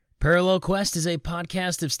Parallel Quest is a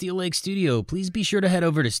podcast of Steel Lake Studio. Please be sure to head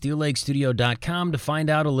over to steellakestudio.com to find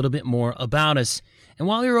out a little bit more about us. And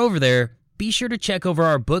while you're over there, be sure to check over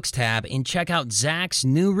our books tab and check out Zach's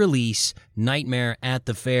new release, Nightmare at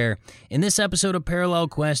the Fair. In this episode of Parallel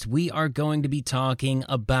Quest, we are going to be talking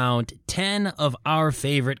about 10 of our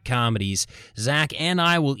favorite comedies. Zach and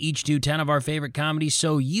I will each do 10 of our favorite comedies,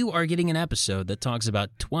 so you are getting an episode that talks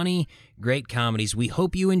about 20 great comedies. We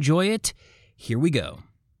hope you enjoy it. Here we go.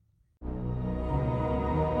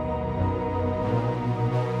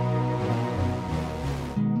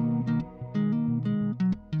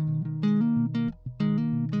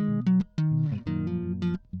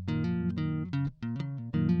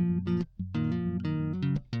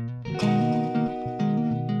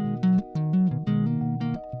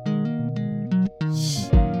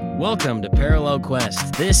 Welcome to Parallel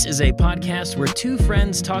Quest. This is a podcast where two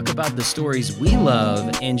friends talk about the stories we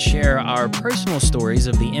love and share our personal stories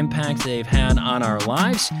of the impact they've had on our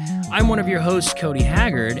lives. I'm one of your hosts, Cody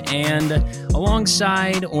Haggard, and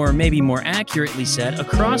alongside, or maybe more accurately said,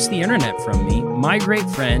 across the internet from me, my great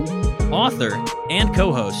friend, author, and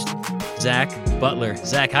co-host, Zach Butler.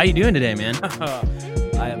 Zach, how you doing today, man?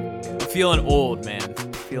 I'm feeling old, man.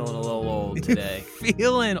 Feeling a little old today.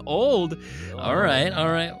 Feeling old? All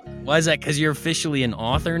right. Why is that? Because you're officially an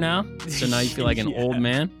author now? So now you feel like an old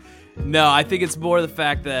man? No, I think it's more the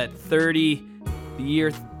fact that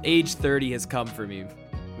age 30 has come for me,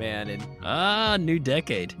 man. And new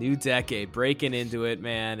decade. Breaking into it,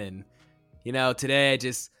 man. And, today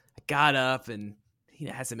I got up and,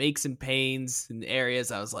 had some aches and pains in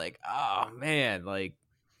areas. I was like, oh, man,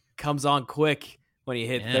 comes on quick when you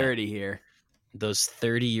hit 30 here. Those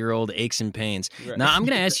 30-year-old aches and pains. Right. Now, I'm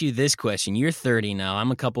going to ask you this question. You're 30 now. I'm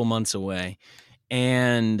a couple months away.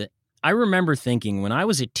 And I remember thinking when I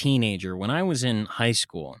was a teenager, when I was in high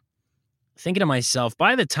school, thinking to myself,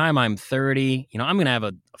 by the time I'm 30, I'm going to have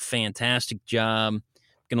a fantastic job. I'm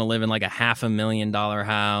going to live in like a $500,000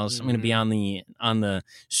 house. I'm going to be on the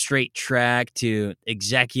straight track to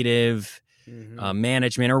executive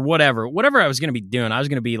management or whatever. Whatever I was going to be doing, I was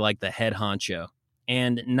going to be like the head honcho.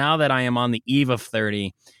 And now that I am on the eve of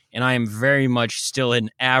 30, and I am very much still an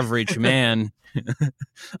average man,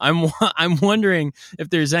 I'm wondering if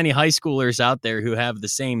there's any high schoolers out there who have the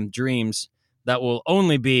same dreams that will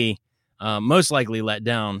only be most likely let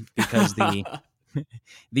down because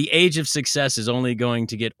the age of success is only going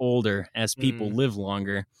to get older as people live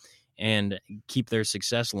longer and keep their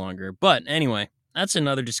success longer. But anyway, that's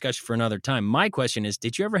another discussion for another time. My question is,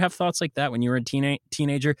 did you ever have thoughts like that when you were a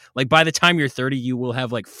teenager? Like by the time you're 30, you will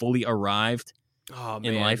have fully arrived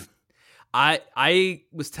in life? I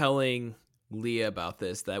was telling Leah about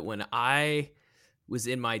this, that when I was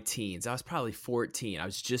in my teens, I was probably 14. I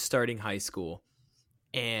was just starting high school.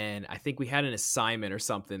 And I think we had an assignment or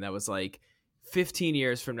something that was 15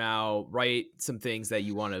 years from now, write some things that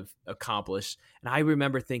you want to accomplish. And I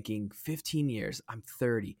remember thinking, 15 years, I'm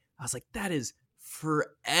 30. I was like, that is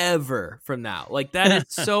forever from now. That is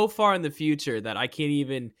so far in the future that I can't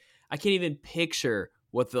even picture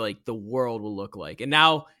what the world will look like. And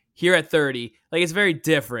now here at 30, it's very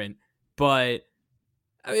different, but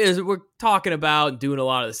we're talking about doing a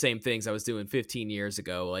lot of the same things I was doing 15 years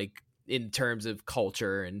ago, in terms of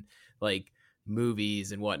culture and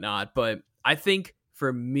movies and whatnot. But I think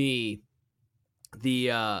for me,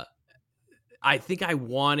 I think I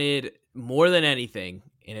wanted more than anything,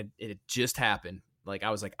 and it just happened.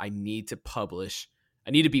 I was like, I need to publish.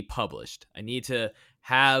 I need to be published. I need to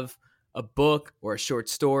have a book or a short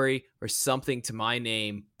story or something to my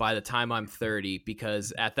name by the time I'm 30,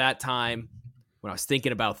 because at that time, when I was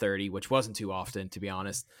thinking about 30, which wasn't too often, to be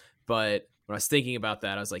honest, but when I was thinking about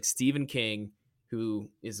that, I was like, Stephen King,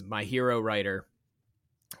 who is my hero writer,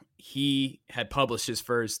 he had published his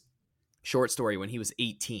first short story when he was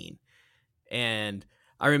 18. And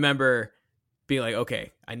I remember being like,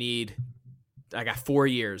 okay, I got 4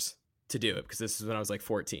 years to do it, because this is when I was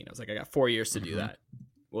 14. I was like, I got 4 years to do that.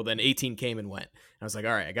 Well, then 18 came and went. And I was like,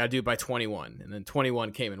 all right, I got to do it by 21. And then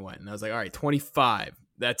 21 came and went. And I was like, all right, 25.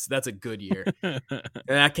 That's a good year. And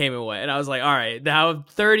that came and went. And I was like, all right, now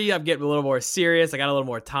 30, I'm getting a little more serious. I got a little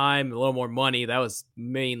more time, a little more money. That was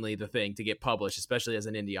mainly the thing to get published, especially as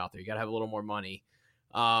an indie author. You got to have a little more money.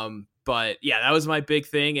 But yeah, that was my big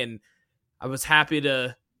thing. And I was happy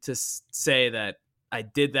to say that I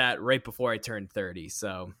did that right before I turned 30.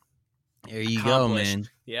 So there you go, man.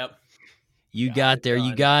 Yep. You got there. Done.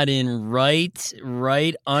 You got in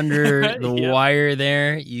right under the wire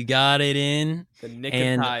there. You got it in. The nick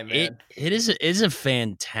of time, man. It is a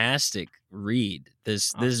fantastic read.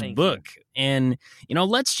 this Thank book. And,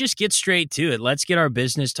 let's just get straight to it. Let's get our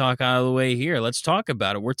business talk out of the way here. Let's talk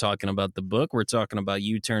about it. We're talking about the book. We're talking about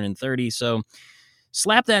you turning 30. So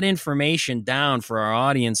slap that information down for our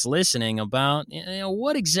audience listening about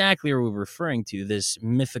what exactly are we referring to, this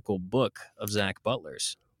mythical book of Zach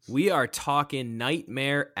Butler's. We are talking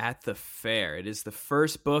Nightmare at the Fair. It is the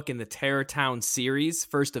first book in the Terror Town series,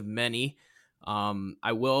 first of many.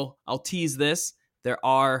 I'll tease this. There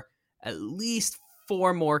are at least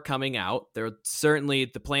 4 more coming out.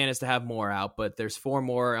 The plan is to have more out, but there's 4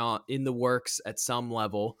 more in the works at some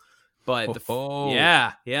level. But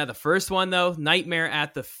the first one though, Nightmare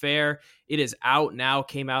at the Fair, it is out now,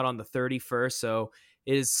 came out on the 31st. So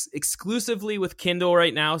it is exclusively with Kindle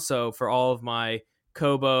right now. So for all of my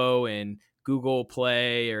Kobo and Google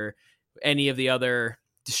Play or any of the other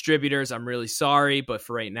distributors, I'm really sorry, but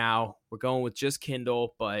for right now, we're going with just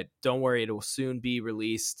Kindle. But don't worry, it will soon be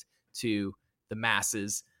released to the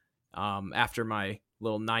masses after my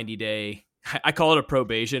little 90-day. I call it a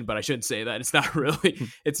probation, but I shouldn't say that. It's not really.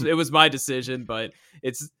 It was my decision, but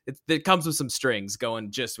it comes with some strings going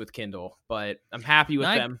just with Kindle. But I'm happy with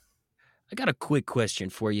them. I got a quick question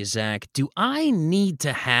for you, Zach. Do I need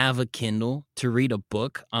to have a Kindle to read a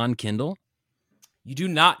book on Kindle? You do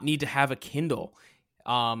not need to have a Kindle.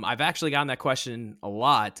 I've actually gotten that question a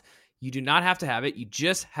lot. You do not have to have it. You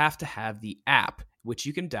just have to have the app, which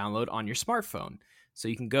you can download on your smartphone. So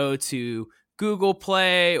you can go to Google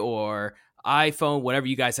Play or iPhone, whatever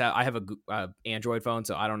you guys have. I have a Android phone,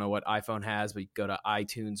 so I don't know what iPhone has, but you go to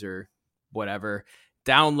iTunes or whatever,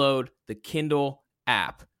 download the Kindle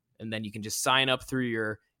app, and then you can just sign up through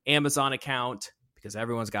your Amazon account, because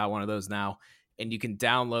everyone's got one of those now, and you can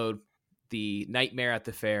download the Nightmare at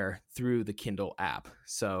the Fair through the Kindle app.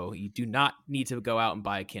 So you do not need to go out and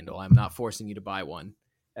buy a Kindle. I'm not forcing you to buy one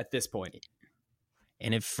at this point.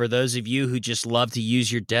 And if for those of you who just love to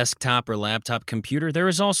use your desktop or laptop computer, there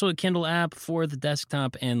is also a Kindle app for the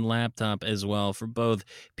desktop and laptop as well, for both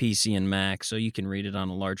PC and Mac, so you can read it on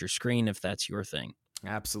a larger screen if that's your thing.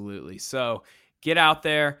 Absolutely. So get out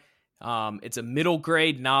there. It's a middle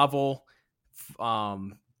grade novel,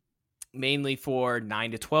 mainly for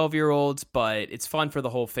 9 to 12-year-olds, but it's fun for the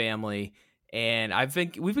whole family. And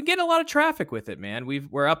we've been getting a lot of traffic with it, man.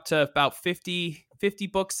 We're up to about 50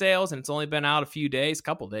 book sales, and it's only been out a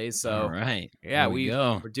couple days. So all right. Yeah,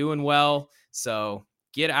 we're doing well. So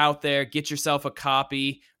get out there, get yourself a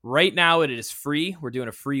copy. Right now it is free. We're doing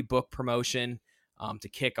a free book promotion to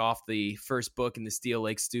kick off the first book in the Steel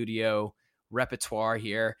Lake Studio repertoire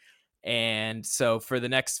here. And so for the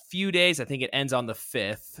next few days, I think it ends on the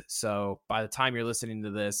 5th. So by the time you're listening to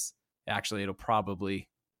this, actually, it'll probably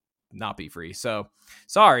not be free. So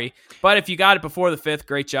sorry, but if you got it before the 5th,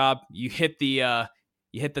 great job. You hit the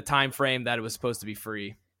time frame that it was supposed to be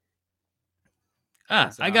free.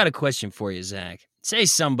 I got a question for you, Zach. Say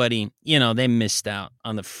somebody, they missed out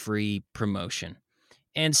on the free promotion,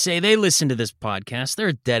 and say they listened to this podcast. They're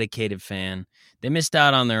a dedicated fan. They missed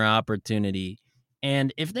out on their opportunity.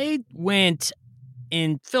 And if they went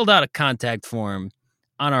and filled out a contact form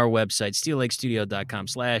on our website,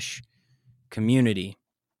 steellakestudio.com/community,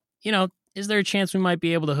 is there a chance we might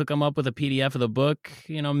be able to hook them up with a PDF of the book?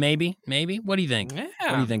 Maybe. What do you think? Yeah.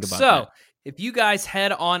 What do you think about that? So if you guys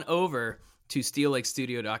head on over to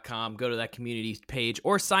steellakestudio.com, go to that community page,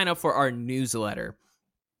 or sign up for our newsletter,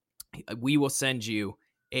 we will send you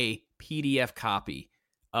a PDF copy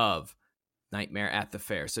of Nightmare at the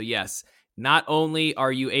Fair. So yes, not only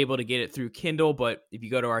are you able to get it through Kindle, but if you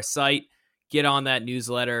go to our site, get on that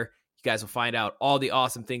newsletter, you guys will find out all the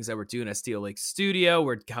awesome things that we're doing at Steel Lake Studio.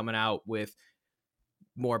 We're coming out with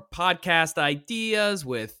more podcast ideas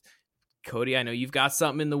with Cody. I know you've got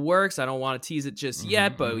something in the works. I don't want to tease it just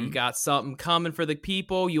yet, but you got something coming for the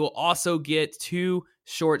people. You will also get 2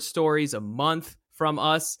 short stories a month from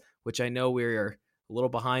us, which I know we're a little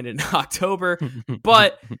behind in October,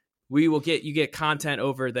 but you get content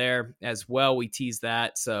over there as well. We tease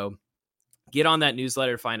that. So get on that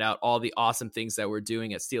newsletter to find out all the awesome things that we're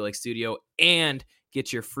doing at Steel Lake Studio, and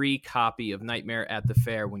get your free copy of Nightmare at the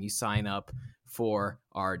Fair when you sign up for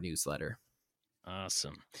our newsletter.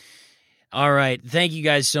 Awesome. All right. Thank you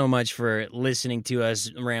guys so much for listening to us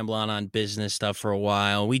ramble on business stuff for a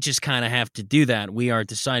while. We just kind of have to do that. We are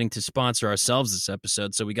deciding to sponsor ourselves this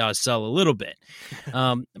episode, so we got to sell a little bit.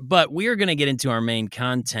 But we are going to get into our main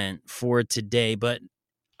content for today. But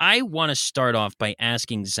I want to start off by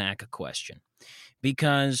asking Zach a question,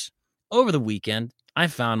 because over the weekend, I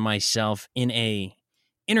found myself in a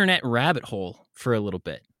internet rabbit hole for a little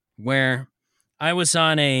bit, where I was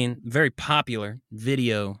on a very popular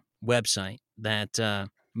video website that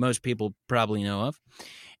most people probably know of,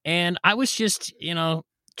 And I was just,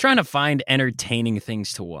 trying to find entertaining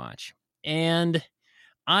things to watch. And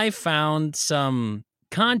I found some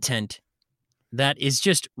content that is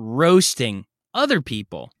just roasting other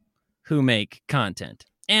people who make content.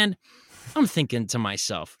 And I'm thinking to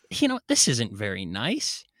myself, this isn't very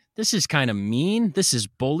nice. This is kind of mean. This is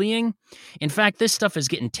bullying. In fact, this stuff is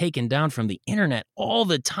getting taken down from the internet all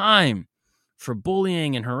the time for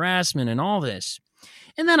bullying and harassment and all this.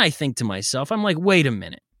 And then I think to myself, I'm like, wait a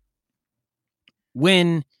minute.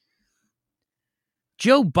 When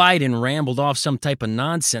Joe Biden rambled off some type of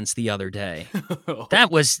nonsense the other day,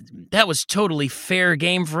 that was totally fair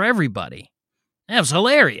game for everybody. That was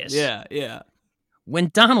hilarious. Yeah.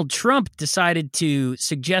 When Donald Trump decided to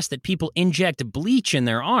suggest that people inject bleach in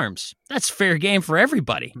their arms, that's fair game for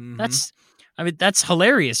everybody. Mm-hmm. That's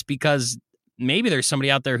hilarious because maybe there's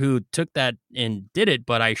somebody out there who took that and did it,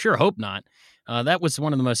 but I sure hope not. That was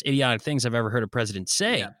one of the most idiotic things I've ever heard a president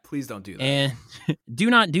say. Yeah, please don't do that. And do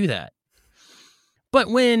not do that. But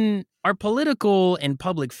when our political and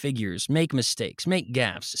public figures make mistakes, make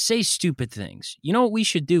gaffes, say stupid things, you know what we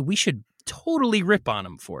should do? We should totally rip on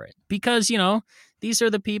them for it. Because, these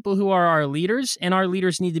are the people who are our leaders, and our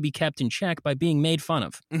leaders need to be kept in check by being made fun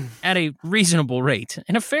of at a reasonable rate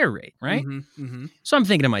and a fair rate, right? Mm-hmm, mm-hmm. So I'm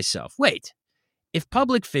thinking to myself, wait, if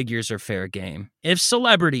public figures are fair game, if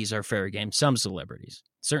celebrities are fair game, some celebrities,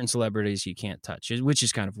 certain celebrities you can't touch, which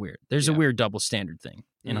is kind of weird. There's a weird double standard thing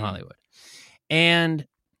in Hollywood. And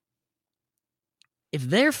if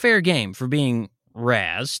they're fair game for being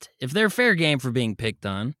razzed, if they're fair game for being picked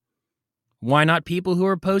on, why not people who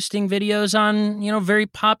are posting videos on, very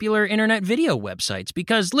popular internet video websites?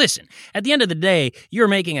 Because listen, at the end of the day, you're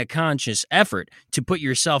making a conscious effort to put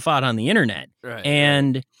yourself out on the internet. Right.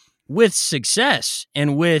 And with success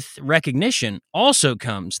and with recognition also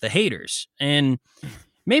comes the haters. And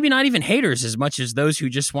maybe not even haters as much as those who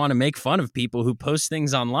just want to make fun of people who post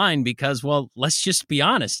things online because, well, let's just be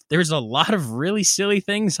honest. There's a lot of really silly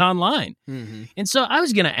things online. Mm-hmm. And so I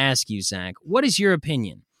was going to ask you, Zach, what is your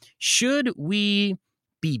opinion? Should we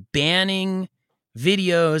be banning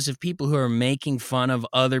videos of people who are making fun of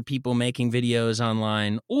other people making videos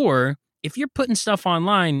online? Or if you're putting stuff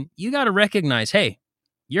online, you got to recognize, hey,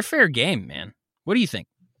 you're fair game, man. What do you think?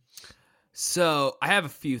 So I have a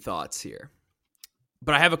few thoughts here.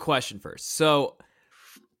 But I have a question first. So,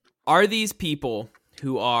 are these people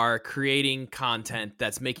who are creating content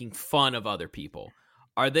that's making fun of other people,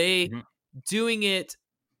 are they doing it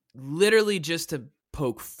literally just to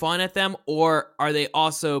poke fun at them, or are they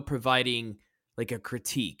also providing like a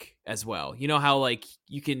critique as well? You know how like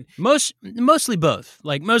you can mostly both.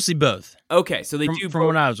 Mostly both. Okay, so they do from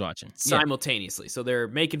what I was watching simultaneously. So they're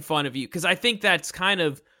making fun of you because I think that's kind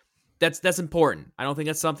of that's important. I don't think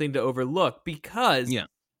that's something to overlook because,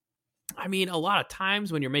 I mean, a lot of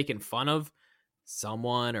times when you're making fun of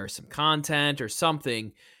someone or some content or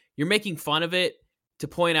something, you're making fun of it to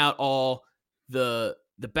point out all the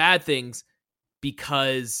bad things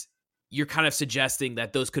because you're kind of suggesting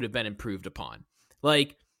that those could have been improved upon.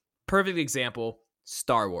 Like, perfect example,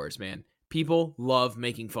 Star Wars, man. People love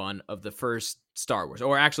making fun of the first Star Wars,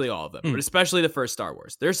 or actually all of them, but especially the first Star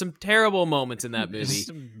Wars. There's some terrible moments in that movie.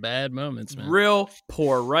 Some bad moments, man. Real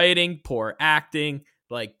poor writing, poor acting.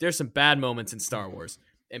 Like, there's some bad moments in Star Wars,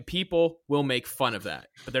 and people will make fun of that.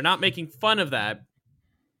 But they're not making fun of that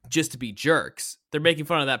just to be jerks. They're making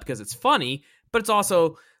fun of that because it's funny, but it's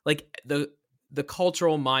also like the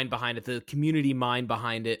cultural mind behind it, the community mind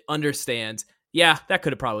behind it understands, yeah, that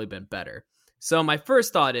could have probably been better. So my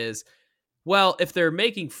first thought is, well, if they're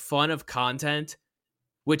making fun of content,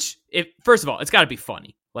 first of all, it's got to be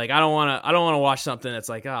funny. Like, I don't want to watch something that's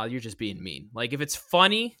like, oh, you're just being mean. Like, if it's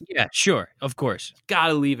funny, yeah, sure, of course, got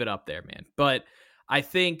to leave it up there, man. But I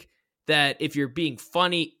think that if you're being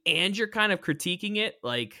funny and you're kind of critiquing it,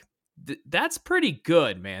 like that's pretty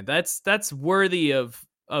good, man. That's worthy of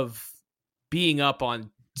being up on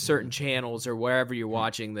certain channels or wherever you're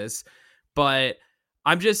watching this. But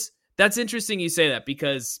that's interesting you say that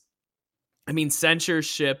because, I mean,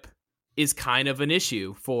 censorship is kind of an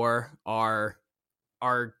issue for our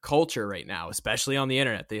culture right now, especially on the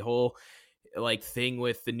internet. The whole like thing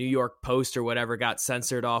with the New York Post or whatever got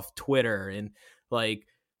censored off Twitter, and like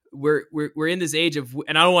we're in this age of,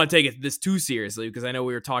 and I don't want to take this too seriously because I know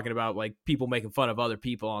we were talking about like people making fun of other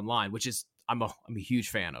people online, which is I'm a huge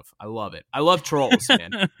fan of. I love it. I love trolls,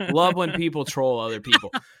 man. Love when people troll other people.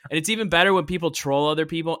 And it's even better when people troll other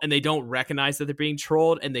people and they don't recognize that they're being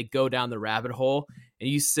trolled and they go down the rabbit hole and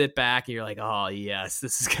you sit back and you're like, oh yes,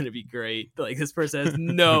 this is going to be great. Like, this person has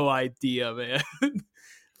no idea, man.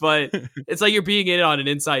 But it's like you're being in on an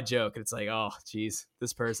inside joke and it's like, oh geez,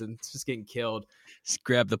 this person's just getting killed. Just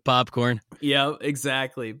grab the popcorn. Yeah,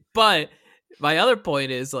 exactly. But my other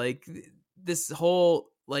point is like this whole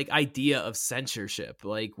like idea of censorship.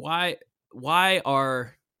 Like why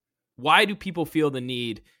do people feel the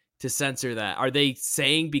need to censor that? Are they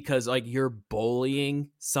saying because like you're bullying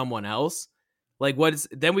someone else? Like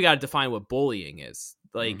then we got to define what bullying is.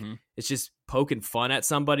 Like it's just poking fun at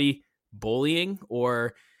somebody bullying,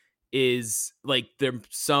 or is like there's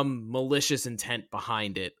some malicious intent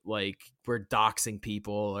behind it, like we're doxing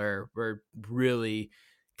people or we're really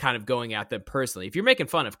kind of going at them personally. If you're making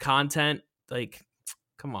fun of content, like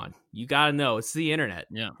come on, you gotta know it's the internet.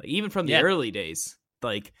 Yeah, like, even from the early days,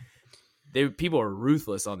 like people are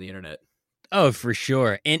ruthless on the internet. Oh, for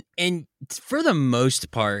sure. And for the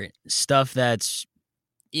most part, stuff that's,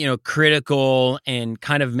 you know, critical and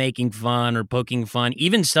kind of making fun or poking fun,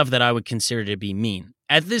 even stuff that I would consider to be mean,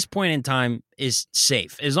 at this point in time is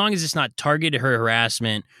safe. As long as it's not targeted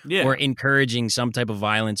harassment or encouraging some type of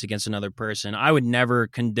violence against another person. I would never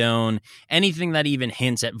condone anything that even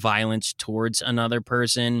hints at violence towards another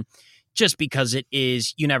person, just because it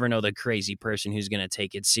is, you never know the crazy person who's going to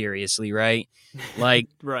take it seriously, right? Like,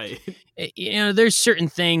 right. You know, there's certain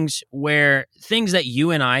things where things that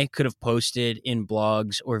you and I could have posted in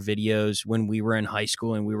blogs or videos when we were in high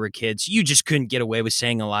school and we were kids, you just couldn't get away with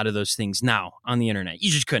saying a lot of those things now on the internet.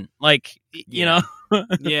 You just couldn't. Like, you know?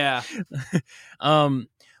 Yeah.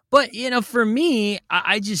 But, you know, for me,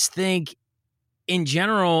 I just think in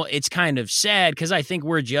general, it's kind of sad because I think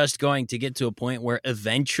we're just going to get to a point where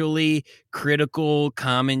eventually critical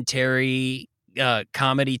commentary,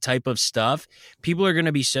 comedy type of stuff, people are going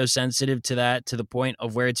to be so sensitive to that to the point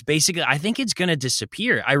of where it's basically, I think it's going to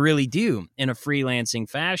disappear. I really do, in a freelancing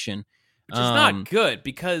fashion. Which is not good,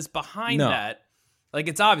 because behind that, like,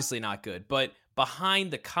 it's obviously not good, but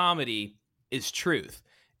behind the comedy is truth.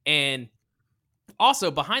 And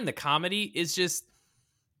also behind the comedy is just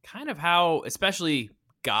kind of how, especially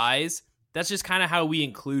guys, that's just kind of how we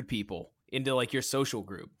include people into like your social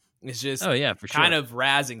group. It's just for sure, kind of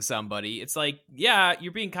razzing somebody. It's like, yeah,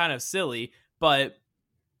 you're being kind of silly, but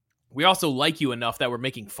we also like you enough that we're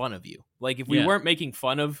making fun of you. Like if we weren't making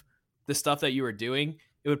fun of the stuff that you were doing,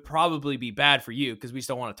 it would probably be bad for you because we just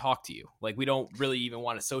don't want to talk to you. Like we don't really even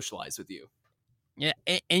want to socialize with you. Yeah,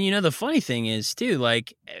 and you know the funny thing is too,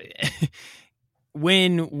 like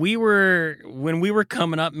when we were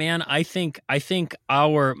coming up, man, I think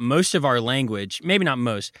most of our language, maybe not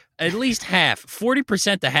most, at least half,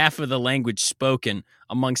 40% to half of the language spoken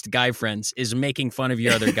amongst guy friends is making fun of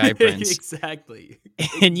your other guy friends. Exactly.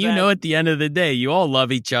 And you know, at the end of the day, you all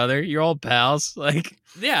love each other. You're all pals. Like,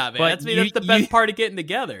 yeah, man, that's the best part of getting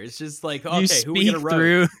together. It's just like, okay, who are we gonna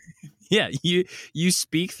roast? Yeah, you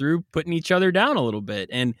speak through putting each other down a little bit.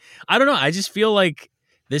 And I don't know, I just feel like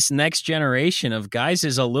this next generation of guys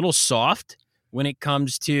is a little soft when it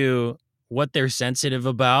comes to what they're sensitive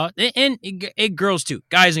about. And girls too,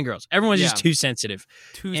 guys and girls. Everyone's just too sensitive.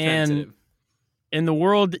 Sensitive. And the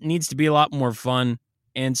world needs to be a lot more fun.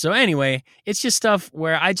 And so anyway, it's just stuff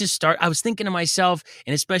where I was thinking to myself,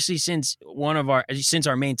 and especially since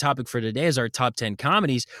our main topic for today is our top 10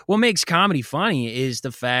 comedies, what makes comedy funny is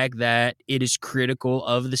the fact that it is critical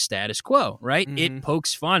of the status quo, right? Mm-hmm. It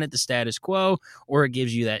pokes fun at the status quo, or it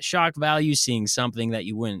gives you that shock value, seeing something that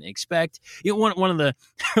you wouldn't expect. You know, one of the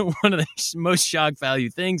most shock value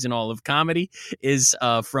things in all of comedy is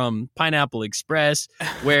from Pineapple Express,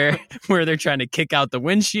 where they're trying to kick out the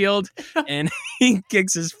windshield and he kicks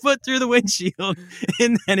his foot through the windshield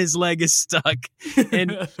and then his leg is stuck.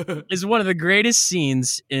 And it's one of the greatest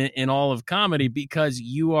scenes in all of comedy because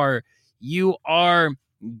you are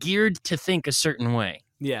geared to think a certain way.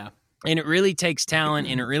 Yeah. And it really takes talent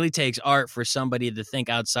and it really takes art for somebody to think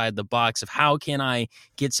outside the box of how can I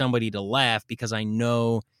get somebody to laugh because I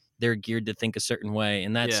know they're geared to think a certain way.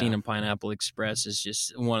 And that scene in Pineapple Express is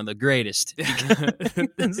just one of the greatest.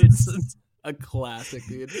 It's a classic,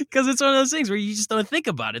 dude. Because it's one of those things where you just don't think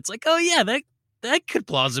about it. It's like, oh yeah, that could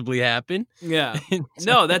plausibly happen. Yeah.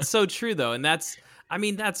 No, that's so true though. And that's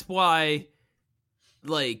why,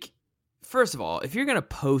 like, first of all, if you're going to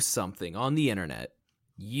post something on the internet,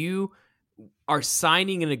 you are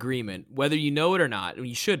signing an agreement, whether you know it or not. I mean,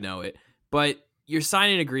 you should know it, but you're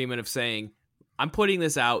signing an agreement of saying, I'm putting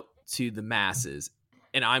this out to the masses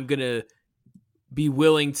and I'm going to be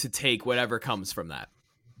willing to take whatever comes from that.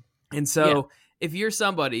 And so if you're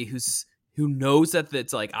somebody who knows that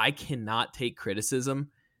it's like, I cannot take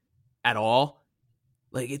criticism at all,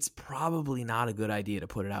 like it's probably not a good idea to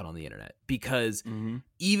put it out on the internet because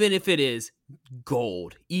even if it is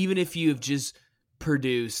gold, even if you have just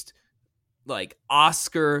produced like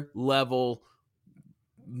Oscar level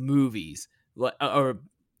movies or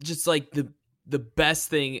just like the the best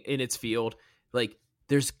thing in its field. Like,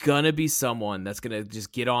 there's gonna be someone that's gonna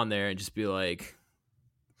just get on there and just be like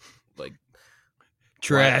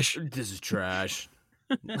trash. This is trash.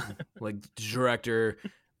 Like, the director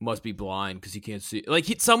must be blind because he can't see. Like,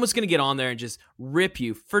 someone's gonna get on there and just rip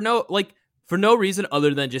you for no reason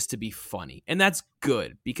other than just to be funny, and that's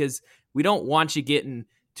good because we don't want you getting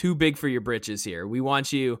too big for your britches here. We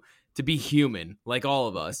want you to be human, like all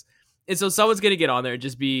of us. And so someone's gonna get on there and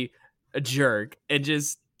just be a jerk and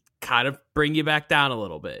just kind of bring you back down a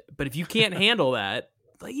little bit. But if you can't handle that,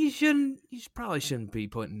 like, you probably shouldn't be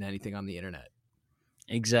putting anything on the internet.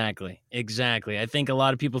 Exactly. I think a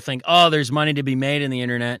lot of people think, oh, there's money to be made in the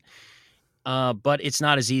internet. But it's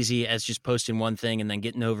not as easy as just posting one thing and then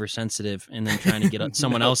getting oversensitive and then trying to get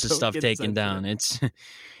someone else's stuff taken down. It's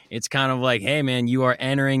kind of like, hey, man, you are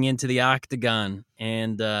entering into the octagon.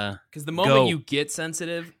 And because the moment you get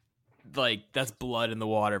sensitive, like, that's blood in the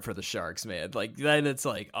water for the Sharks, man. Like, then it's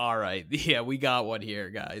like, all right, yeah, we got one here,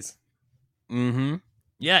 guys. Mm-hmm.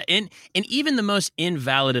 Yeah, and even the most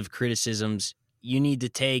invalid of criticisms you need to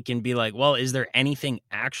take and be like, well, is there anything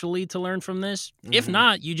actually to learn from this? Mm-hmm. If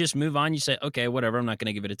not, you just move on. You say, okay, whatever, I'm not going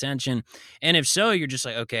to give it attention. And if so, you're just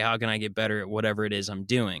like, okay, how can I get better at whatever it is I'm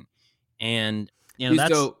doing? And,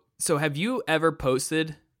 So have you ever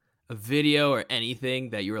posted a video or anything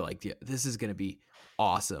that you were like, yeah, this is going to be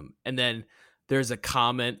awesome, and then there's a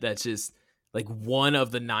comment that's just like one of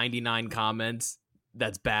the 99 comments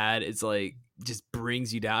that's bad? It's like, just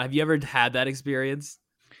brings you down. Have you ever had that experience?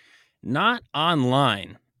 Not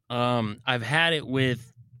online. I've had it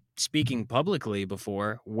with speaking publicly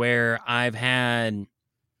before, where I've had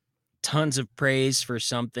tons of praise for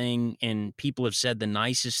something and people have said the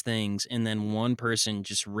nicest things, and then one person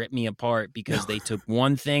just ripped me apart because they took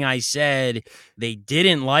one thing I said, they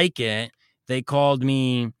didn't like it, they called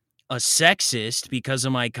me a sexist because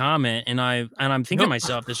of my comment, and I'm thinking to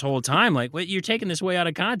myself this whole time, like, what, you're taking this way out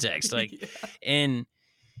of context, like, and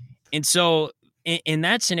so in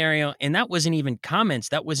that scenario, and that wasn't even comments,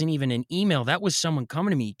 that wasn't even an email, that was someone coming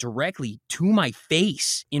to me directly to my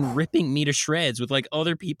face and ripping me to shreds with like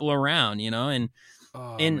other people around, and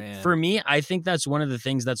man. For me, I think that's one of the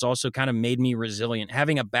things that's also kind of made me resilient.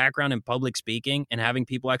 Having a background in public speaking and having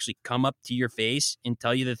people actually come up to your face and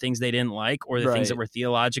tell you the things they didn't like or the things that were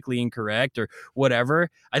theologically incorrect or whatever.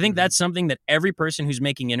 I think that's something that every person who's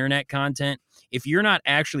making internet content, if you're not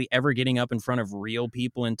actually ever getting up in front of real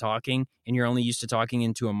people and talking, and you're only used to talking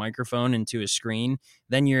into a microphone, into a screen,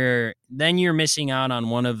 then you're missing out on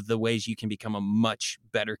one of the ways you can become a much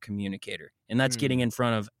better communicator. And that's getting in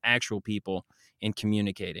front of actual people and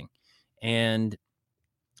communicating. And,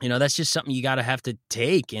 that's just something you got to have to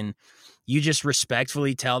take. And you just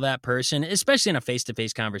respectfully tell that person, especially in a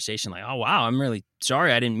face-to-face conversation, like, oh, wow, I'm really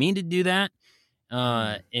sorry. I didn't mean to do that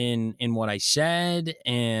in what I said.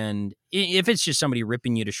 And if it's just somebody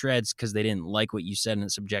ripping you to shreds because they didn't like what you said in a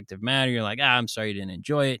subjective matter, you're like, I'm sorry you didn't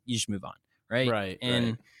enjoy it. You just move on. Right.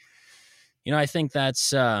 And, I think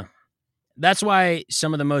that's why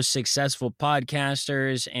some of the most successful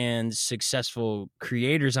podcasters and successful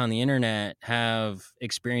creators on the internet have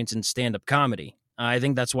experience in stand-up comedy. I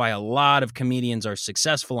think that's why a lot of comedians are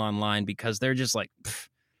successful online, because they're just like,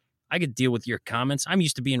 I could deal with your comments. I'm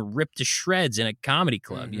used to being ripped to shreds in a comedy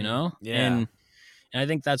club, Yeah. And I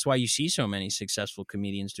think that's why you see so many successful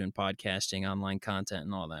comedians doing podcasting, online content,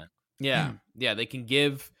 and all that. Yeah. Yeah. They can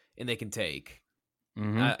give and they can take.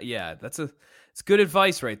 Mm-hmm. It's good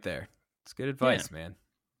advice right there. It's good advice, man.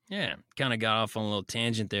 Yeah, kind of got off on a little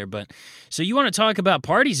tangent there, but so you want to talk about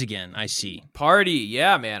parties again, I see. Party,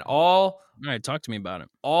 yeah, man. All right, talk to me about it.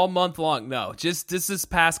 All month long. No, just this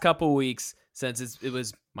past couple weeks, since it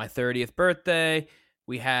was my 30th birthday,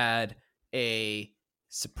 we had a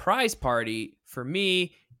surprise party for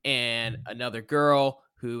me and another girl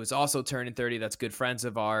who is also turning 30 that's good friends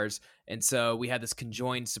of ours. And so we had this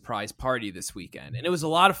conjoined surprise party this weekend. And it was a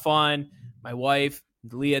lot of fun. My wife,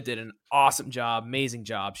 Leah, did an awesome job, amazing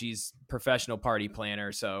job. She's a professional party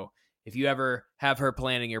planner. So if you ever have her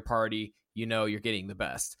planning your party, you're getting the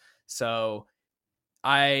best. So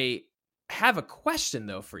I have a question,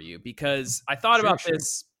 though, for you, because I thought about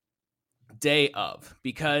this day of,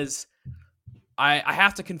 because I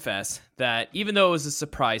have to confess that even though it was a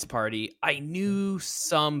surprise party, I knew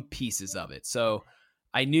some pieces of it. So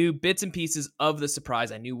I knew bits and pieces of the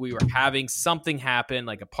surprise. I knew we were having something happen,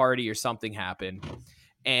 like a party or something happen.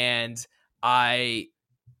 And I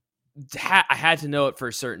had to know it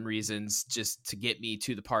for certain reasons, just to get me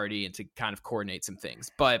to the party and to kind of coordinate some things.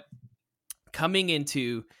 But coming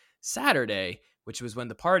into Saturday, which was when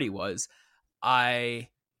the party was, I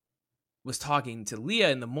was talking to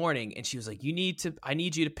Leah in the morning, and she was like, I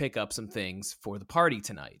need you to pick up some things for the party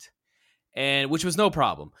tonight. And which was no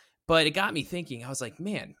problem. But it got me thinking. I was like,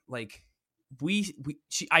 man, like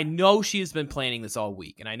I know she has been planning this all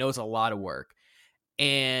week, and I know it's a lot of work.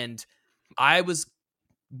 And I was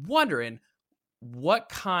wondering, what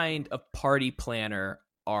kind of party planner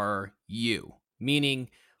are you? Meaning,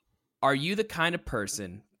 are you the kind of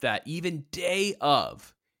person that even day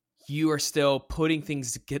of, you are still putting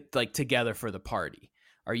things together for the party?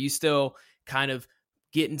 Are you still kind of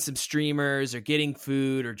getting some streamers or getting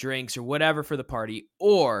food or drinks or whatever for the party?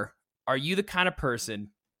 Or are you the kind of person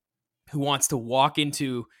who wants to walk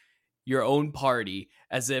into your own party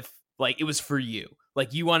as if like it was for you?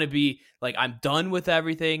 Like you want to be like, I'm done with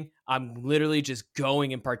everything. I'm literally just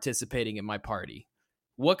going and participating in my party.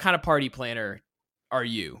 What kind of party planner are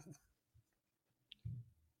you?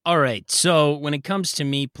 All right. So when it comes to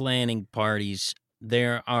me planning parties,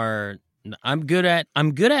 I'm good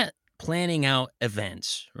at planning out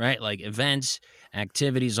events, right? Like events,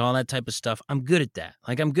 activities, all that type of stuff. I'm good at that.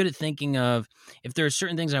 Like I'm good at thinking of if there are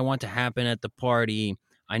certain things I want to happen at the party,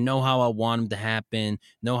 I know how I want them to happen,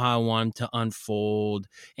 know how I want them to unfold.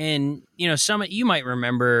 And, you might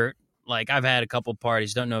remember, like I've had a couple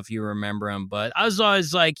parties, don't know if you remember them, but I was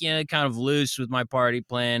always like, kind of loose with my party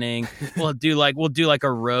planning. We'll do like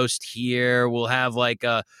a roast here. We'll have like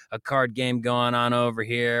a card game going on over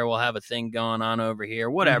here. We'll have a thing going on over here,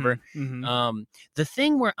 whatever. Mm-hmm. The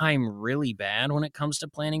thing where I'm really bad when it comes to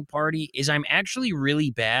planning party is I'm actually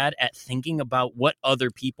really bad at thinking about what other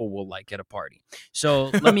people will like at a party. So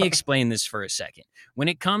let me explain this for a second. When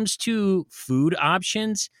it comes to food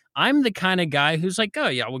options, I'm the kind of guy who's like, oh,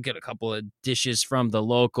 yeah, we'll get a couple of dishes from the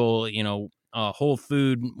local, whole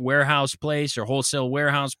food warehouse place or wholesale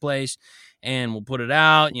warehouse place, and we'll put it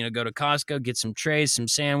out, go to Costco, get some trays, some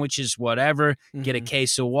sandwiches, whatever, get a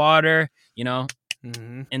case of water,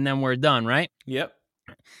 and then we're done, right? Yep.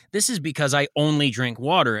 This is because I only drink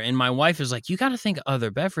water, and my wife is like, you got to think of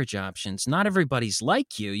other beverage options. Not everybody's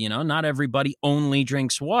like you, not everybody only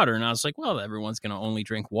drinks water. And I was like, well, everyone's going to only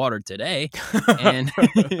drink water today. And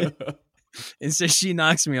and so she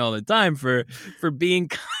knocks me all the time for being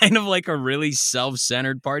kind of like a really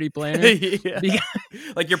self-centered party planner.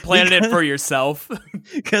 Like you're planning it for yourself.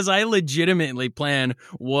 Because I legitimately plan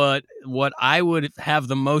what I would have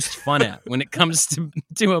the most fun at when it comes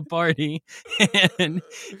to a party,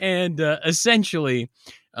 and essentially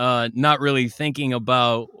not really thinking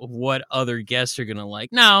about what other guests are gonna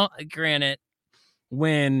like. Now, granted,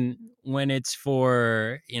 when it's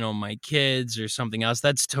for my kids or something else,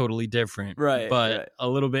 that's totally different, right? But right. a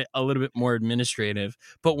little bit more administrative.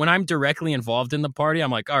 But when I'm directly involved in the party, I'm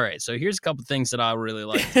like, all right, so here's a couple things that I really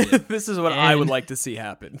like to do. This is what I would like to see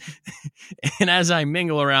happen. And as I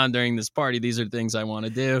mingle around during this party, these are things I want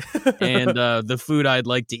to do, and the food I'd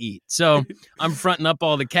like to eat. So I'm fronting up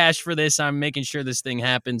all the cash for this. I'm making sure this thing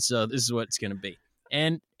happens. So this is what it's going to be.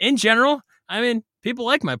 And in general, I mean, people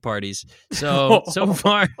like my parties. So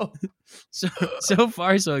far, so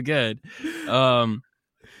far, so good.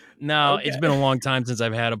 Now Okay. It's been a long time since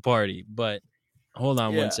I've had a party, but hold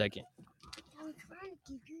on 1 second.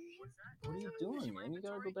 What are you doing, man? You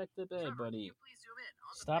gotta go back to bed, buddy.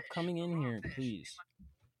 Stop coming in here, please.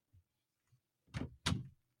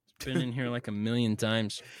 Been in here like a million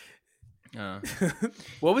times.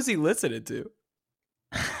 What was he listening to?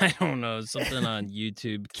 I don't know. Something on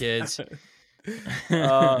YouTube, kids.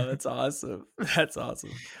 Oh, that's awesome. That's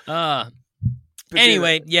awesome.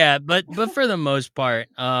 Anyway, yeah, but for the most part,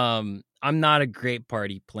 I'm not a great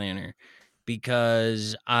party planner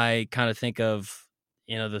because I kind of think of,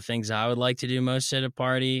 the things I would like to do most at a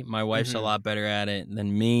party. My wife's a lot better at it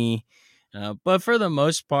than me. But for the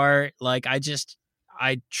most part, like I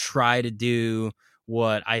try to do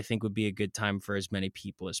what I think would be a good time for as many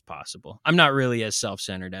people as possible. I'm not really as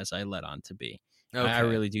self-centered as I let on to be. Okay. I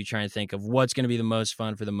really do try and think of what's going to be the most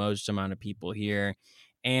fun for the most amount of people here.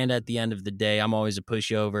 And at the end of the day, I'm always a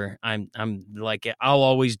pushover. I'm like, I'll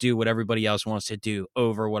always do what everybody else wants to do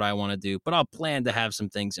over what I want to do, but I'll plan to have some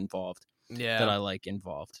things involved that I like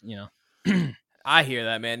involved, I hear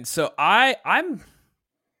that, man. So I'm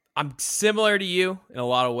similar to you in a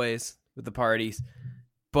lot of ways with the parties,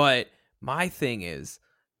 but my thing is,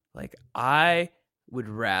 like, I would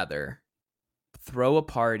rather throw a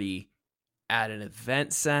party at an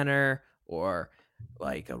event center or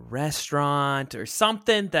like a restaurant or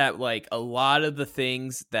something that, like, a lot of the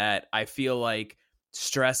things that I feel like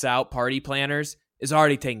stress out party planners is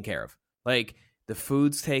already taken care of. Like, the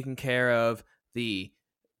food's taken care of, the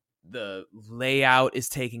layout is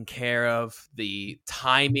taken care of, the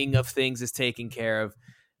timing of things is taken care of.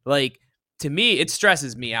 Like, to me, it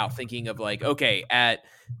stresses me out thinking of like, okay, at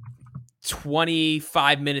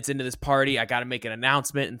 25 minutes into this party, I got to make an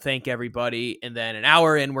announcement and thank everybody. And then an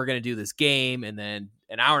hour in, we're going to do this game. And then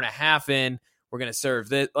an hour and a half in, we're going to serve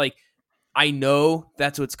this. Like, I know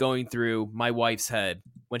that's what's going through my wife's head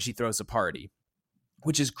when she throws a party,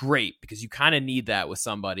 which is great because you kind of need that with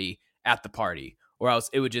somebody at the party, or else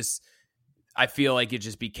it would just, I feel like it'd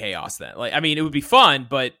just be chaos then. Like, I mean, it would be fun,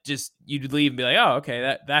 but just you'd leave and be like, oh,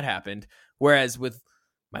 okay, that happened. Whereas with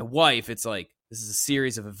my wife, it's like, this is a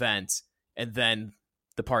series of events and then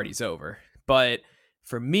the party's over. But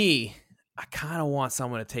for me, I kind of want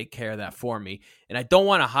someone to take care of that for me. And I don't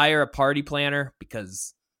want to hire a party planner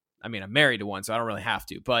because, I mean, I'm married to one, so I don't really have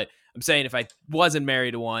to. But I'm saying if I wasn't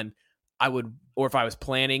married to one, I would, or if I was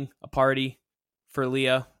planning a party for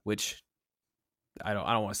Leah, which I don't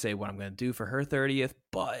want to say what I'm going to do for her 30th,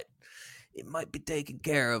 but it might be taken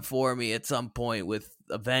care of for me at some point with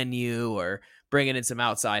a venue or bringing in some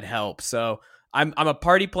outside help. So I'm a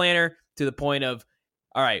party planner to the point of,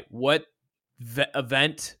 all right, what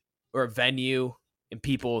event or venue and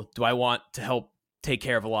people do I want to help take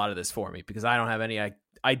care of a lot of this for me? Because I don't have any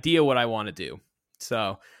idea what I want to do.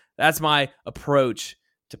 So that's my approach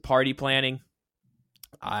to party planning.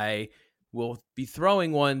 I will be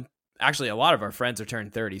throwing one. Actually, a lot of our friends are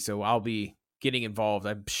turning 30, so I'll be getting involved,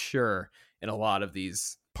 I'm sure, in a lot of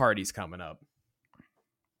these parties coming up.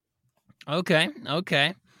 Okay.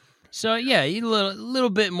 So yeah, you a little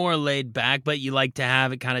bit more laid back, but you like to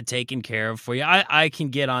have it kind of taken care of for you. I can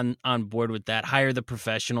get on board with that. Hire the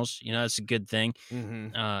professionals. You know, it's a good thing.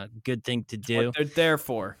 Mm-hmm. Good thing to do. What they're there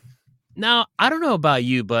for. Now, I don't know about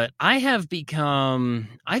you, but I've become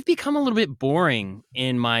a little bit boring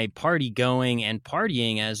in my party going and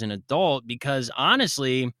partying as an adult because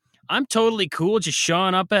honestly, I'm totally cool just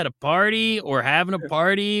showing up at a party or having a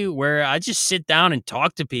party where I just sit down and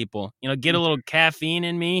talk to people, you know, get a little caffeine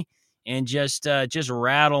in me and just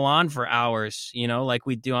rattle on for hours, you know, like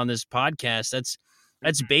we do on this podcast.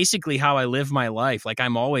 That's basically how I live my life. Like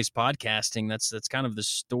I'm always podcasting. That's kind of the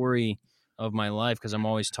story of my life because I'm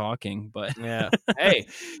always talking. But yeah, hey,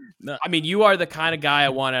 no, I mean, you are the kind of guy I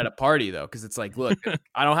want at a party though, because it's like, look,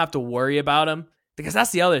 I don't have to worry about them. Because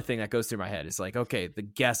that's the other thing that goes through my head. It's like, okay, the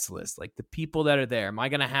guest list, like the people that are there, am I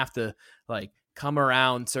going to have to like come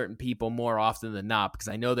around certain people more often than not? Because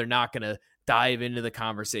I know they're not going to dive into the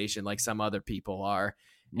conversation like some other people are.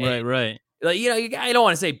 And, right. Like, you know, I don't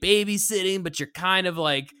want to say babysitting, but you're kind of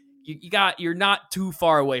like, you're not too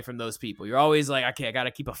far away from those people. You're always like, okay, I got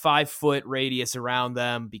to keep a 5-foot radius around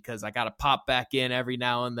them because I got to pop back in every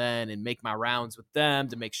now and then and make my rounds with them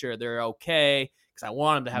to make sure they're okay. Because I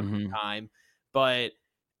want them to have a good time. But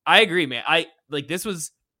I agree, man. I'm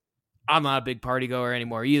not a big party goer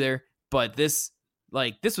anymore either, but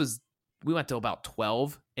we went till about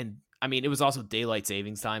 12 and I mean, it was also daylight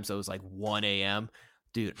savings time. So it was like 1 a.m.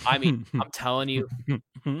 Dude, I mean, I'm telling you,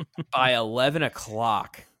 by 11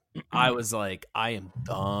 o'clock, I was like, I am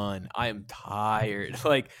done. I am tired.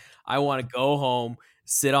 Like, I want to go home,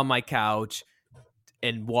 sit on my couch,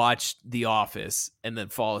 and watch The Office and then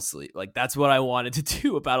fall asleep. Like, that's what I wanted to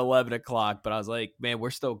do about 11 o'clock. But I was like, man, we're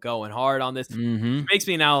still going hard on this. It makes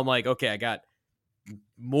me now, I'm like, okay, I got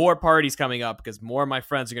more parties coming up because more of my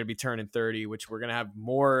friends are going to be turning 30, which we're going to have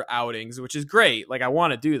more outings, which is great. Like, I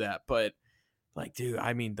want to do that. But, like, dude,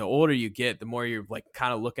 I mean, the older you get, the more you're, like,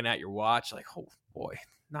 kind of looking at your watch. Like, oh, boy,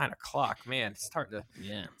 9 o'clock, man. It's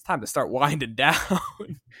time to start winding down.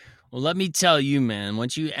 Well, let me tell you, man,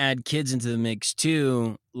 once you add kids into the mix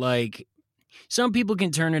too, like some people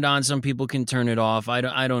can turn it on, some people can turn it off. I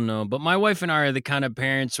don't know. But my wife and I are the kind of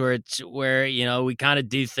parents where, you know, we kind of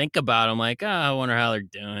do think about them like, I wonder how they're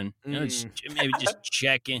doing. You know, maybe just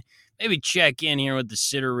check in here with the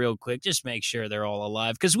sitter real quick. Just make sure they're all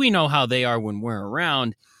alive. Because we know how they are when we're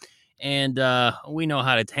around. And we know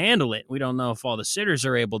how to handle it. We don't know if all the sitters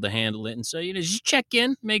are able to handle it. And so, you know, just check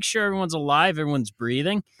in, make sure everyone's alive, everyone's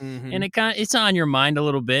breathing. And it's on your mind a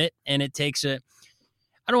little bit. And it takes I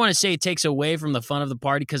don't want to say it takes away from the fun of the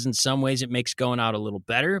party because in some ways it makes going out a little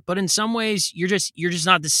better. But in some ways, you're just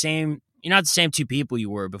not the same. You're not the same two people you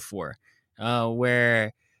were before,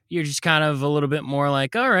 where you're just kind of a little bit more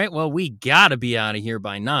like, all right, well, we got to be out of here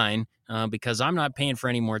by 9. Because I'm not paying for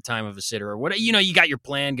any more time of a sitter or what, you know, you got your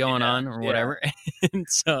plan going on or whatever. And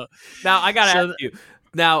so now I got to ask you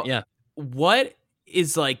now, what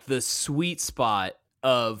is like the sweet spot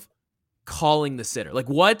of calling the sitter? Like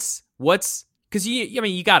what's, cause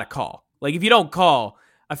you got to call. Like if you don't call,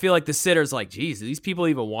 I feel like the sitter's like, geez, do these people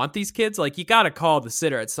even want these kids? Like you got to call the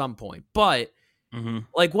sitter at some point, but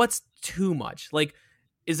like what's too much? Like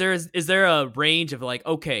is there a range of like,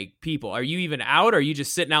 okay, people, are you even out, or are you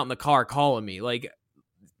just sitting out in the car calling me? Like,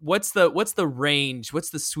 what's the range? What's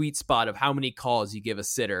the sweet spot of how many calls you give a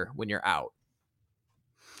sitter when you're out?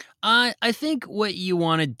 I think what you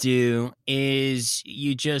want to do is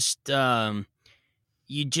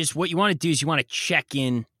what you want to do is you want to check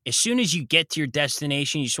in as soon as you get to your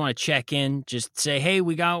destination. You just want to check in, just say, hey,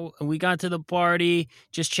 we got to the party,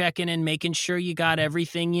 just checking in, making sure you got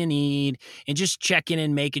everything you need, and just checking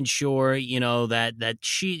in, making sure, that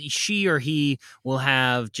she or he will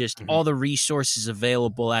have just all the resources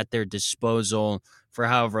available at their disposal for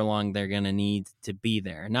however long they're going to need to be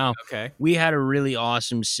there. Now, Okay. we had a really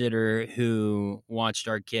awesome sitter who watched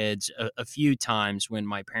our kids a few times when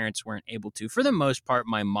my parents weren't able to. For the most part,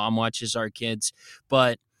 my mom watches our kids,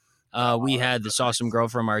 but we had this awesome girl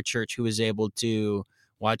from our church who was able to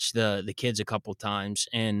watch the kids a couple times,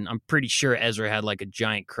 and I'm pretty sure Ezra had like a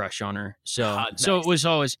giant crush on her. So Nice. it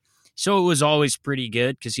was always pretty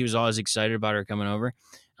good because he was always excited about her coming over.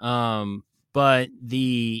 But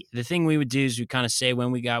the thing we would do is we kind of say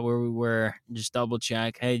when we got where we were, just double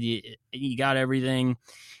check, hey, you got everything?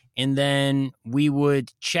 And then we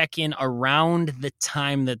would check in around the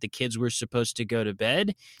time that the kids were supposed to go to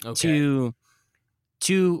bed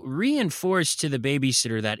to reinforce to the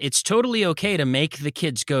babysitter that it's totally okay to make the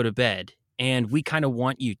kids go to bed, and we kind of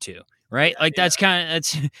want you to. Right, like that's kind of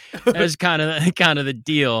the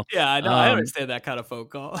deal. Yeah, I know. I understand that kind of phone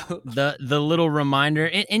call. the little reminder,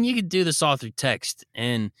 and you could do this all through text,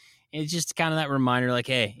 and it's just kind of that reminder, like,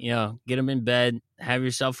 hey, get them in bed, have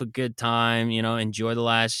yourself a good time, enjoy the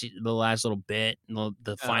last little bit,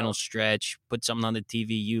 the final stretch. Put something on the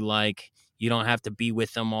TV you like. You don't have to be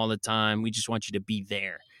with them all the time. We just want you to be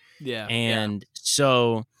there. Yeah, and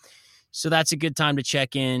so that's a good time to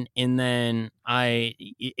check in. And then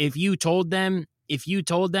if you told them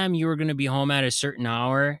you were going to be home at a certain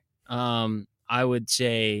hour, I would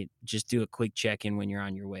say just do a quick check-in when you're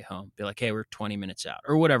on your way home. Be like, hey, we're 20 minutes out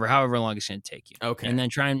or whatever, however long it's going to take you. Okay. And then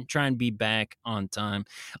try and be back on time.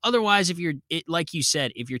 Otherwise, like you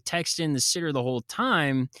said, if you're texting the sitter the whole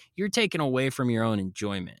time, you're taking away from your own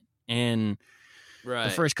enjoyment. And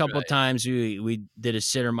the first couple of times we did a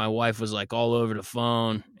sitter, my wife was like all over the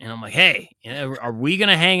phone, and I'm like, hey, are we going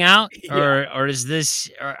to hang out or is this,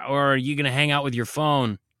 or are you going to hang out with your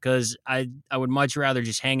phone? Because I would much rather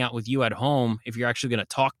just hang out with you at home if you're actually going to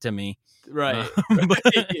talk to me. Right.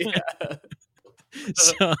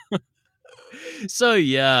 So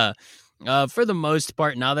yeah, for the most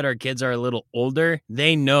part, now that our kids are a little older,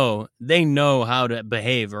 they know how to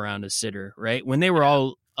behave around a sitter, right? When they were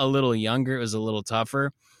all a little younger, it was a little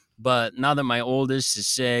tougher. But now that my oldest is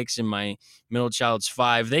 6 and my middle child's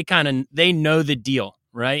 5, they know the deal,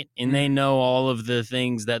 right? And they know all of the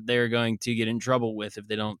things that they're going to get in trouble with if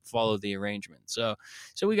they don't follow the arrangement. So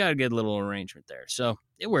we got a good little arrangement there. So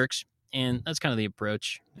it works, and that's kind of the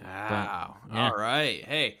approach. Wow. But, yeah. All right.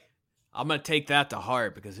 Hey, I'm going to take that to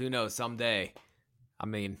heart because who knows, someday,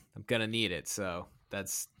 I'm going to need it. So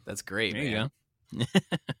that's great, there man. You go.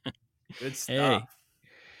 Good stuff. Hey.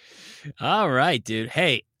 All right, dude.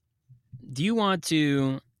 Hey, do you want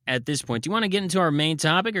to, at this point, do you want to get into our main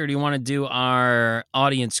topic, or do you want to do our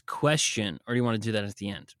audience question, or do you want to do that at the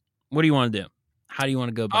end? What do you want to do? How do you want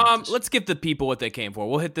to go about this? Let's give the people what they came for.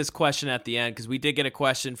 We'll hit this question at the end because we did get a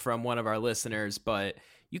question from one of our listeners, but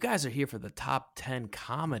you guys are here for the top 10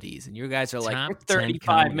 comedies, and you guys are like, we're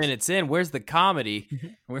 35 minutes in. Where's the comedy?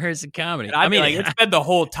 Where's the comedy? I mean, like, it's been the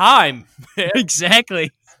whole time. Exactly.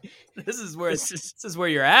 This is where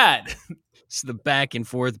you're at. It's the back and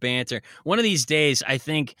forth banter. One of these days, I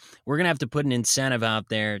think we're gonna have to put an incentive out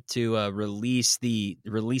there to release the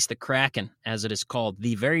Kraken, as it is called,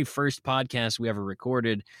 the very first podcast we ever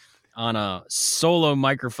recorded on a solo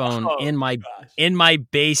microphone in my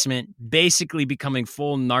basement, basically becoming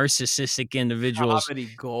full narcissistic individuals. Comedy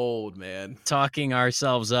gold, man. Talking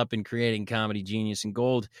ourselves up and creating comedy genius and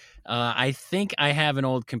gold. I think I have an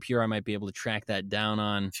old computer I might be able to track that down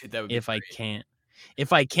on. Dude, that would be if great. I can't.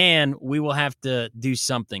 If I can, we will have to do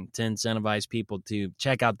something to incentivize people to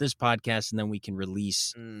check out this podcast, and then we can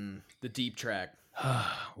release the deep track.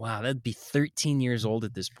 Wow, that'd be 13 years old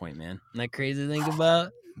at this point, man. Isn't that crazy to think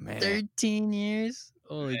about? Man. 13 years?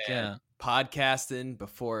 Holy cow. Podcasting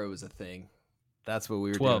before it was a thing. That's what we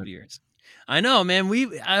were 12 doing. years. I know, man.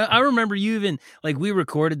 I remember you even, like, we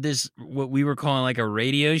recorded this, what we were calling like a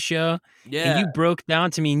radio show. Yeah. And you broke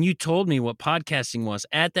down to me and you told me what podcasting was.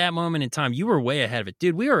 At that moment in time, you were way ahead of it.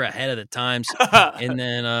 Dude, we were ahead of the times. And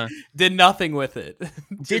then did nothing with it.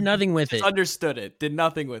 Did nothing with it. Understood it. Did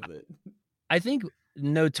nothing with it. I think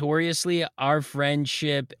notoriously, our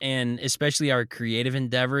friendship and especially our creative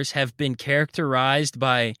endeavors have been characterized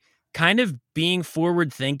by kind of being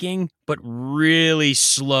forward thinking, but really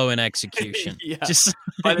slow in execution. Yeah. Just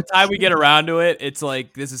By the time we get around to it, it's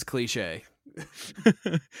like, this is cliche.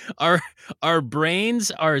 our our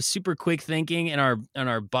brains are super quick thinking and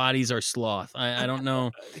our bodies are sloth. I don't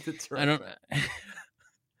know. That's I right. don't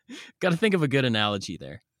got to think of a good analogy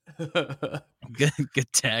there.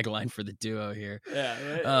 Good tagline for the duo here. Yeah.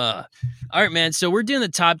 Right? All right, man. So we're doing the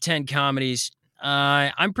top 10 comedies.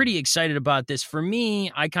 I'm pretty excited about this. For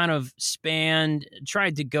me, I kind of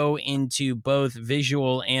tried to go into both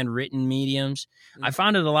visual and written mediums. I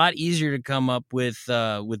found it a lot easier to come up with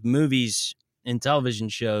movies and television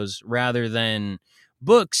shows rather than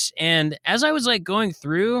books. And as I was like going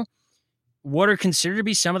through what are considered to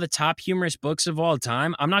be some of the top humorous books of all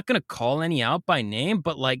time, I'm not going to call any out by name,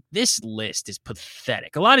 but like this list is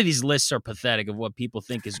pathetic. A lot of these lists are pathetic of what people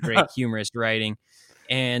think is great humorous writing.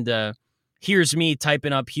 And here's me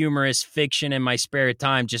typing up humorous fiction in my spare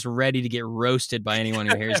time, just ready to get roasted by anyone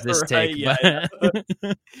who hears this Right, take. yeah.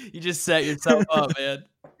 You just set yourself up, man.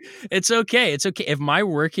 It's okay. It's okay. If my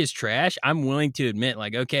work is trash, I'm willing to admit,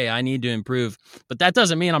 like, okay, I need to improve. But that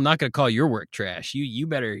doesn't mean I'm not going to call your work trash. You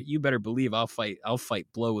better believe I'll fight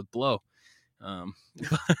blow with blow. But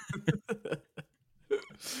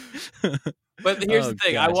here's the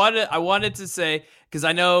thing. Gosh. I wanted to say, because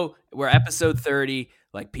I know we're episode 30,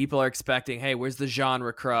 like people are expecting, hey, where's the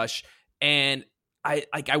genre crush? And I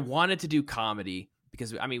wanted to do comedy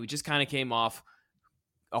because I mean we just kind of came off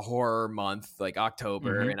a horror month like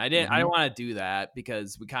October, and I didn't want to do that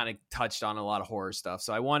because we kind of touched on a lot of horror stuff.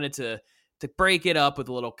 So I wanted to break it up with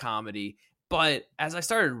a little comedy. But as I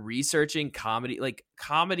started researching comedy, like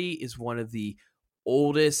comedy is one of the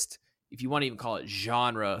oldest, if you want to even call it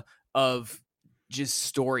genre, of just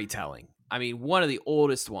storytelling. I mean, one of the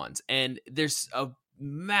oldest ones. And there's a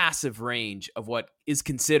massive range of what is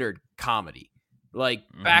considered comedy. Like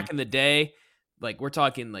back in the day, like we're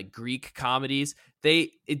talking like Greek comedies,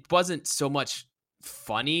 it wasn't so much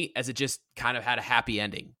funny as it just kind of had a happy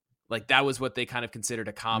ending. Like that was what they kind of considered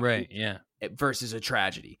a comedy, right? Yeah, versus a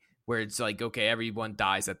tragedy where it's like, okay, everyone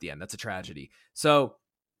dies at the end. That's a tragedy. So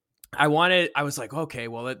I was like, okay,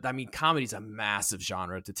 well, I mean, comedy's a massive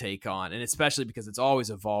genre to take on, and especially because it's always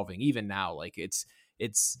evolving. Even now, like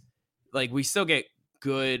it's like we still get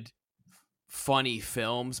good, funny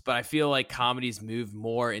films, but I feel like comedies move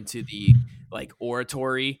more into the like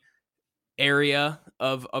oratory area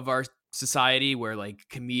of our society, where like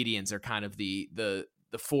comedians are kind of the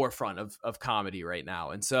forefront of comedy right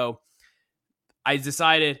now. And so I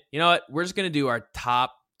decided, you know what, we're just gonna do our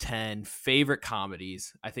top 10 favorite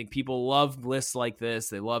comedies. I think people love lists like this.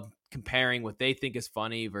 They love comparing what they think is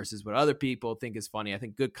funny versus what other people think is funny. I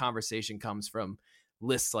think good conversation comes from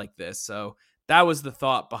lists like this. So that was the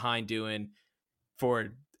thought behind doing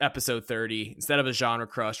for episode 30. Instead of a genre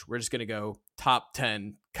crush, we're just going to go top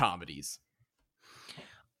 10 comedies.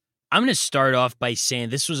 I'm going to start off by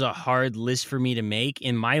saying this was a hard list for me to make,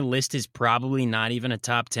 and my list is probably not even a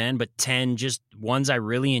top 10, but 10 just ones I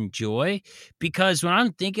really enjoy, because when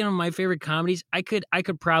I'm thinking of my favorite comedies, I could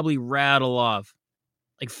probably rattle off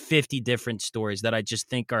like 50 different stories that I just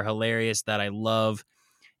think are hilarious, that I love.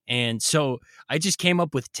 And so I just came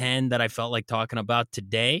up with 10 that I felt like talking about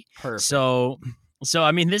today. Perfect. So,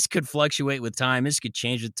 I mean, this could fluctuate with time. This could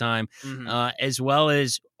change with time, as well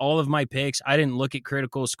as all of my picks. I didn't look at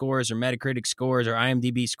critical scores or Metacritic scores or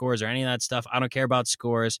IMDb scores or any of that stuff. I don't care about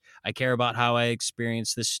scores. I care about how I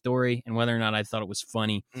experienced this story and whether or not I thought it was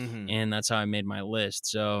funny. And that's how I made my list.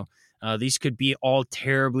 So these could be all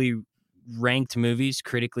terribly ranked movies,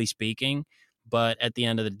 critically speaking. But at the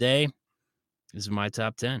end of the day, this is my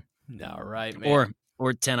top 10. All right, man.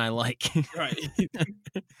 Or 10 I like. Right.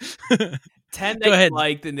 10 that you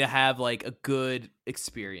liked and to have like a good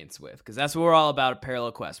experience with, because that's what we're all about at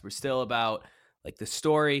Parallel Quest. We're still about like the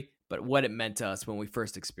story, but what it meant to us when we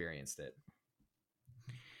first experienced it.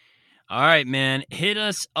 All right, man. Hit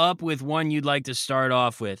us up with one you'd like to start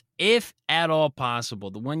off with, if at all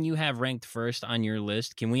possible. The one you have ranked first on your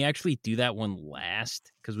list. Can we actually do that one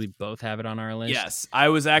last? Because we both have it on our list. Yes, I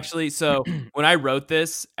was actually, so when I wrote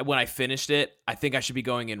this, when I finished it, I think I should be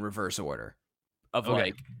going in reverse order of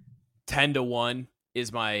like 10 to 1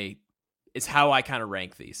 is how I kind of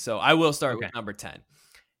rank these. So I will start with number 10.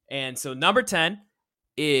 And so number 10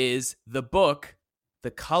 is the book,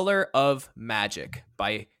 The Color of Magic,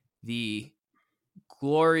 by the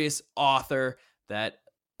glorious author that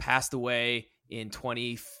passed away in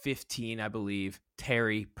 2015, I believe,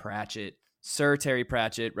 Terry Pratchett. Sir Terry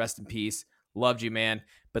Pratchett, rest in peace. Loved you, man.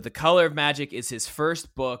 But The Color of Magic is his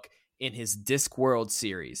first book in his Discworld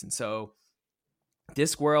series. And so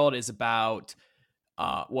Discworld is about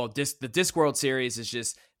the Discworld series is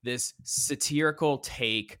just this satirical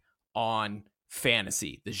take on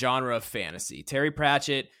fantasy, the genre of fantasy. Terry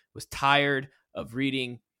Pratchett was tired of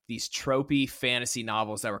reading these tropey fantasy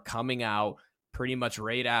novels that were coming out pretty much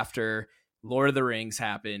right after Lord of the Rings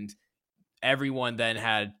happened. Everyone then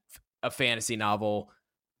had a fantasy novel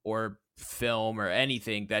or film or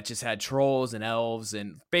anything that just had trolls and elves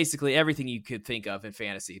and basically everything you could think of in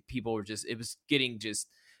fantasy. People were just, it was getting just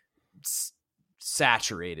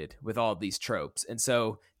saturated with all these tropes. And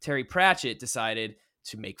so Terry Pratchett decided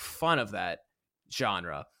to make fun of that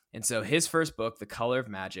genre. And so his first book, The Color of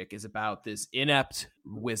Magic, is about this inept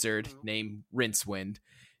wizard named Rincewind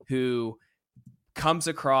who comes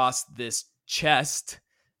across this chest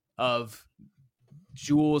of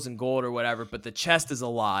jewels and gold or whatever, but the chest is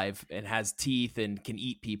alive and has teeth and can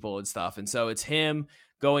eat people and stuff. And so it's him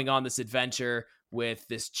going on this adventure with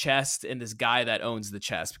this chest and this guy that owns the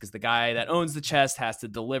chest, because the guy that owns the chest has to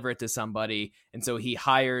deliver it to somebody. And so he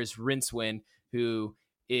hires Rincewind, who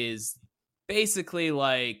is basically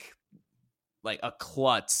like a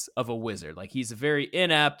klutz of a wizard. Like he's a very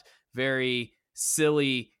inept, very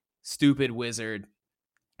silly, stupid wizard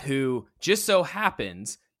who just so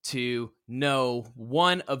happens to know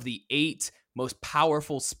one of the 8 most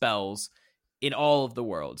powerful spells in all of the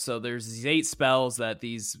world. So there's these 8 spells that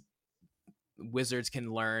these wizards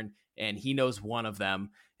can learn, and he knows one of them.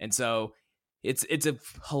 And so it's a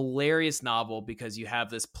hilarious novel because you have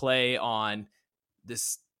this play on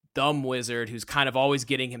this dumb wizard who's kind of always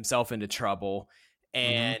getting himself into trouble,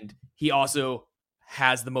 and he also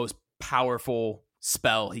has the most powerful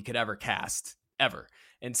spell he could ever cast ever.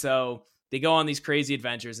 And so they go on these crazy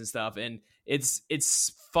adventures and stuff, and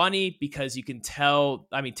it's funny because you can tell,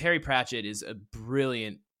 I mean, Terry Pratchett is a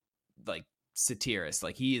brilliant like satirist.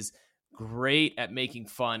 Like he is great at making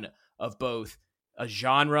fun of both a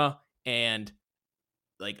genre and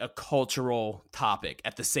like a cultural topic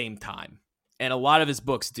at the same time. And a lot of his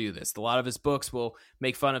books do this. A lot of his books will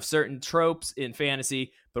make fun of certain tropes in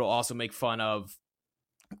fantasy, but will also make fun of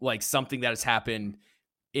like something that has happened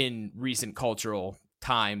in recent cultural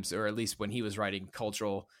times, or at least when he was writing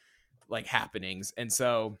cultural like happenings. And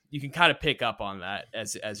so you can kind of pick up on that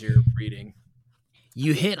as you're reading.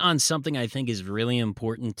 You hit on something I think is really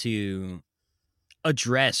important to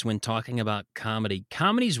address when talking about comedy.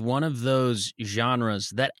 Comedy is one of those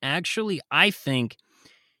genres that actually I think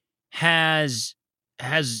has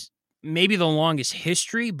maybe the longest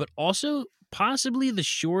history, but also possibly the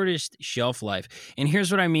shortest shelf life. And here's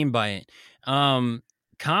what I mean by it.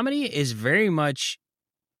 Comedy is very much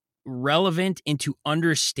relevant into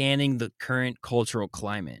understanding the current cultural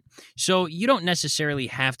climate. So you don't necessarily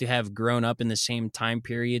have to have grown up in the same time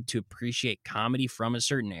period to appreciate comedy from a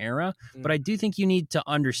certain era, but I do think you need to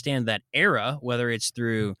understand that era, whether it's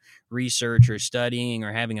through research or studying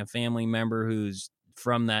or having a family member who's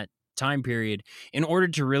from that time period, in order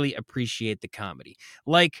to really appreciate the comedy.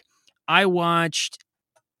 Like, I watched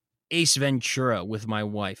Ace Ventura with my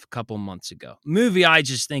wife a couple months ago. Movie I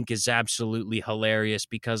just think is absolutely hilarious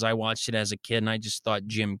because I watched it as a kid and I just thought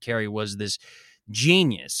Jim Carrey was this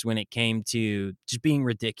genius when it came to just being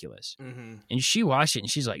ridiculous. And she watched it and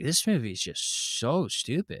she's like, this movie is just so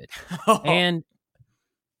stupid. And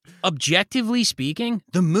objectively speaking,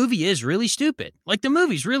 the movie is really stupid. Like, the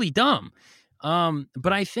movie's really dumb.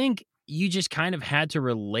 But I think you just kind of had to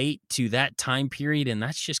relate to that time period, and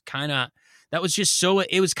that's just kind of, that was just so,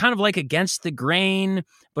 it was kind of like against the grain,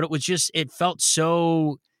 but it felt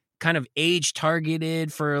so kind of age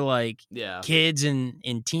targeted for like kids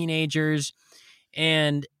and teenagers.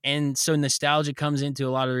 And so nostalgia comes into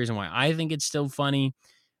a lot of the reason why I think it's still funny,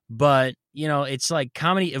 but you know, it's like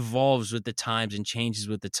comedy evolves with the times and changes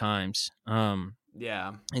with the times. And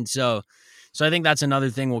so I think that's another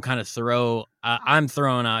thing we'll kind of I'm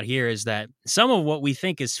throwing out here, is that some of what we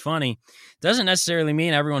think is funny doesn't necessarily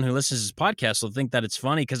mean everyone who listens to this podcast will think that it's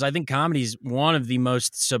funny, because I think comedy is one of the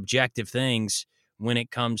most subjective things when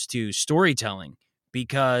it comes to storytelling,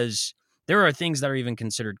 because there are things that are even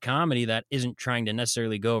considered comedy that isn't trying to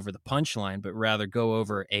necessarily go over the punchline, but rather go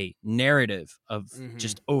over a narrative of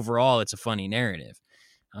just overall, it's a funny narrative.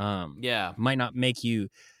 Might not make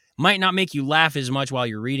you laugh as much while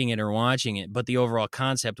you're reading it or watching it, but the overall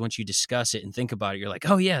concept, once you discuss it and think about it, you're like,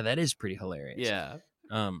 oh yeah, that is pretty hilarious.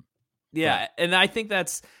 And I think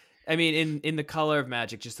that's, I mean, in The Color of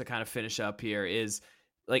Magic, just to kind of finish up here, is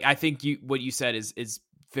like, I think what you said is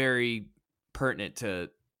very pertinent to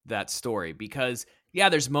that story, because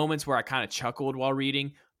there's moments where I kind of chuckled while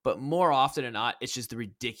reading, but more often than not, it's just the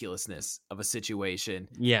ridiculousness of a situation.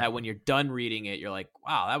 Yeah. That when you're done reading it, you're like,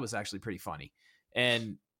 wow, that was actually pretty funny.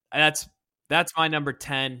 And that's my number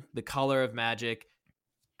 10, The Color of Magic.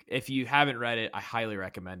 If you haven't read it, I highly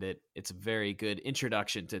recommend it. It's a very good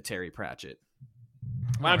introduction to Terry Pratchett.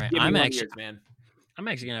 Why don't you give me one of yours, man? I'm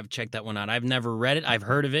actually gonna have to check that one out. I've never read it. I've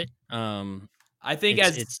heard of it. I think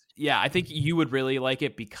I think you would really like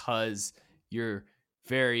it because you're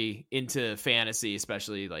very into fantasy,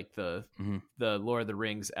 especially like the Lord of the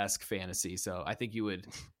Rings-esque fantasy. So I think you would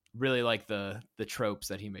really like the tropes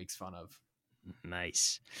that he makes fun of.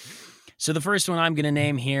 Nice. So the first one I'm going to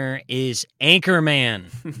name here is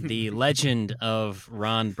Anchorman, the legend of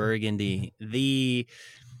Ron Burgundy.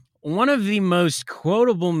 One of the most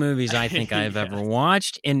quotable movies I think I've ever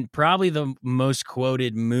watched, and probably the most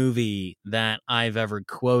quoted movie that I've ever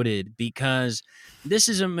quoted, because this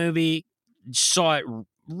is a movie, saw it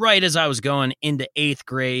right as I was going into 8th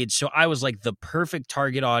grade, so I was like the perfect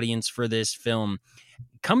target audience for this film.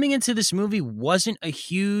 Coming into this movie, wasn't a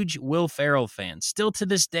huge Will Ferrell fan. Still to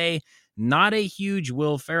this day, not a huge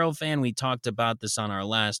Will Ferrell fan. We talked about this on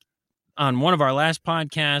one of our last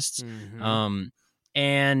podcasts. Mm-hmm.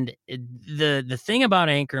 And the thing about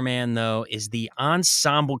Anchorman, though, is the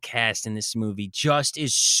ensemble cast in this movie just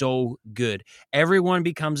is so good. Everyone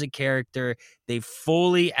becomes a character. They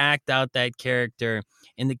fully act out that character,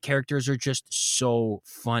 and the characters are just so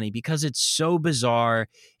funny because it's so bizarre.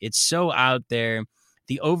 It's so out there.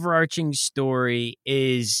 The overarching story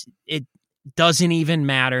is, it doesn't even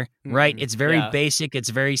matter, right? It's very basic. It's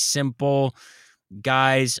very simple.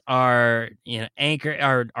 Guys are,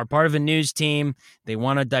 are part of a news team. They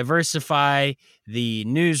want to diversify the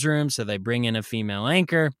newsroom, so they bring in a female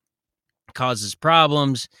anchor, causes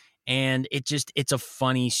problems, and it's a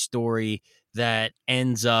funny story that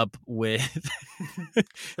ends up with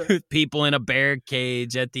with people in a bear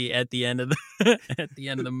cage at the end of the at the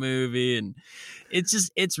end of the movie, and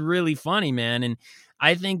it's really funny, man. And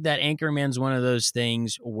I think that Anchorman's one of those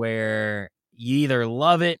things where you either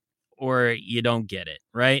love it or you don't get it,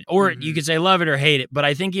 right? Or you could say love it or hate it, but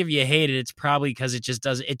I think if you hate it, it's probably because it just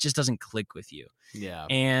doesn't click with you. Yeah.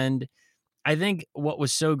 And I think what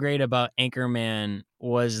was so great about Anchorman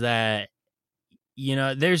was that,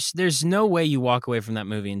 there's no way you walk away from that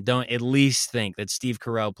movie and don't at least think that Steve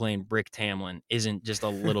Carell playing Brick Tamland isn't just a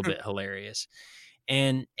little bit hilarious.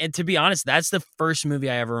 And to be honest, that's the first movie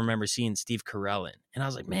I ever remember seeing Steve Carell in. And I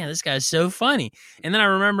was like, man, this guy's so funny. And then I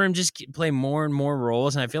remember him just play more and more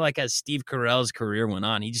roles. And I feel like as Steve Carell's career went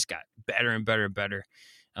on, he just got better and better and better.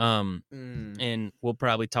 And we'll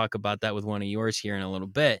probably talk about that with one of yours here in a little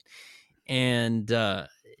bit. And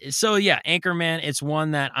so, yeah, Anchorman, it's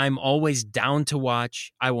one that I'm always down to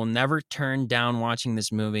watch. I will never turn down watching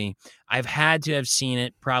this movie. I've had to have seen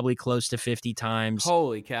it probably close to 50 times.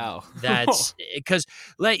 Holy cow. That's because,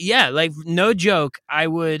 no joke, we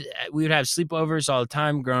would have sleepovers all the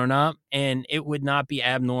time growing up, and it would not be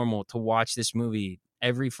abnormal to watch this movie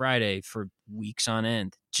every Friday for weeks on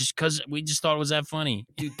end, just because we just thought it was that funny.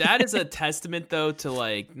 Dude, that is a testament, though,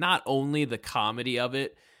 to, not only the comedy of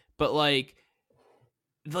it, but,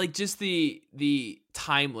 just the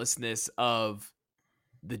timelessness of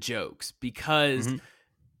the jokes, because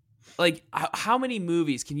how many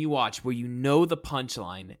movies can you watch where you know the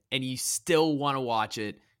punchline and you still want to watch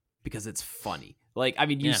it because it's funny?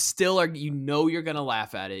 Still are, you're gonna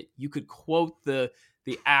laugh at it. You could quote the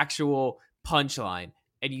actual punchline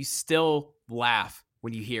and you still laugh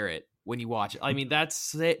when you hear it, when you watch it. I mean,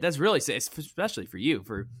 that's really, especially for you,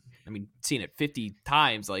 seeing it 50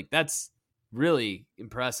 times, that's really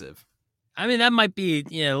impressive. I mean, that might be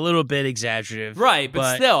a little bit exaggerative. Right,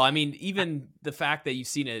 but still, even the fact that you've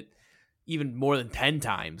seen it even more than 10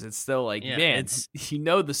 times, it's still man, you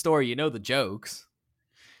know the story, you know the jokes.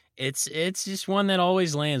 It's just one that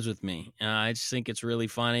always lands with me. I just think it's really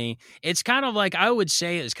funny. It's kind of like, I would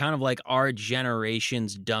say it's kind of like our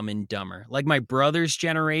generation's Dumb and Dumber. Like my brother's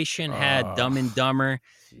generation had Dumb and Dumber,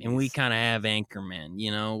 and we kind of have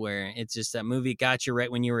Anchorman, where it's just that movie got you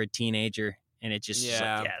right when you were a teenager. And it just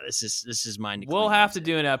this is mine. We'll have to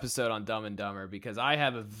do an episode on Dumb and Dumber because I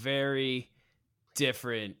have a very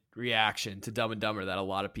different reaction to Dumb and Dumber that a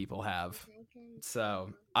lot of people have.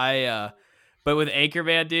 So but with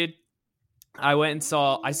Anchorman, dude, I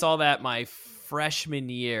saw that my freshman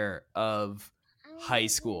year of high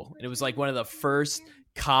school, and it was one of the first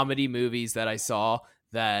comedy movies that I saw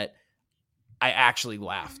that I actually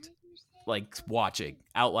laughed, watching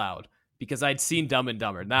out loud. Because I'd seen Dumb and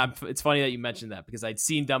Dumber. Now, it's funny that you mentioned that because I'd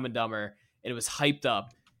seen Dumb and Dumber and it was hyped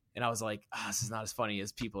up. And I was like, this is not as funny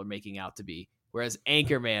as people are making out to be. Whereas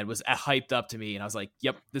Anchorman was hyped up to me, and I was like,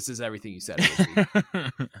 "Yep, this is everything you said it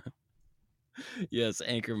would be." Yes,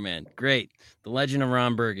 Anchorman. Great. The Legend of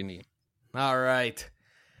Ron Burgundy. All right.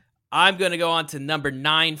 I'm going to go on to number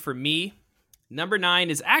 9 for me. Number 9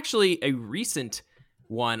 is actually a recent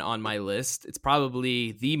one on my list. It's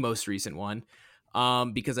probably the most recent one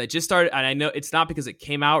because I just started, and I know it's not because it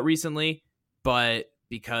came out recently, but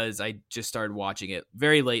because I just started watching it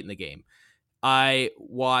very late in the game. I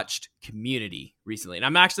watched Community recently, and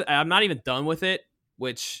I'm not even done with it,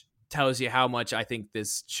 which tells you how much I think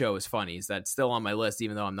this show is funny. Is that it's still on my list,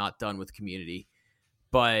 even though I'm not done with Community.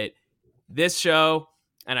 But this show,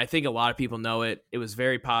 and I think a lot of people know it, it was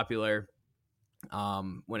very popular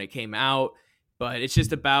when it came out, but it's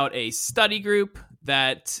just about a study group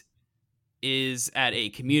that is at a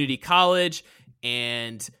community college,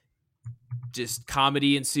 and just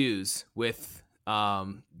comedy ensues with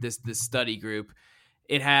this study group.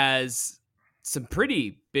 It has some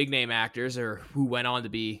pretty big name actors, or who went on to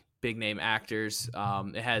be big name actors.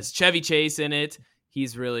 It has Chevy Chase in it.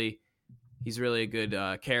 He's really a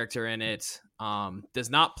good character in it. Does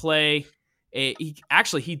not play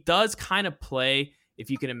he does kind of play, if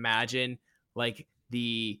you can imagine, like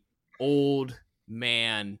the old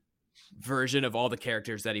man version of all the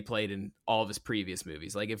characters that he played in all of his previous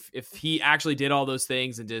movies. Like if he actually did all those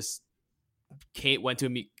things and just went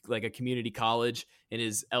to a community college in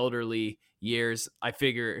his elderly years, I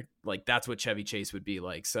figure like that's what Chevy Chase would be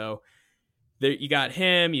like. So there you got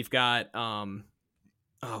him. You've got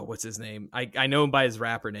what's his name? I know him by his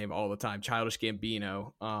rapper name all the time. Childish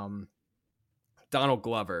Gambino. Donald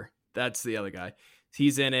Glover. That's the other guy.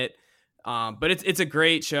 He's in it. But it's a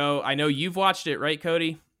great show. I know you've watched it, right,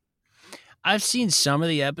 Cody? I've seen some of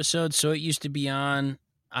the episodes. So it used to be on,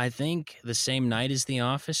 I think, the same night as The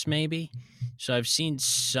Office, maybe. So I've seen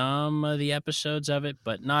some of the episodes of it,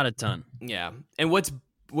 but not a ton. Yeah. And what's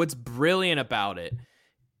brilliant about it,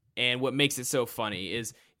 and what makes it so funny,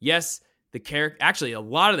 is yes, actually a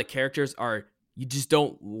lot of the characters are, you just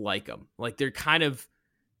don't like them. Like they're kind of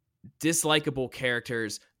dislikable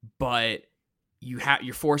characters, but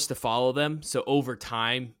you're forced to follow them. So over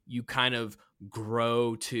time, you kind of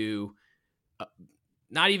grow to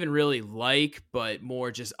not even really like, but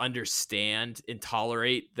more just understand and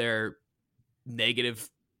tolerate their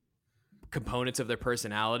negative components of their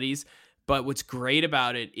personalities. But what's great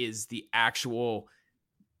about it is the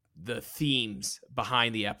themes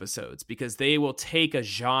behind the episodes, because they will take a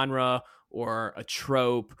genre or a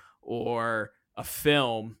trope or a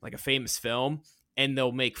film, like a famous film, and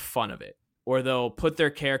they'll make fun of it, or they'll put their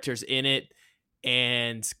characters in it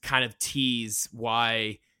and kind of tease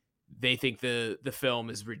why they think the film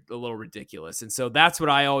is a little ridiculous. And so that's what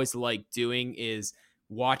I always like doing, is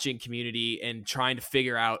watching Community and trying to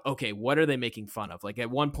figure out, okay, what are they making fun of? Like at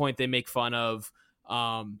one point they make fun of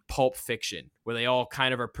Pulp Fiction, where they all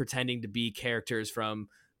kind of are pretending to be characters from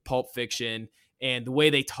Pulp Fiction, and the way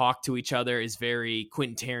they talk to each other is very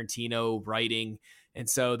Quentin Tarantino writing. And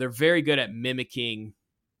so they're very good at mimicking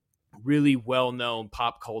really well-known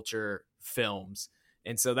pop culture films.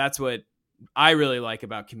 And so that's what I really like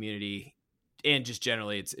about Community, and just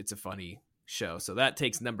generally it's a funny show. So that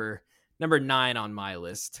takes number 9 on my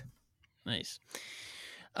list. Nice.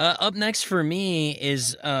 Up next for me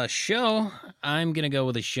is a show. I'm going to go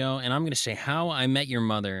with a show, and I'm going to say How I Met Your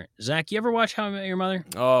Mother. Zach, you ever watch How I Met Your Mother?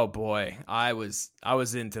 Oh boy, I was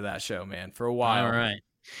into that show, man, for a while. All right.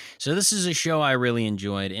 So this is a show I really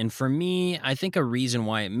enjoyed. And for me, I think a reason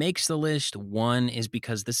why it makes the list, one, is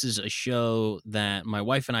because this is a show that my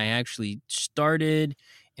wife and I actually started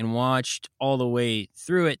and watched all the way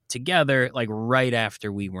through it together, like right after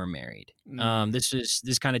we were married.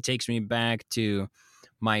 This kind of takes me back to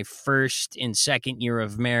my first and second year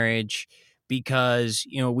of marriage, because,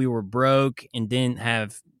 we were broke and didn't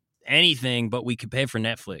have anything, but we could pay for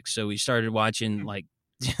Netflix. So we started watching like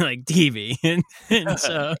TV. and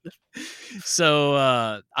so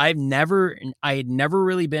I had never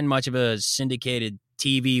really been much of a syndicated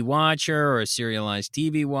TV watcher or a serialized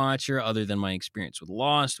TV watcher, other than my experience with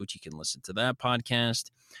Lost, which you can listen to that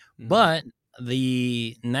podcast. But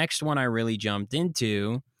the next one I really jumped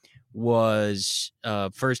into was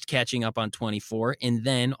first catching up on 24, and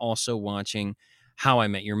then also watching How I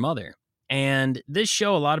Met Your Mother. And this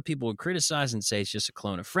show, a lot of people would criticize and say it's just a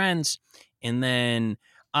clone of Friends. And then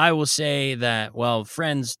I will say that, well,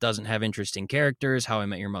 Friends doesn't have interesting characters. How I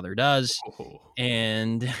Met Your Mother does. Oh.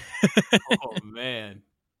 And oh, man.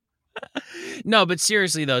 No, but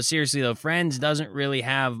seriously though, Friends doesn't really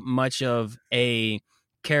have much of a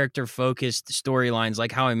character focused storylines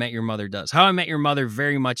like How I Met Your Mother does. How I Met Your Mother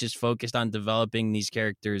very much is focused on developing these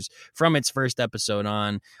characters from its first episode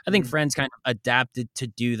on. I think Friends kind of adapted to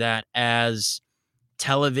do that as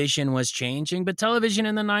television was changing, but television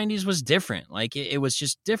in the 90s was different. Like it was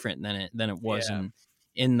just different than it was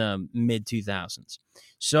in the mid 2000s.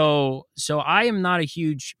 So I am not a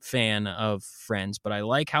huge fan of Friends, but I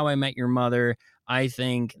like How I Met Your Mother. I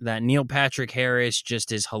think that Neil Patrick Harris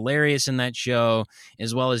just is hilarious in that show,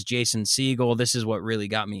 as well as Jason Segel. This is what really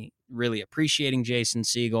got me really appreciating Jason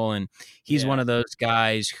Segel. And he's one of those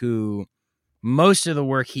guys who most of the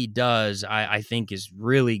work he does, I think is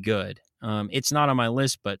really good. It's not on my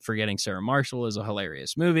list, but Forgetting Sarah Marshall is a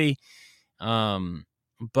hilarious movie.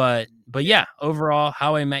 But yeah, overall,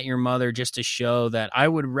 How I Met Your Mother, just a show that I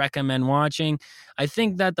would recommend watching. I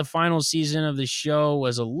think that the final season of the show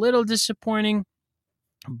was a little disappointing,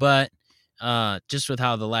 but just with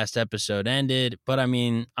how the last episode ended. But I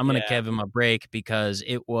mean, I'm going to give him a break because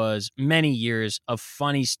it was many years of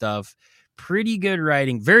funny stuff, pretty good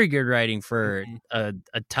writing, very good writing for a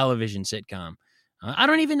television sitcom. I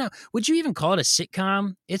don't even know. Would you even call it a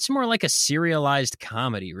sitcom? It's more like a serialized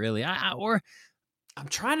comedy, really. I'm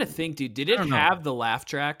trying to think, dude. Did it have the laugh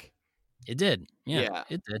track? It did. Yeah.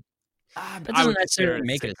 It did. That I doesn't would necessarily consider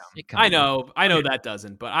make it a a sitcom. I know that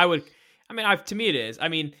doesn't, but to me it is. I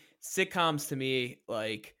mean, sitcoms to me,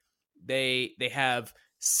 like they have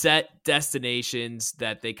set destinations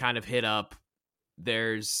that they kind of hit up.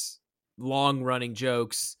 There's long running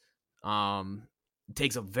jokes. It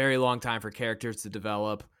takes a very long time for characters to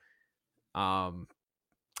develop. I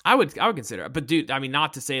would consider it, but dude, I mean,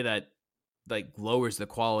 not to say that like lowers the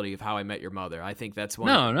quality of How I Met Your Mother. I think that's one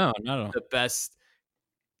of not at all. the best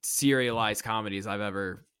serialized comedies I've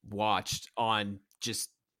ever watched on just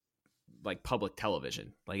like public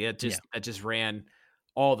television. Like it just ran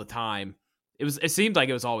all the time. It seemed like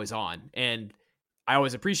it was always on, and I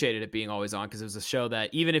always appreciated it being always on because it was a show that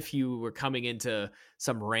even if you were coming into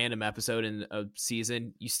some random episode in a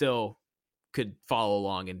season, you still could follow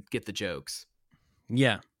along and get the jokes.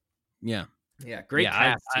 Yeah. Great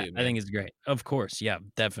cast too. I think it's great. Of course. Yeah,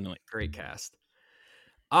 definitely. Great cast.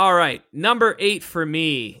 All right. Number 8 for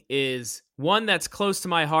me is one that's close to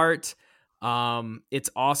my heart. It's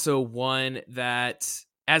also one that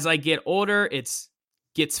as I get older, it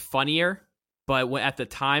gets funnier. But at the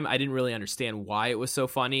time, I didn't really understand why it was so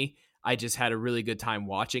funny. I just had a really good time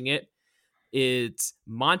watching it. It's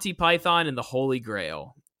Monty Python and the Holy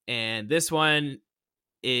Grail. And this one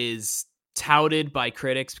is touted by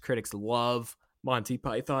critics. Critics love Monty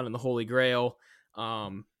Python and the Holy Grail.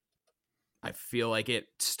 I feel like it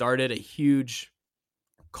started a huge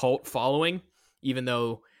cult following, even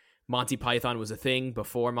though Monty Python was a thing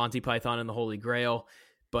before Monty Python and the Holy Grail.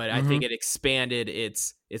 But I think it expanded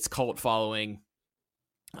its cult following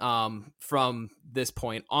from this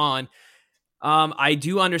point on. I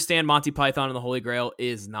do understand Monty Python and the Holy Grail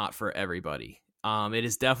is not for everybody. It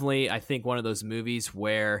is definitely, I think, one of those movies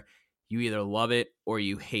where you either love it or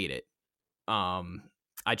you hate it.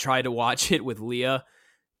 I tried to watch it with Leah.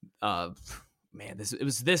 It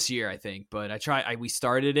was this year, I think, but we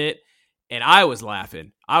started it and I was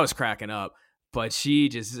laughing. I was cracking up. But she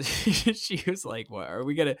was like, what are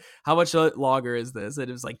we gonna, how much longer is this? And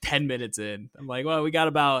it was like 10 minutes in. I'm like, well, we got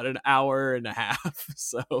about an hour and a half.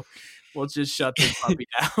 So we'll just shut this puppy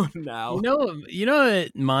down now. You know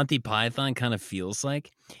what Monty Python kind of feels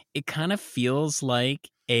like? It kind of feels like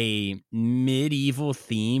a medieval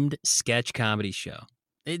themed sketch comedy show.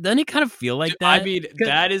 Doesn't it kind of feel like that? I mean,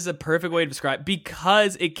 that is a perfect way to describe,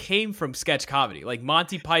 because it came from sketch comedy. Like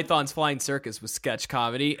Monty Python's Flying Circus was sketch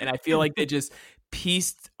comedy, and I feel like they just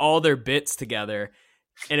pieced all their bits together,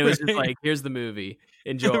 and it was just like, here's the movie,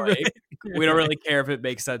 enjoy. Right. We don't really care if it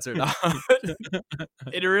makes sense or not.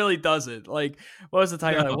 It really doesn't. Like, what was the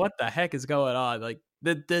title? Like, what the heck is going on? Like,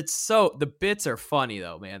 the bits are funny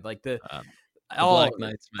though, man. Like the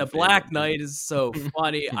Black Knight is so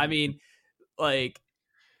funny. I mean, like.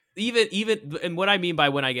 Even and what I mean by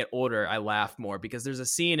when I get older, I laugh more because there's a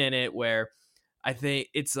scene in it where I think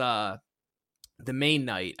it's the main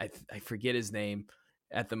knight. I forget his name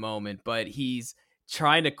at the moment, but he's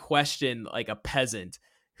trying to question like a peasant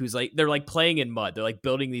who's like, they're like playing in mud. They're like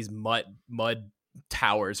building these mud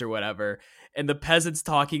towers or whatever. And the peasant's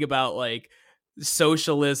talking about like,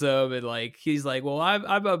 socialism, and like he's like, well,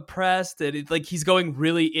 I'm oppressed, and it's like he's going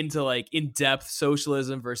really into like in-depth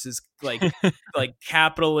socialism versus like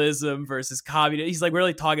capitalism versus communism. He's like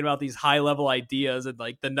really talking about these high level ideas, and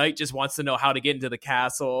like the knight just wants to know how to get into the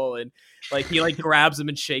castle, and like he like grabs him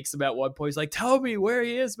and shakes him at one point. He's like, tell me where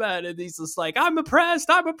he is, man. And he's just like, I'm oppressed.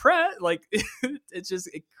 Like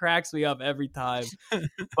it cracks me up every time.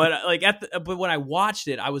 But like but when I watched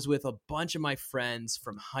it, I was with a bunch of my friends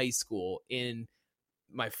from high school in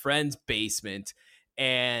my friend's basement,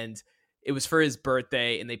 and it was for his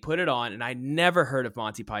birthday, and they put it on, and I never heard of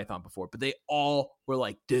Monty Python before, but they all were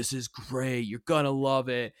like, this is great, you're gonna love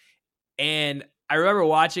it. And I remember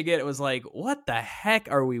watching it, it was like, what the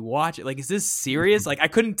heck are we watching? Like, is this serious? Like, I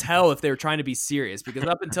couldn't tell if they were trying to be serious, because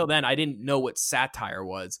up until then I didn't know what satire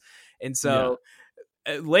was. And so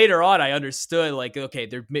later on I understood, like, okay,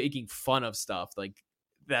 they're making fun of stuff, like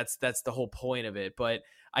that's the whole point of it. But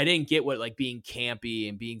I didn't get what like being campy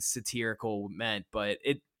and being satirical meant. But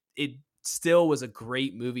it still was a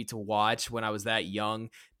great movie to watch when I was that young,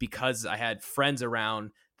 because I had friends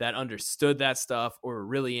around that understood that stuff or were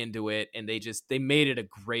really into it, and they made it a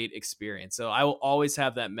great experience. So I will always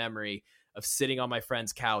have that memory of sitting on my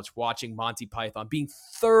friend's couch watching Monty Python, being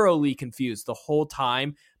thoroughly confused the whole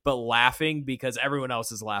time, but laughing because everyone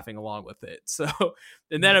else is laughing along with it. So,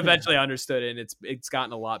 and then eventually I understood it, and it's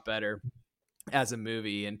gotten a lot better as a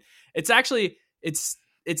movie. And it's actually, it's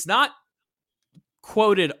not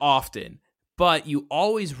quoted often, but you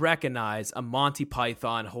always recognize a Monty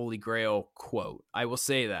Python Holy Grail quote. I will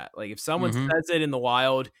say that. Like, if someone says it in the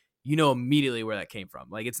wild, you know immediately where that came from.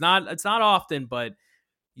 Like, it's not often, but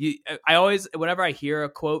I always, whenever I hear a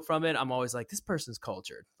quote from it, I'm always like, this person's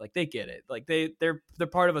cultured. Like, they get it. Like, they're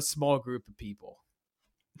part of a small group of people.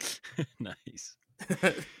 Nice.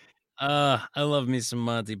 I love me some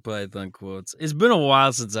Monty Python quotes. It's been a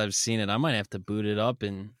while since I've seen it. I might have to boot it up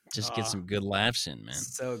and just get some good laughs in, man.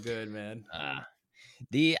 So good, man.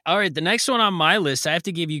 All right, the next one on my list, I have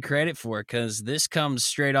to give you credit for, because this comes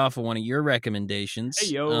straight off of one of your recommendations. Hey,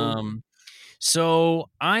 yo. So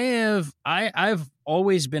I've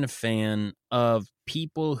always been a fan of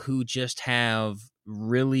people who just have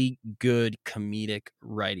really good comedic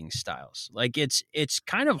writing styles. Like, it's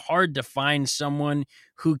kind of hard to find someone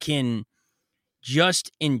who can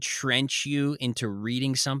just entrench you into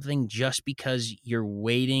reading something just because you're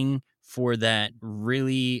waiting for that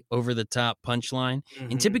really over the top punchline.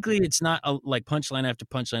 And typically it's not like punchline after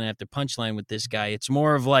punchline after punchline with this guy. It's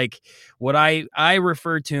more of like what I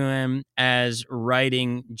refer to him as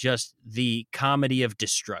writing just the comedy of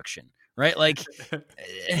destruction, right? Like,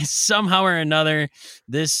 somehow or another,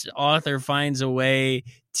 this author finds a way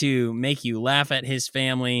to make you laugh at his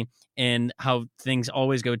family and how things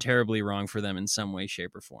always go terribly wrong for them in some way,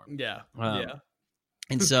 shape, or form. Yeah.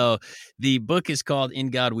 And so the book is called In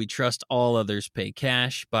God We Trust, All Others Pay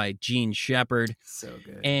Cash by Gene Shepherd. So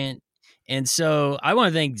good. And so I want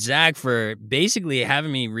to thank Zach for basically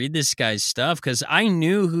having me read this guy's stuff, because I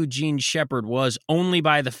knew who Gene Shepherd was only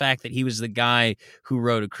by the fact that he was the guy who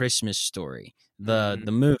wrote A Christmas Story, the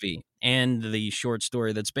movie, and the short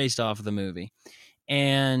story that's based off of the movie.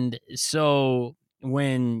 And so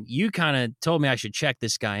when you kind of told me I should check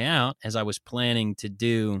this guy out as I was planning to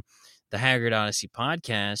do the Haggard Odyssey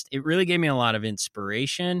podcast, it really gave me a lot of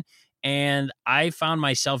inspiration. And I found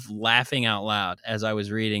myself laughing out loud as I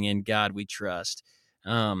was reading In God We Trust.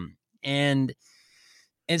 And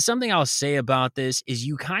something I'll say about this is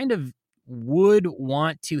you kind of would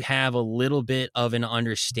want to have a little bit of an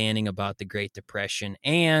understanding about the Great Depression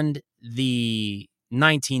and the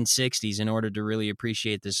 1960s in order to really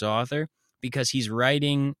appreciate this author, because he's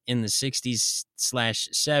writing in the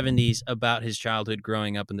 60s/70s about his childhood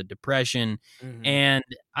growing up in the Depression. And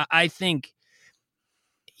I think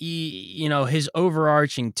his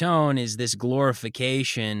overarching tone is this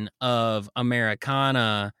glorification of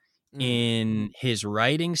Americana in his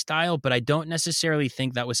writing style, but I don't necessarily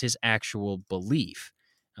think that was his actual belief.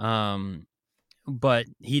 But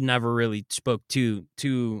he never really spoke too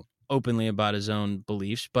openly about his own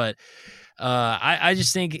beliefs. But I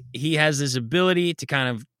just think he has this ability to kind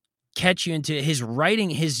of catch you into his writing.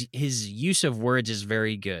 His use of words is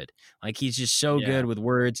very good. Like, he's just so good with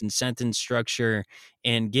words and sentence structure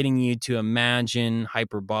and getting you to imagine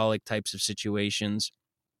hyperbolic types of situations.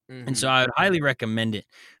 And so I would highly recommend it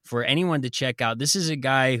for anyone to check out. This is a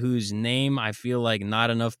guy whose name I feel like not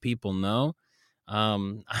enough people know.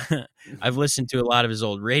 I've listened to a lot of his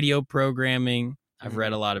old radio programming. I've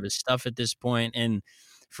read a lot of his stuff at this point. And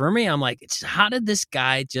for me, I'm like, how did this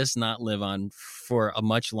guy just not live on for a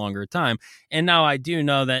much longer time? And now I do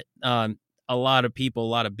know that a lot of people,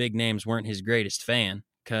 a lot of big names weren't his greatest fan,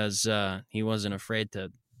 because he wasn't afraid to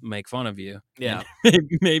make fun of you. Yeah. And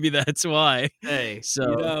maybe that's why. Hey,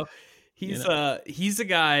 So, he's you know. he's a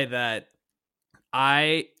guy that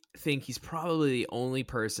I think he's probably the only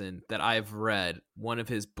person that I've read one of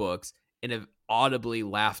his books and have audibly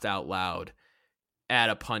laughed out loud at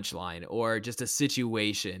a punchline or just a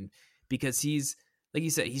situation, because he's, like you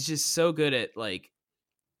said, he's just so good at like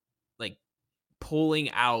pulling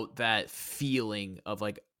out that feeling of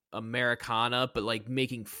like Americana, but like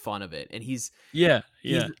making fun of it. And he's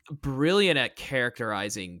brilliant at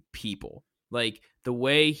characterizing people. Like the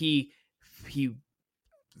way he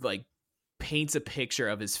like paints a picture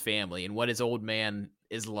of his family and what his old man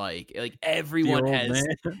is like. Like everyone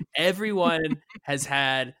has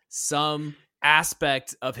had some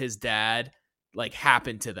aspect of his dad like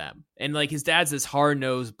happen to them. And like his dad's this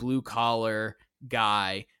hard-nosed blue collar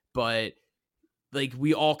guy, but like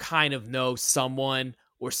we all kind of know someone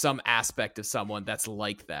or some aspect of someone that's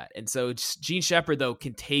like that. And so Gene Shepherd, though,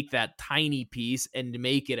 can take that tiny piece and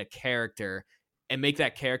make it a character and make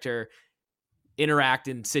that character interact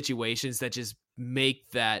in situations that just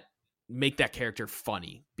make that character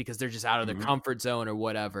funny because they're just out of their comfort zone or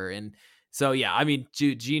whatever. And so, yeah, I mean,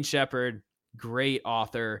 Gene Shepherd, great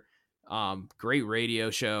author, great radio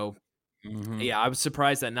show. Yeah, I was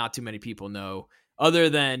surprised that not too many people know, other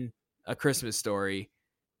than A Christmas Story.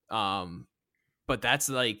 But that's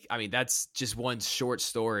like, I mean, that's just one short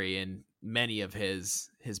story in many of his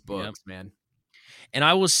books, man. And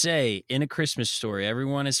I will say, in A Christmas Story,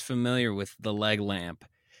 everyone is familiar with the leg lamp.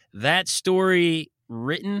 That story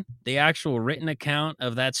the actual written account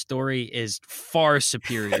of that story is far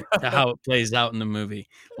superior to how it plays out in the movie.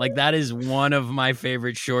 Like, that is one of my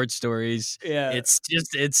favorite short stories. Yeah.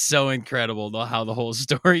 It's so incredible how the whole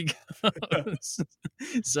story goes.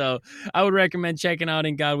 So I would recommend checking out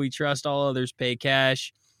In God We Trust, All Others Pay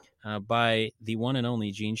Cash, by the one and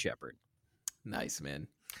only Gene Shepherd. Nice, man.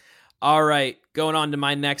 All right, going on to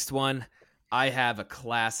my next one. I have a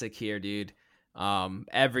classic here, dude.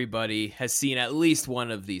 Everybody has seen at least one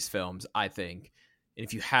of these films, I think. And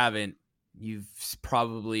if you haven't, you've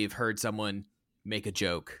probably heard someone make a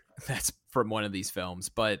joke that's from one of these films.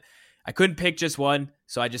 But I couldn't pick just one,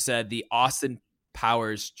 so I just said the Austin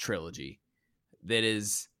Powers trilogy. That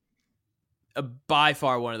is by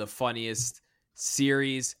far one of the funniest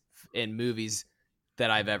series and movies that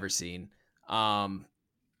I've ever seen.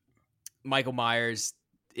 Michael Myers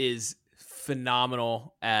is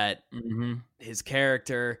phenomenal at his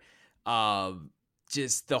character.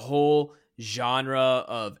 Just the whole genre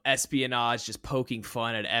of espionage, just poking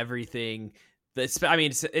fun at everything.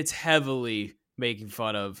 It's heavily making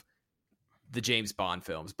fun of the James Bond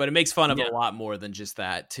films, but it makes fun of a lot more than just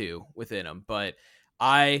that too within them. But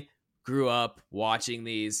I grew up watching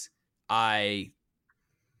these. I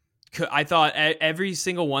thought every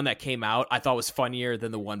single one that came out, I thought was funnier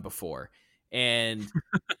than the one before. And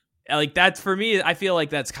like that's, for me, I feel like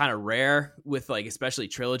that's kind of rare with like, especially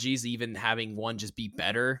trilogies, even having one just be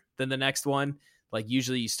better than the next one. Like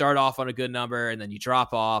usually you start off on a good number and then you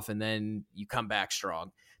drop off and then you come back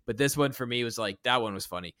strong. But this one for me was like, that one was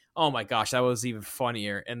funny. Oh my gosh, that was even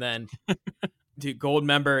funnier. And then dude,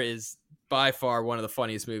 Goldmember is by far one of the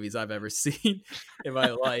funniest movies I've ever seen in my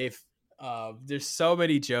life. There's so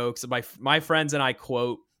many jokes. My friends and I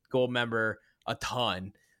quote Goldmember a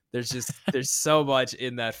ton. There's so much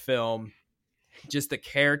in that film. Just the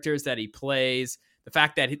characters that he plays, the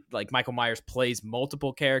fact that like Michael Myers plays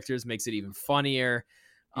multiple characters makes it even funnier.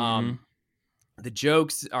 The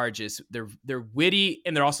jokes are just they're witty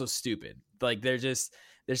and they're also stupid. Like there's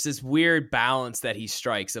this weird balance that he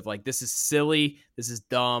strikes of like, this is silly, this is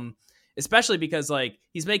dumb, especially because like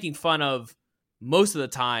he's making fun of most of the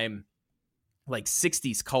time like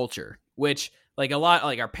 60s culture, which like a lot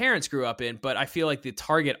like our parents grew up in, but I feel like the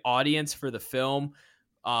target audience for the film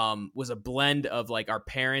was a blend of like our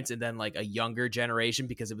parents and then like a younger generation,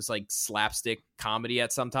 because it was like slapstick comedy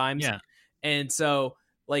at sometimes. Yeah. And so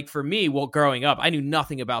like for me, well, growing up, I knew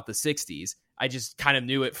nothing about the 60s. I just kind of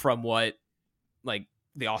knew it from what like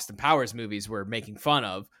the Austin Powers movies were making fun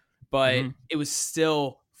of, but it was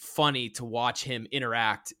still funny to watch him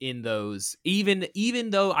interact in those, even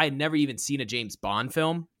though I'd never even seen a James Bond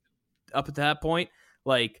film up at that point.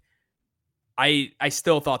 Like I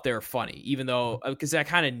still thought they were funny, even though, because I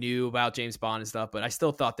kind of knew about James Bond and stuff, but I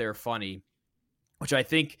still thought they were funny, which I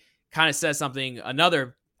think kind of says something.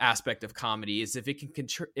 Another aspect of comedy is if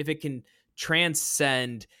it can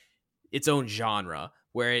transcend its own genre,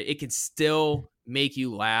 where it can still make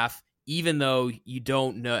you laugh, even though you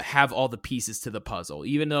don't have all the pieces to the puzzle,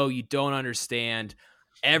 even though you don't understand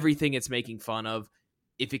everything it's making fun of.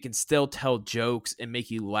 If it can still tell jokes and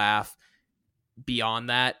make you laugh, beyond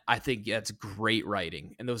that, I think that's great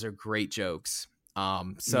writing, and those are great jokes.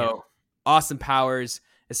 So Yeah. Austin Powers,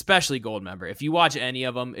 especially Goldmember. If you watch any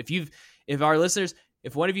of them, if our listeners,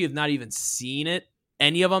 if one of you have not even seen it,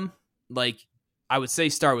 any of them, like I would say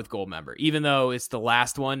start with Goldmember, even though it's the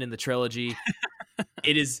last one in the trilogy.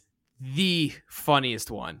 It is the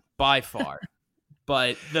funniest one by far,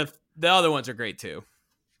 but the other ones are great too.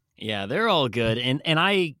 Yeah, they're all good, and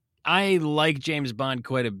I like James Bond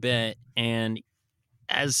quite a bit, and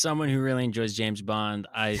as someone who really enjoys James Bond,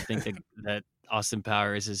 I think that Austin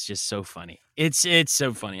Powers is just so funny. It's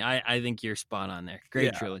so funny. I think you're spot on there.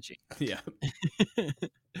 Great trilogy. Yeah.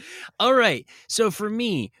 All right. So for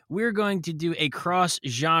me, we're going to do a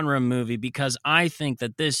cross-genre movie because I think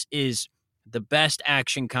that this is the best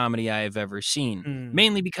action comedy I have ever seen,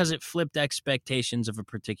 mainly because it flipped expectations of a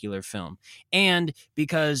particular film, and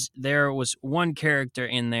because there was one character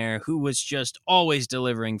in there who was just always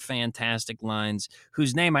delivering fantastic lines,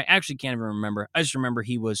 whose name I actually can't even remember. I just remember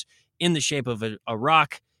he was in the shape of a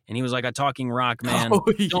rock, and he was like a talking rock man.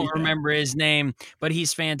 Don't remember his name, but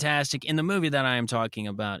he's fantastic. And the movie that I am talking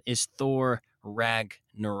about is Thor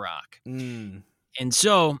Ragnarok. And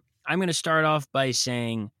so I'm going to start off by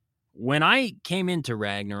saying, when I came into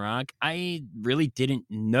Ragnarok, I really didn't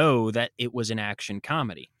know that it was an action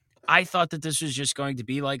comedy. I thought that this was just going to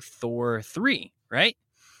be like Thor 3, right?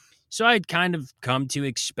 So I'd kind of come to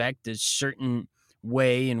expect a certain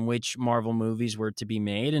way in which Marvel movies were to be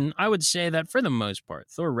made, and I would say that for the most part,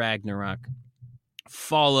 Thor Ragnarok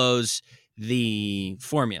follows the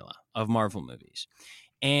formula of Marvel movies.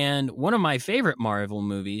 And one of my favorite Marvel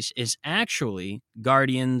movies is actually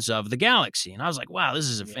Guardians of the Galaxy. And I was like, wow, this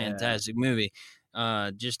is a fantastic movie.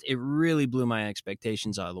 It really blew my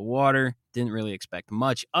expectations out of the water. Didn't really expect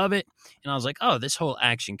much of it. And I was like, oh, this whole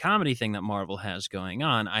action comedy thing that Marvel has going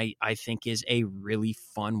on, I think is a really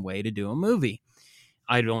fun way to do a movie.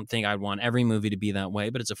 I don't think I'd want every movie to be that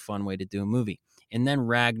way, but it's a fun way to do a movie. And then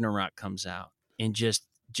Ragnarok comes out and just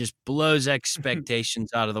blows expectations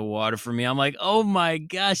out of the water for me. I'm like, oh my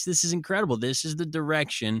gosh, this is incredible. This is the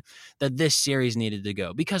direction that this series needed to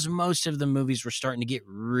go, because most of the movies were starting to get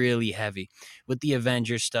really heavy with the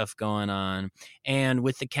Avengers stuff going on and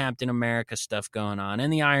with the Captain America stuff going on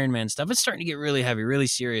and the Iron Man stuff. It's starting to get really heavy, really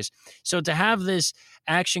serious. So to have this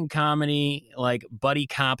action comedy, like buddy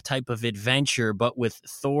cop type of adventure, but with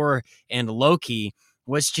Thor and Loki,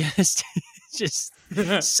 was just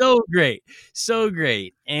so great.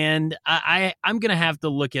 And I'm gonna have to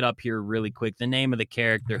look it up here really quick, the name of the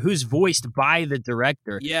character, who's voiced by the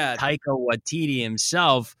director, Taika Waititi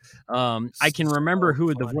himself. I can remember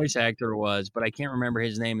who the voice actor was, but I can't remember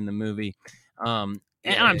his name in the movie. And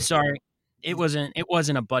I'm sorry, it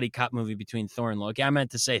wasn't a buddy cop movie between Thor and Loki. I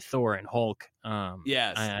meant to say Thor and Hulk. I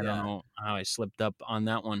don't know how I slipped up on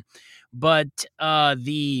that one, but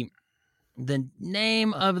the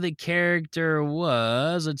name of the character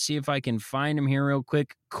was, let's see if I can find him here real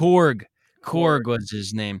quick. Korg was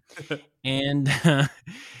his name. And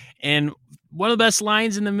and one of the best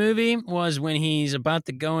lines in the movie was when he's about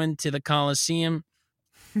to go into the Coliseum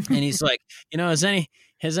and he's like,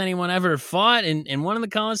 has anyone ever fought in one of the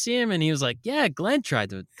Coliseum? And he was like, yeah, Glenn tried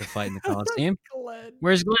to fight in the Coliseum.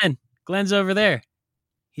 Where's Glenn? Glenn's over there.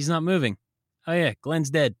 He's not moving. Oh yeah,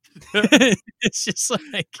 Glenn's dead. It's just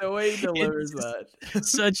like the way he delivers that.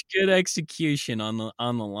 Such good execution on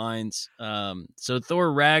the lines. So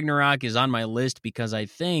Thor Ragnarok is on my list because I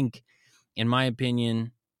think, in my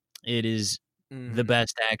opinion, it is the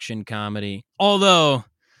best action comedy. Although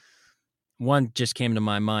one just came to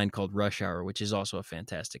my mind called Rush Hour, which is also a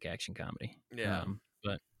fantastic action comedy. Yeah.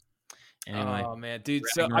 But anyway. Oh man, dude.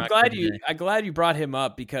 So I'm glad you brought him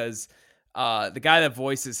up, because the guy that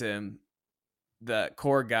voices him, the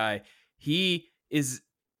core guy, he is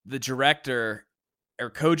the director or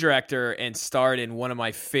co-director and starred in one of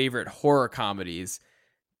my favorite horror comedies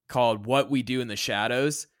called What We Do in the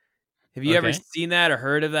Shadows. Have you ever seen that or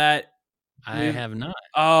heard of that? I have not.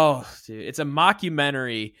 Oh, dude. It's a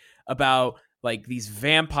mockumentary about like these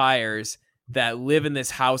vampires that live in this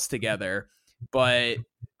house together, but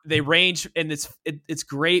they range, and it's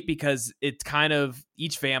great because it's kind of,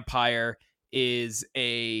 each vampire is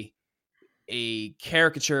a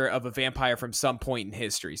caricature of a vampire from some point in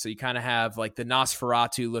history. So you kind of have like the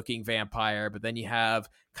Nosferatu looking vampire, but then you have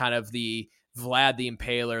kind of the Vlad the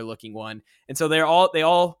Impaler looking one. And so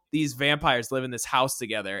these vampires live in this house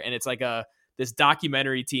together, and it's like this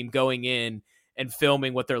documentary team going in and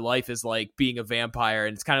filming what their life is like being a vampire.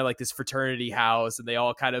 And it's kind of like this fraternity house, and they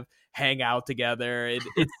all kind of hang out together.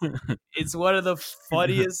 It's one of the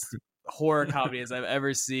funniest horror comedies I've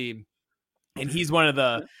ever seen. And he's one of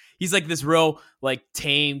the he's like this real like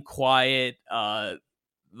tame, quiet,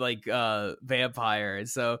 vampire. And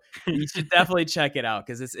so you should definitely check it out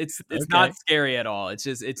because it's Okay. not scary at all. It's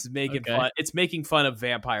just it's making Okay. fun. It's making fun of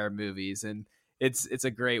vampire movies, and it's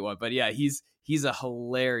a great one. But yeah, he's a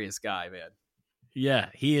hilarious guy, man. Yeah,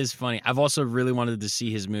 he is funny. I've also really wanted to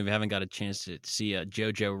see his movie. I haven't got a chance to see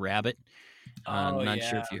Jojo Rabbit. Oh, Not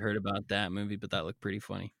sure yeah. if you heard about that movie, but that looked pretty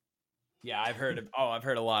funny. Yeah, I've heard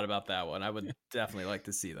a lot about that one. I would definitely like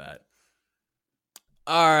to see that.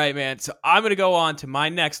 All right, man. So I'm going to go on to my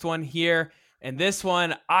next one here. And this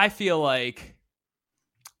one, I feel like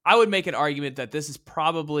I would make an argument that this is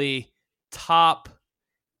probably top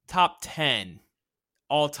 10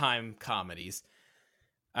 all-time comedies.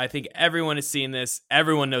 I think everyone has seen this.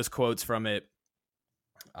 Everyone knows quotes from it.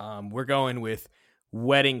 We're going with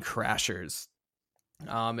Wedding Crashers.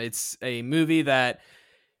 It's a movie that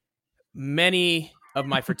many of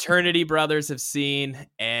my fraternity brothers have seen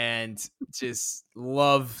and just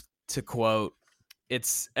love to quote.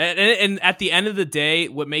 It's and at the end of the day,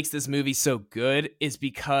 what makes this movie so good is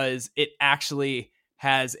because it actually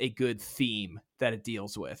has a good theme that it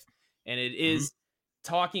deals with. And it is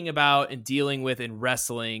talking about and dealing with in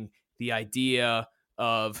wrestling the idea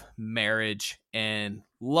of marriage and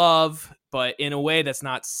love, but in a way that's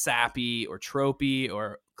not sappy or tropey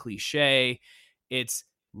or cliche. It's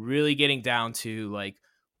really getting down to like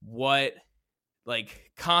what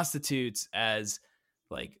like constitutes as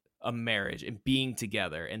like a marriage and being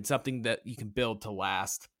together and something that you can build to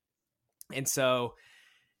last. And so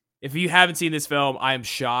if you haven't seen this film, I am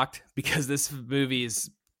shocked because this movie is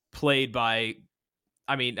played by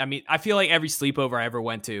I mean, I feel like every sleepover I ever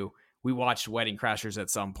went to, we watched Wedding Crashers at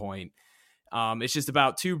some point. It's just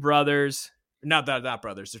about two brothers, not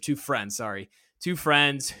brothers, they're two friends, two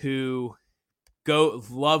friends who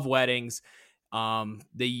love weddings.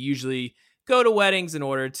 They usually go to weddings in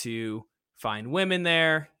order to find women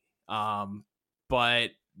there, but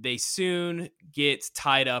they soon get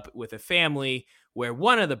tied up with a family where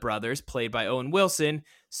one of the brothers, played by Owen Wilson,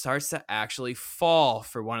 starts to actually fall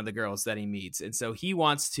for one of the girls that he meets. And so he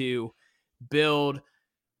wants to build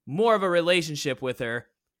more of a relationship with her,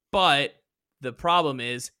 but the problem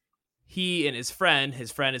is he and his friend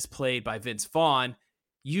is played by Vince Vaughn,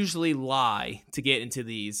 usually lie to get into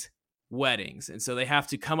these weddings. And so they have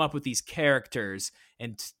to come up with these characters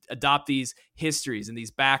and adopt these histories and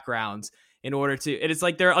these backgrounds in order to, and it's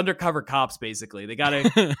like they're undercover cops basically. They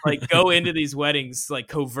gotta like go into these weddings like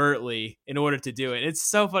covertly in order to do it. It's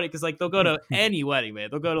so funny because like they'll go to any wedding, man.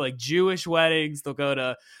 They'll go to like Jewish weddings, they'll go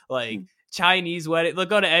to like Chinese wedding, they'll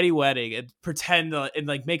go to any wedding and pretend and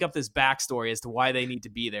like make up this backstory as to why they need to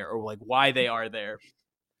be there or like why they are there.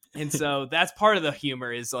 And so that's part of the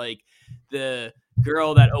humor is like the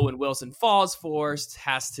girl that Owen Wilson falls for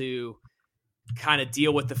has to kind of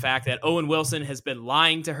deal with the fact that Owen Wilson has been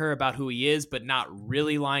lying to her about who he is, but not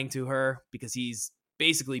really lying to her because he's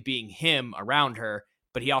basically being him around her.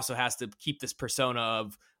 But he also has to keep this persona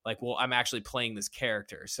of like, well, I'm actually playing this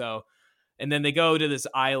character. So, and then they go to this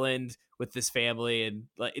island with this family and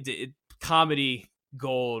like comedy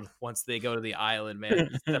gold once they go to the island,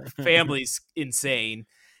 man. The family's insane.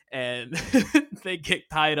 And they get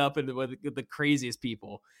tied up with the craziest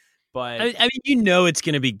people. But I mean, it's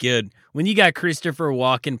going to be good when you got Christopher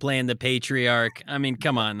Walken playing the patriarch. I mean,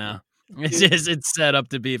 come on now. It's set up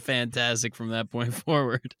to be fantastic from that point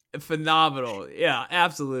forward. Phenomenal. Yeah,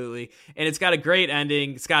 absolutely. And it's got a great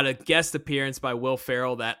ending. It's got a guest appearance by Will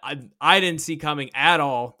Ferrell that I didn't see coming at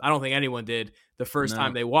all. I don't think anyone did the first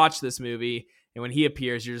time they watched this movie. And when he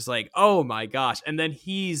appears, you're just like, oh my gosh. And then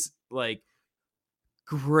he's like,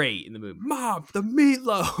 great in the movie. Mom, the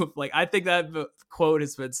meatloaf. Like I think that quote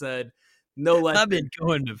has been said no less. I've been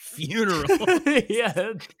going to funerals.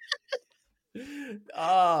 Yeah.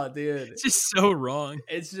 Oh, dude. It's just so wrong.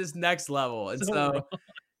 It's just next level. And so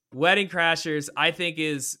Wedding Crashers, I think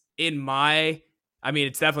is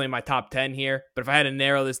it's definitely in my top 10 here. But if I had to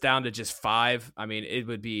narrow this down to just 5, I mean, it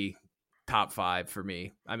would be top 5 for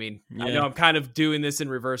me. I mean, yeah. I know I'm kind of doing this in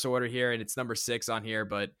reverse order here and it's number 6 on here,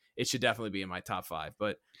 but it should definitely be in my top 5.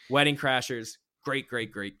 But Wedding Crashers, great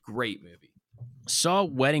movie. Saw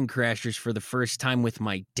Wedding Crashers for the first time with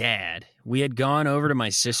my dad. We had gone over to my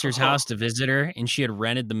sister's house to visit her, and she had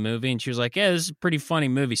rented the movie, and she was like, yeah, this is a pretty funny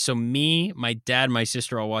movie. So me, my dad, and my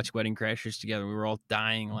sister all watched Wedding Crashers together. We were all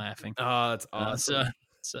dying laughing. Oh, that's awesome.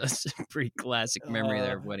 So it's a pretty classic memory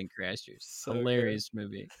there of Wedding Crashers. So hilarious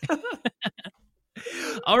movie.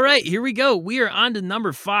 All right, here we go. We are on to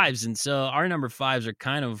number 5s, and so our number 5s are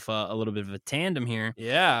kind of a little bit of a tandem here.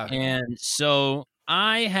 Yeah. And so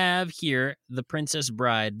I have here The Princess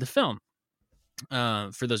Bride, the film.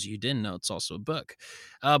 For those of you who didn't know, it's also a book.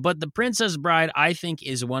 But The Princess Bride, I think,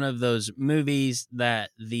 is one of those movies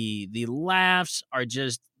that the laughs are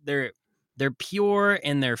just they're pure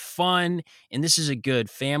and they're fun. And this is a good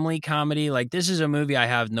family comedy. Like, this is a movie I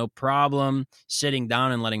have no problem sitting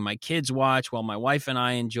down and letting my kids watch while my wife and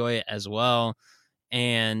I enjoy it as well.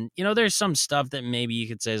 And, there's some stuff that maybe you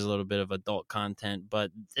could say is a little bit of adult content, but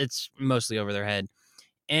it's mostly over their head.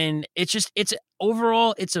 And it's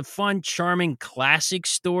overall, it's a fun, charming, classic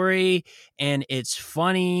story, and it's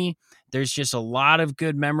funny. There's just a lot of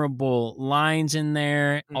good, memorable lines in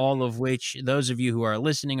there, all of which those of you who are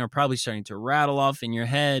listening are probably starting to rattle off in your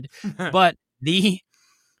head. But the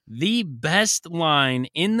best line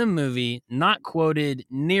in the movie, not quoted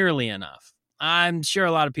nearly enough. I'm sure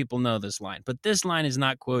a lot of people know this line, but this line is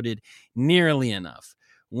not quoted nearly enough.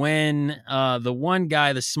 When the one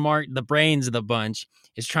guy, the brains of the bunch,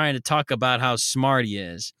 is trying to talk about how smart he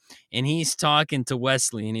is, and he's talking to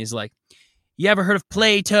Wesley, and he's like, "You ever heard of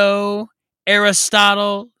Plato,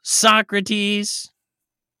 Aristotle, Socrates?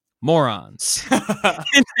 Morons."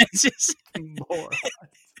 And that's just morons.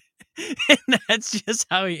 And that's just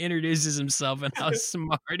how he introduces himself and how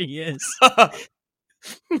smart he is.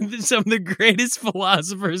 Some of the greatest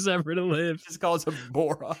philosophers ever to live. Just calls them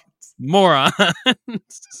morons. Morons.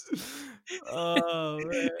 Oh,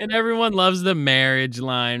 man. And everyone loves the marriage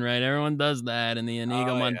line, right? Everyone does that in the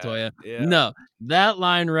Inigo Montoya. Yeah. No, that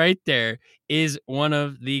line right there is one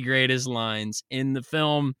of the greatest lines in the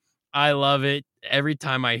film. I love it. Every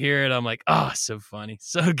time I hear it, I'm like, oh, so funny.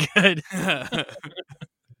 So good.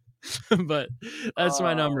 But that's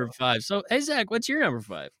my number 5. So, hey, Zach, what's your number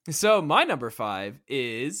 5? So my number 5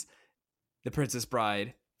 is The Princess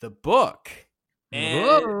Bride, the book.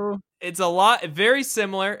 And it's a lot, very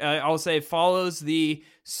similar. I'll say it follows the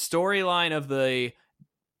storyline of the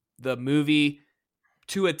movie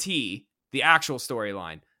to a T, the actual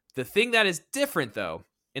storyline. The thing that is different, though,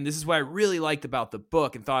 and this is what I really liked about the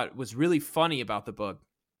book and thought was really funny about the book,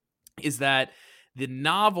 is that the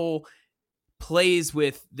novel plays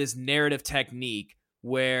with this narrative technique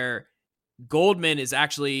where Goldman is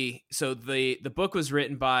actually, so the book was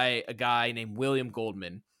written by a guy named William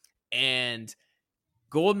Goldman, and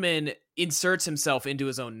Goldman inserts himself into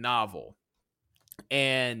his own novel,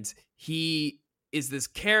 and he is this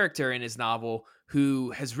character in his novel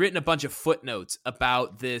who has written a bunch of footnotes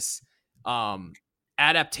about this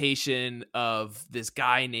adaptation of this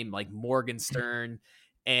guy named like Morgenstern,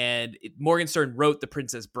 and Morgenstern wrote The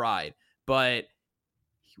Princess Bride, but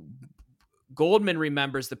Goldman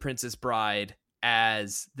remembers The Princess Bride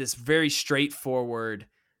as this very straightforward,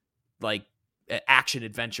 like, action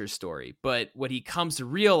adventure story. But what he comes to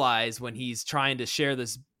realize when he's trying to share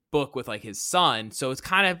this book with like his son, so it's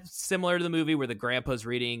kind of similar to the movie where the grandpa's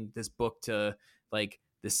reading this book to like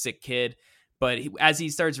this sick kid, but as he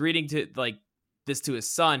starts reading to like this to his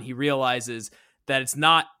son, he realizes that it's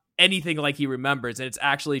not anything like he remembers, and it's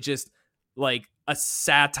actually just like a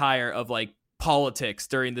satire of like politics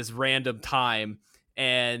during this random time,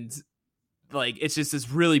 and like it's just this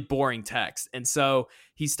really boring text. And so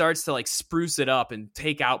he starts to like spruce it up and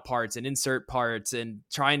take out parts and insert parts and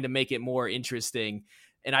trying to make it more interesting.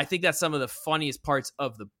 And I think that's some of the funniest parts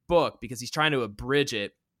of the book because he's trying to abridge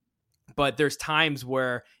it. But there's times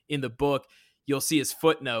where in the book you'll see his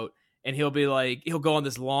footnote and he'll be like, he'll go on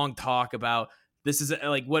this long talk about, this is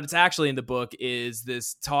like what it's actually in the book is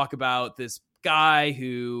this talk about this guy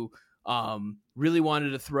who really wanted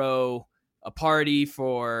to throw a party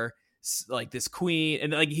for like this queen,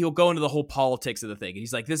 and like he'll go into the whole politics of the thing, and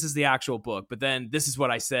he's like, this is the actual book, but then this is what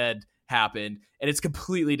I said happened, and it's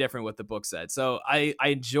completely different what the book said. So I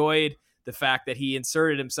enjoyed the fact that he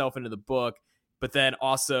inserted himself into the book, but then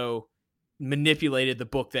also manipulated the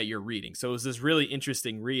book that you're reading. So it was this really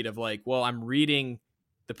interesting read of like, well, I'm reading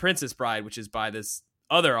The Princess Bride, which is by this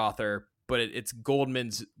other author, but it's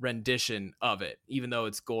Goldman's rendition of it, even though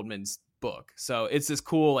it's Goldman's book. So it's this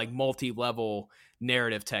cool, like multi-level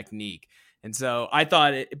narrative technique. And so I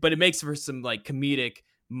thought but it makes for some like comedic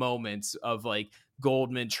moments of like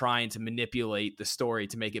Goldman trying to manipulate the story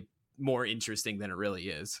to make it more interesting than it really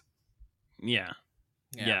is. Yeah.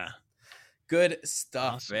 Good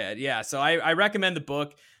stuff, awesome. Man. Yeah. So I recommend the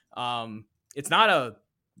book. It's not a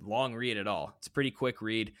long read at all. It's a pretty quick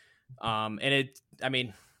read. And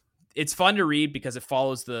it's fun to read because it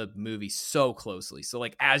follows the movie so closely. So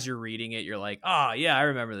like as you're reading it, you're like, oh yeah, I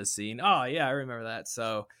remember this scene. Oh yeah, I remember that.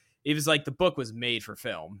 So it was like the book was made for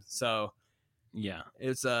film. So yeah,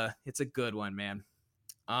 it's a good one, man.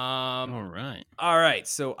 All right.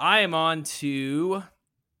 So I am on to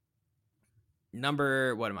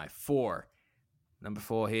number 4. Number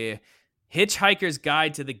 4 here. Hitchhiker's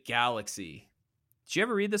Guide to the Galaxy. Did you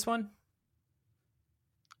ever read this one?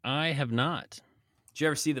 I have not. Did you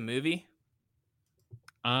ever see the movie?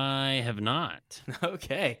 I have not.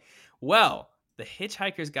 Okay. Well, The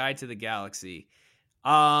Hitchhiker's Guide to the Galaxy.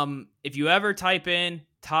 If you ever type in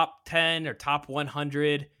top 10 or top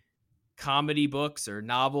 100 comedy books or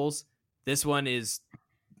novels, this one is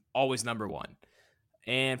always number one.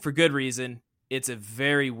 And for good reason. It's a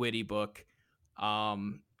very witty book.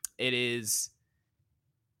 It is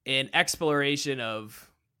an exploration of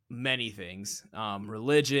many things.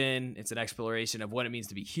 Religion, it's an exploration of what it means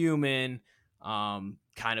to be human,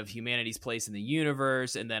 kind of humanity's place in the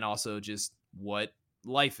universe, and then also just what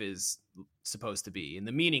life is supposed to be and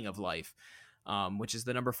the meaning of life, which is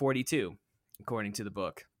the number 42, according to the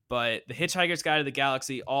book. But The Hitchhiker's Guide to the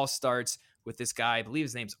Galaxy all starts with this guy, I believe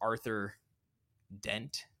his name's Arthur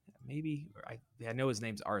Dent. Maybe I know his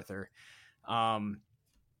name's Arthur.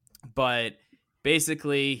 But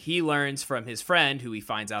basically he learns from his friend, who he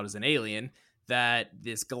finds out is an alien, that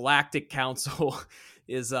this galactic council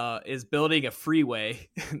is building a freeway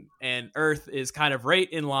and Earth is kind of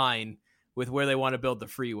right in line with where they want to build the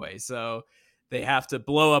freeway. So they have to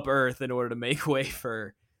blow up Earth in order to make way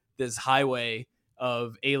for this highway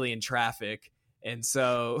of alien traffic. And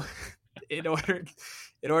so in order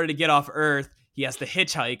to get off Earth, he has to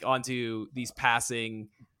hitchhike onto these passing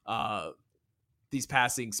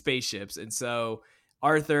spaceships. And so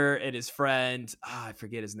Arthur and his friend, I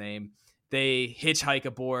forget his name, they hitchhike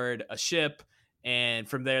aboard a ship, and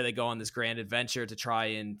from there they go on this grand adventure to try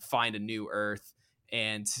and find a new Earth.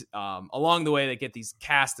 And along the way they get these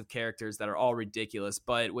cast of characters that are all ridiculous.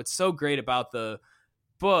 But what's so great about the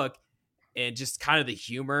book and just kind of the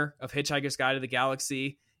humor of Hitchhiker's Guide to the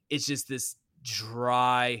Galaxy, it's just this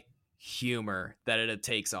dry humor that it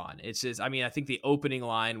takes on. It's just, I mean, I think the opening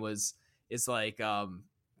line is like in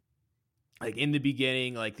the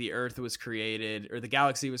beginning, like the Earth was created, or the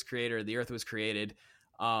galaxy was created, or the Earth was created.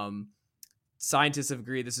 Scientists have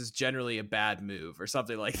agreed this is generally a bad move, or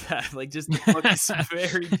something like that. Like, just the book is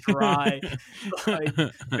very dry, like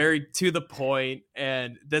very to the point,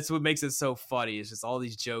 and that's what makes it so funny. It's just all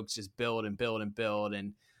these jokes just build and build and build.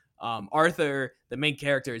 And Arthur, the main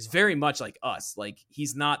character, is very much like us. Like,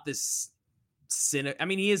 he's not this I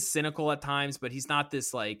mean, he is cynical at times, but he's not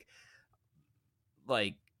this like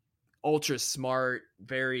ultra smart,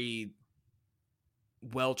 very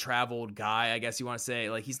well-traveled guy, I guess you want to say.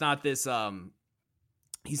 Like, he's not this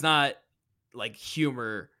he's not like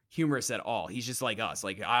humorous at all. He's just like us.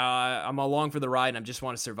 Like, I'm along for the ride and I just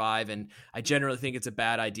want to survive, and I generally think it's a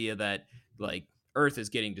bad idea that like Earth is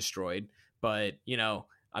getting destroyed, but you know,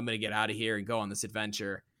 I'm gonna get out of here and go on this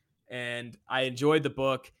adventure. And I enjoyed the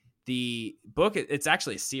book. The book, it's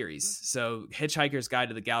actually a series, so Hitchhiker's Guide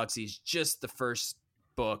to the Galaxy is just the first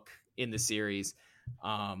book in the series,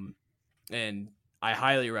 and I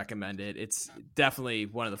highly recommend it. It's definitely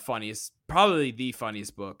one of the funniest, probably the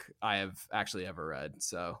funniest book I have actually ever read.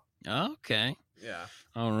 So okay, yeah,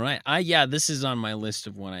 all right. This is on my list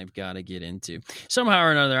of one I've got to get into somehow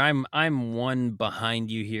or another. I'm one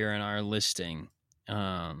behind you here in our listing.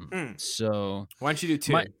 So why don't you do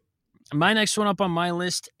two? My next one up on my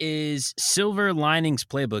list is Silver Linings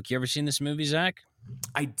Playbook. You ever seen this movie, Zach?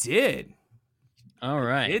 I did. All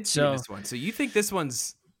right. I did see this one. So you think this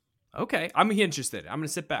one's okay? I'm interested. I'm going to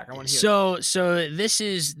sit back. I want to hear. So this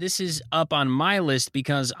is up on my list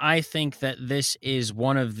because I think that this is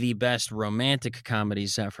one of the best romantic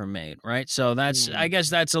comedies ever made. Right. So I guess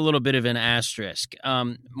that's a little bit of an asterisk.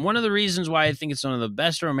 One of the reasons why I think it's one of the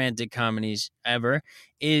best romantic comedies ever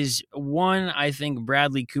is, one, I think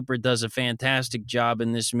Bradley Cooper does a fantastic job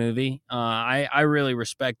in this movie. I really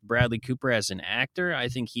respect Bradley Cooper as an actor. I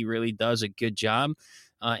think he really does a good job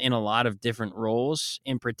in a lot of different roles,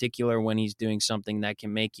 in particular when he's doing something that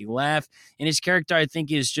can make you laugh. And his character, I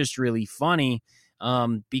think, is just really funny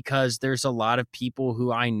because there's a lot of people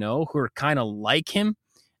who I know who are kind of like him,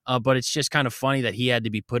 but it's just kind of funny that he had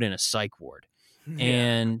to be put in a psych ward. Yeah.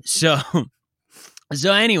 And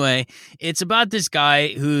so anyway, it's about this guy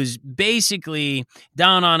who's basically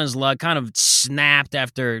down on his luck, kind of snapped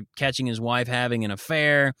after catching his wife having an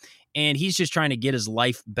affair, and he's just trying to get his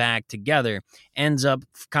life back together. Ends up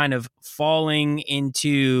kind of falling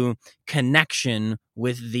into connection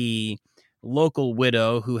with the local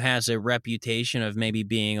widow who has a reputation of maybe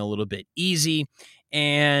being a little bit easy.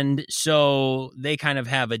 And so they kind of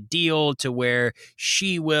have a deal to where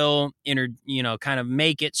she will kind of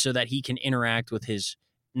make it so that he can interact with his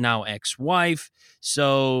now ex-wife.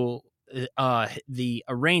 So the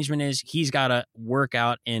arrangement is he's got to work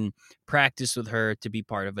out and practice with her to be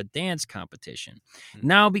part of a dance competition.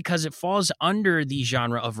 Now, because it falls under the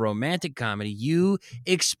genre of romantic comedy, you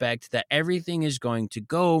expect that everything is going to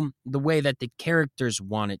go the way that the characters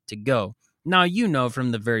want it to go. Now, you know from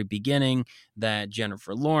the very beginning that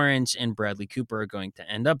Jennifer Lawrence and Bradley Cooper are going to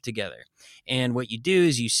end up together. And what you do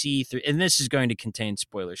is you see through, and this is going to contain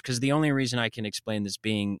spoilers, because the only reason I can explain this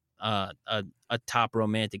being a top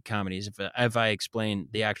romantic comedy is if I explain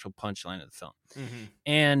the actual punchline of the film. Mm-hmm.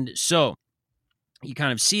 And so you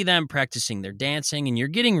kind of see them practicing their dancing, and you're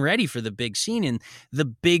getting ready for the big scene and the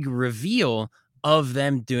big reveal of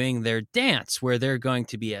them doing their dance, where they're going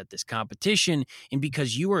to be at this competition. And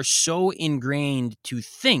because you are so ingrained to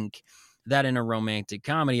think that in a romantic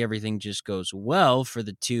comedy, everything just goes well for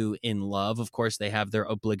the two in love. Of course, they have their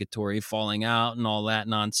obligatory falling out and all that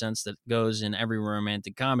nonsense that goes in every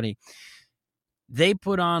romantic comedy. They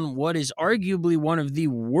put on what is arguably one of the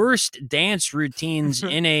worst dance routines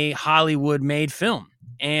in a Hollywood-made film.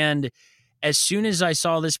 And as soon as I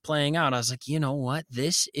saw this playing out, I was like, you know what?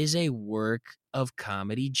 This is a work of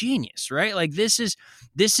comedy genius, right? Like this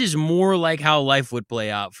is more like how life would play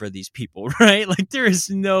out for these people, right? Like there is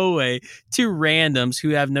no way two randoms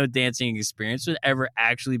who have no dancing experience would ever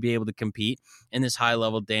actually be able to compete in this high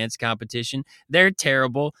level dance competition. They're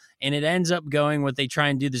terrible. And it ends up going what they try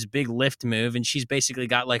and do this big lift move. And she's basically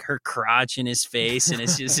got like her crotch in his face. And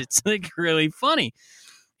it's like really funny.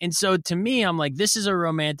 And so to me, I'm like, this is a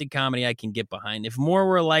romantic comedy I can get behind. If more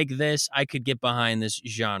were like this, I could get behind this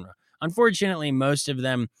genre. Unfortunately, most of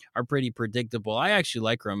them are pretty predictable. I actually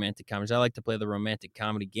like romantic comedies. I like to play the romantic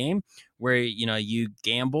comedy game where, you know, you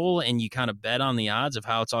gamble and you kind of bet on the odds of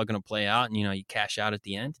how it's all going to play out. And, you know, you cash out at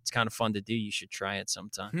the end. It's kind of fun to do. You should try it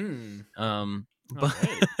sometime.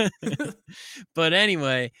 But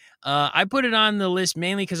anyway, I put it on the list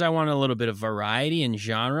mainly because I wanted a little bit of variety in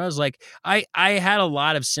genres. Like I had a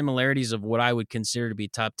lot of similarities of what I would consider to be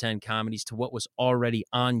top 10 comedies to what was already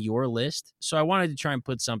on your list. So I wanted to try and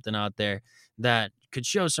put something out there that could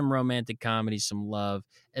show some romantic comedy, some love,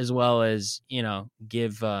 as well as, you know,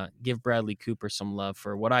 give Bradley Cooper some love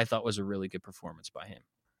for what I thought was a really good performance by him.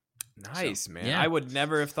 Nice, so, man. Yeah. I would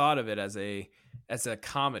never have thought of it as a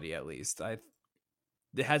comedy, at least.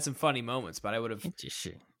 It had some funny moments, but I would have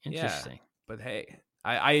interesting. Yeah, but hey,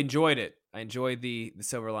 I enjoyed it. I enjoyed the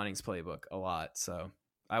Silver Linings Playbook a lot. So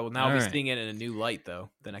I will now be seeing it in a new light, though.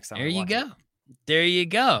 The next time. There you go. There you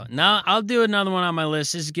go. Now I'll do another one on my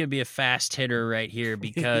list. This is gonna be a fast hitter right here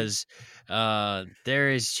because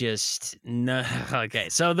there is just no. Okay,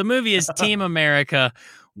 so the movie is Team America: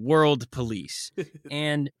 World Police,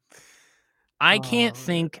 and I can't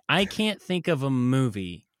think of a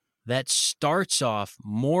movie that starts off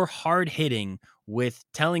more hard-hitting with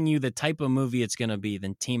telling you the type of movie it's going to be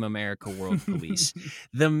than Team America World Police.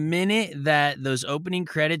 The minute that those opening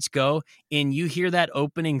credits go and you hear that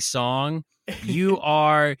opening song, you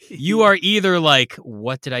are either like,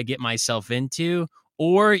 what did I get myself into?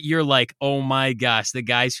 Or you're like, oh my gosh, the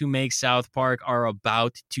guys who make South Park are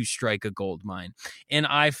about to strike a gold mine. And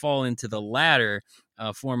I fall into the latter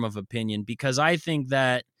form of opinion because I think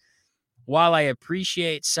that while I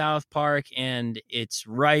appreciate South Park and its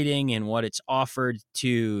writing and what it's offered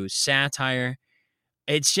to satire,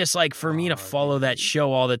 it's just like for me to follow that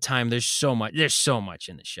show all the time. There's so much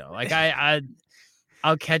in the show. Like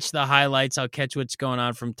I'll catch the highlights. I'll catch what's going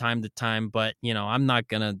on from time to time, but you know, I'm not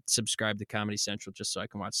going to subscribe to Comedy Central just so I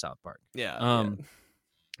can watch South Park. Yeah.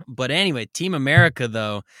 But anyway, Team America,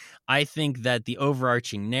 though, I think that the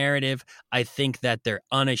overarching narrative, I think that their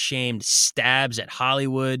unashamed stabs at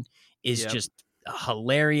Hollywood is just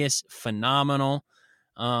hilarious, phenomenal.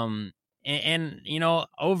 And you know,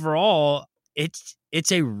 overall, it's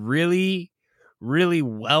a really, really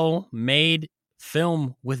well-made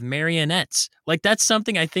film with marionettes. Like that's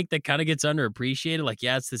something I think that kind of gets underappreciated. Like,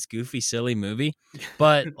 yeah, it's this goofy, silly movie,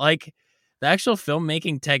 but like the actual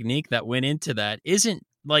filmmaking technique that went into that isn't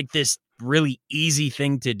like this really easy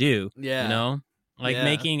thing to do. Yeah. You know, like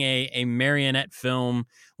making a marionette film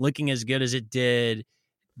looking as good as it did.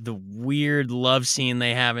 The weird love scene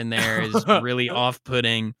they have in there is really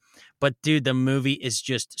off-putting. But, dude, the movie is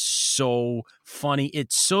just so funny.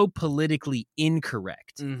 It's so politically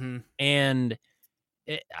incorrect. Mm-hmm. And,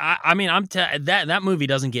 that movie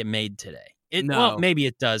doesn't get made today. No. Well, maybe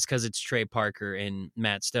it does because it's Trey Parker and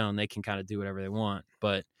Matt Stone. They can kind of do whatever they want.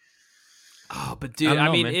 But, dude,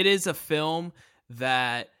 it is a film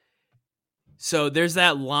that – so there's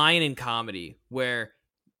that line in comedy where –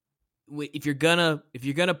 if you're gonna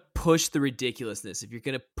push the ridiculousness, if you're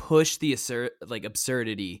gonna push the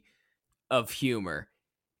absurdity of humor,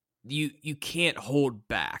 you can't hold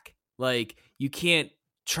back. Like, you can't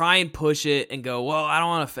try and push it and go, well, I don't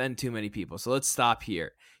want to offend too many people, so let's stop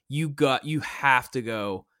here. You have to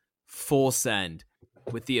go full send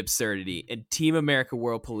with the absurdity, and Team America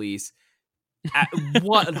World Police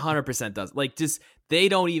 100% does. Like, just they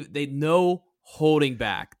know holding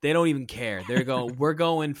back. They don't even care. We're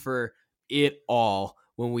going for it all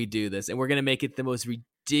when we do this, and we're gonna make it the most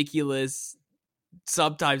ridiculous,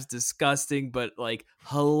 sometimes disgusting, but like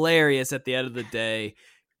hilarious at the end of the day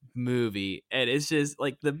movie. And it's just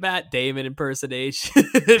like the Matt Damon impersonation.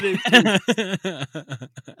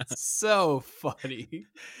 It's so funny.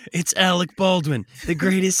 It's Alec Baldwin, the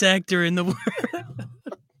greatest actor in the world.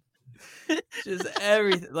 Just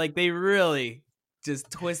everything. Like, they really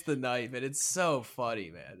just twist the knife, and it's so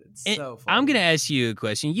funny, man. It's so funny. I'm going to ask you a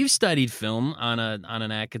question. You've studied film on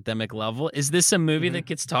an academic level. Is this a movie that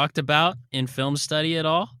gets talked about in film study at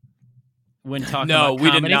all? When talking about comedy?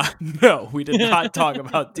 We did not. No, we did not talk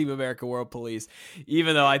about Team America World Police,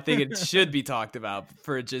 even though I think it should be talked about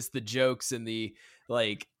for just the jokes and the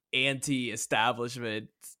like anti-establishment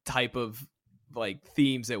type of like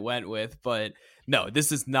themes it went with. But no, this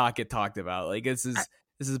does not get talked about. Like, this is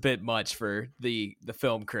a bit much for the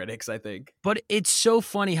film critics, I think. But it's so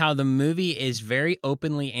funny how the movie is very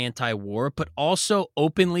openly anti-war, but also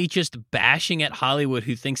openly just bashing at Hollywood,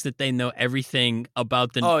 who thinks that they know everything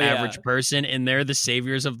about the average person and they're the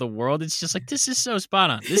saviors of the world. It's just like, this is so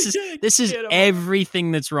spot on. This is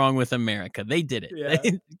everything that's wrong with America. They did it. Yeah.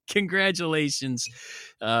 Congratulations,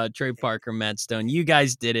 Trey Parker, Matt Stone. You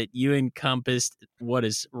guys did it. You encompassed what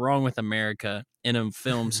is wrong with America in a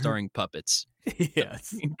film starring puppets.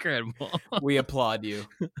 Yes. Incredible. We applaud you.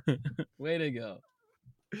 Way to go.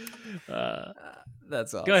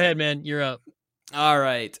 That's awesome. Go ahead, man. You're up. All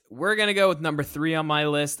right. We're going to go with number 3 on my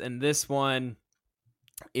list. And this one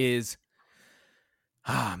is,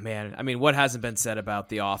 man. I mean, what hasn't been said about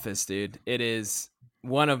The Office, dude? It is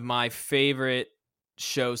one of my favorite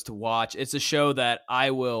shows to watch. It's a show that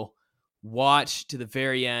I will watch to the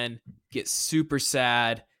very end, get super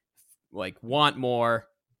sad, like want more,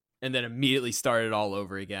 and then immediately start it all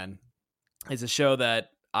over again. It's a show that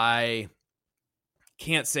I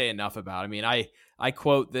can't say enough about. I mean, I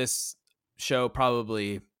quote this show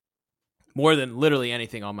probably more than literally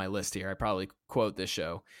anything on my list here. I probably quote this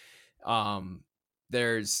show.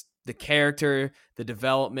 There's the character, the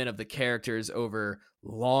development of the characters over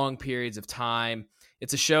long periods of time.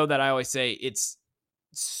 It's a show that I always say it's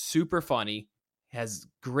super funny, has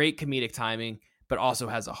great comedic timing, but also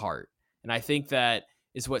has a heart. And I think that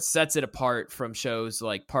is what sets it apart from shows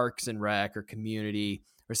like Parks and Rec or Community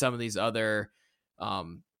or some of these other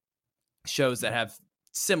shows that have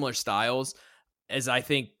similar styles, as I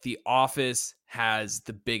think The Office has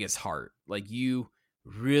the biggest heart. Like, you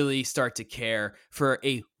really start to care for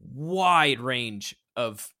a wide range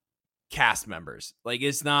of cast members. Like,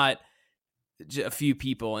 it's not a few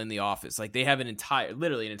people in the office. Like, they have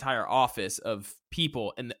literally an entire office of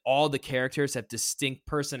people, and all the characters have distinct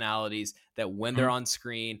personalities that when they're on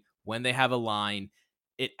screen, when they have a line,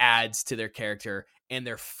 it adds to their character, and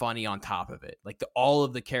they're funny on top of it. Like, all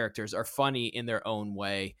of the characters are funny in their own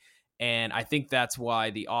way. And I think that's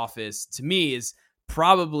why The Office, to me, is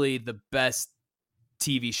probably the best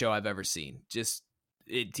TV show I've ever seen. Just,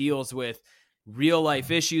 it deals with real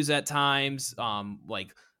life issues at times. There's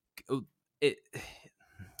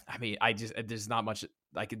not much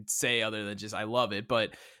I could say other than just I love it,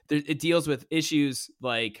 but it deals with issues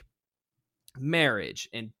like marriage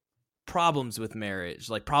and problems with marriage,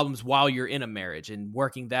 like problems while you're in a marriage and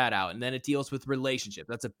working that out. And then it deals with relationships.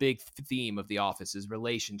 That's a big theme of The Office, is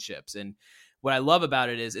relationships. And what I love about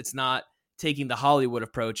it is it's not taking the Hollywood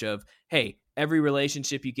approach of, hey, every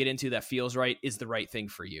relationship you get into that feels right is the right thing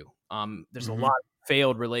for you. There's a lot of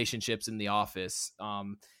failed relationships in The Office.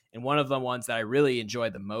 And one of the ones that I really enjoy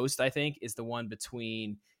the most, I think, is the one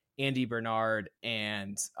between Andy Bernard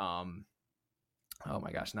and, oh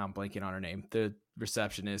my gosh, now I'm blanking on her name. The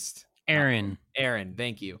receptionist. Aaron,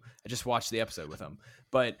 thank you. I just watched the episode with him.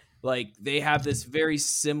 But like, they have this very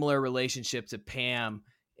similar relationship to Pam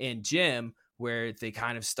and Jim, where they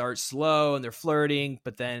kind of start slow and they're flirting,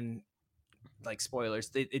 but then, like,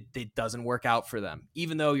 spoilers, it doesn't work out for them.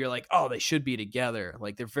 Even though you're like, oh, they should be together.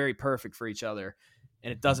 Like, they're very perfect for each other.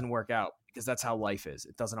 And it doesn't work out, because that's how life is.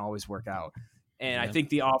 It doesn't always work out. And I think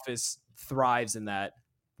The Office thrives in that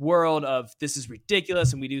world of, this is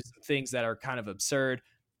ridiculous, and we do some things that are kind of absurd,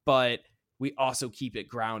 but we also keep it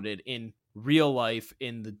grounded in real life,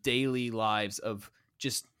 in the daily lives of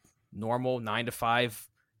just normal 9-to-5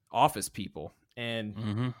 office people.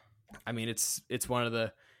 And I mean, it's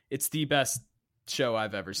the best show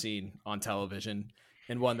I've ever seen on television,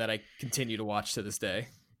 and one that I continue to watch to this day.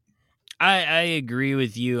 I agree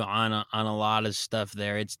with you on a lot of stuff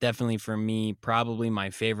there. It's definitely for me probably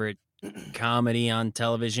my favorite comedy on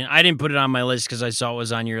television. I didn't put it on my list because I saw it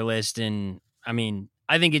was on your list, and I mean,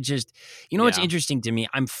 I think it just, what's Yeah. interesting to me?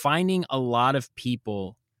 I'm finding a lot of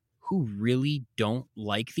people who really don't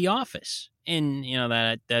like The Office, and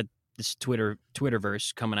that this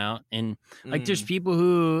Twitterverse coming out, and like there's people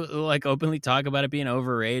who like openly talk about it being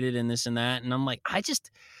overrated and this and that, and I'm like,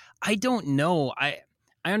 I don't know. I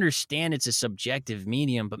understand it's a subjective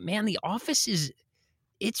medium, but man, The Office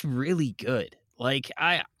it's really good. Like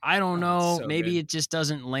I don't know, so maybe good. it just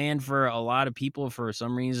doesn't land for a lot of people for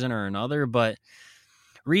some reason or another, but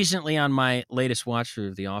recently on my latest watch through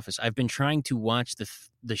of The Office, I've been trying to watch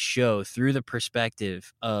the show through the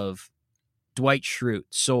perspective of Dwight Schrute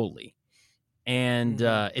solely. And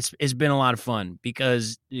it's been a lot of fun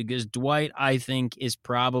because Dwight, I think, is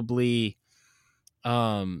probably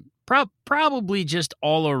probably just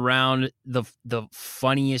all around the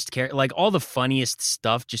funniest character. Like all the funniest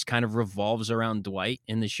stuff just kind of revolves around Dwight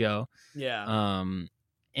in the show. Yeah.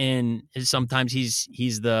 And sometimes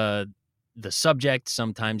he's the subject,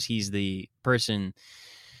 sometimes he's the person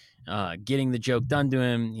getting the joke done to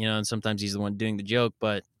him, and sometimes he's the one doing the joke.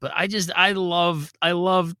 But I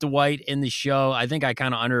love Dwight in the show. I think I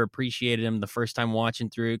kind of underappreciated him the first time watching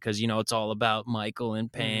through because it's all about Michael and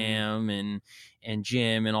Pam and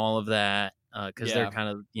Jim and all of that because they're kind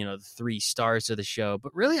of the three stars of the show.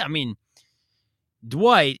 But really, I mean,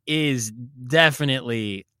 Dwight is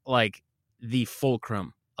definitely like the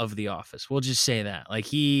fulcrum of The Office. We'll just say that. Like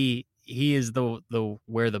he is the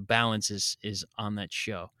where the balance is on that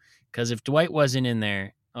show. Because if Dwight wasn't in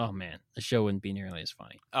there, oh man, the show wouldn't be nearly as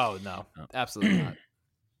funny. Oh no, absolutely not.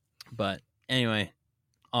 But anyway,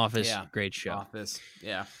 Office, great show. Office,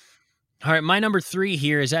 yeah. All right, my number 3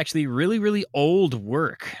 here is actually really, really old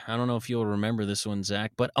work. I don't know if you'll remember this one,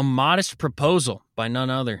 Zach, but A Modest Proposal by none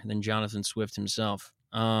other than Jonathan Swift himself.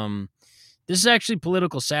 This is actually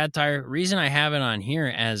political satire. Reason I have it on here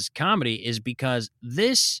as comedy is because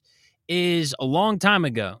this is a long time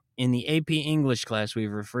ago in the AP English class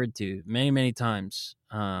we've referred to many, many times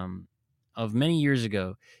of many years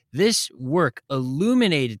ago. This work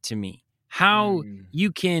illuminated to me how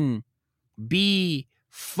you can be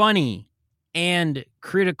funny and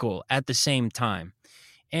critical at the same time.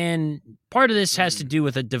 And part of this has to do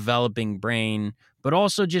with a developing brain, but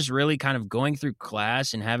also just really kind of going through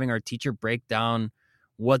class and having our teacher break down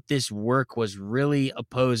what this work was really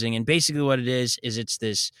opposing. And basically what it is it's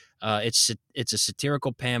this, it's a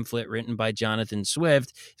satirical pamphlet written by Jonathan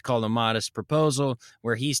Swift. It's called A Modest Proposal,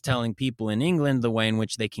 where he's telling people in England the way in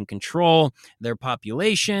which they can control their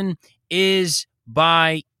population is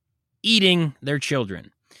by eating their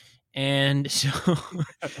children. And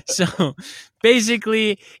so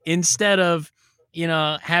basically, instead of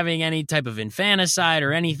having any type of infanticide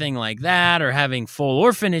or anything like that, or having full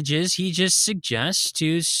orphanages, he just suggests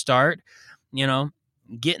to start,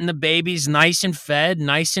 getting the babies nice and fed,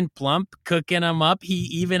 nice and plump, cooking them up. He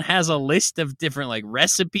even has a list of different like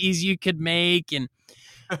recipes you could make. And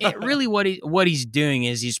it really what he's doing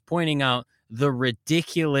is he's pointing out the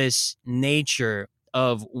ridiculous nature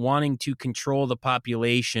of wanting to control the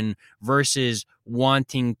population versus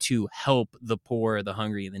wanting to help the poor, the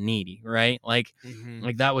hungry, the needy, right? Like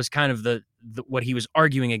that was kind of the what he was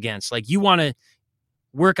arguing against. Like you want to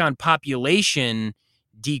work on population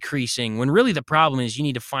decreasing when really the problem is you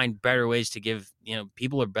need to find better ways to give,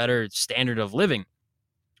 people a better standard of living,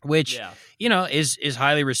 which, is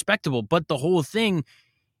highly respectable. But the whole thing,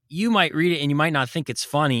 you might read it and you might not think it's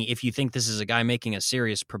funny if you think this is a guy making a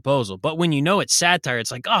serious proposal. But when you know it's satire,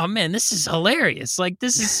 it's like, oh man, this is hilarious. Like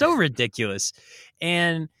this is so ridiculous.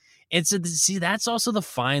 And that's also the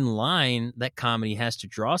fine line that comedy has to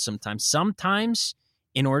draw sometimes. Sometimes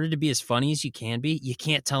in order to be as funny as you can be, you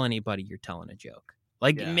can't tell anybody you're telling a joke.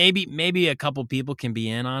 Like maybe a couple people can be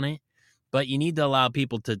in on it, but you need to allow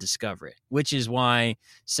people to discover it, which is why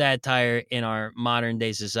satire in our modern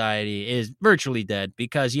day society is virtually dead,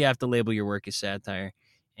 because you have to label your work as satire.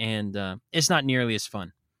 And it's not nearly as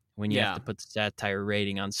fun when you have to put the satire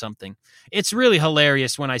rating on something. It's really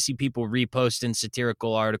hilarious when I see people reposting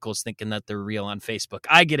satirical articles thinking that they're real on Facebook.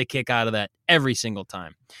 I get a kick out of that every single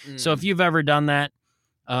time. So if you've ever done that,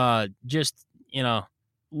 just,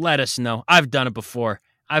 let us know. I've done it before.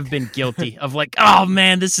 I've been guilty of like, oh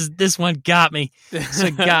man, this one got me. So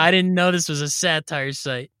God, I didn't know this was a satire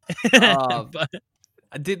site.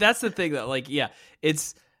 Dude, that's the thing that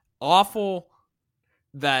it's awful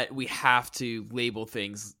that we have to label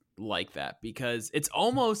things like that, because it's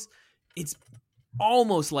almost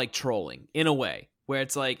like trolling in a way, where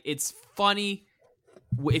it's like, it's funny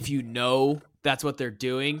if you know that's what they're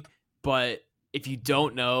doing, But if you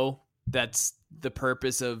don't know that's the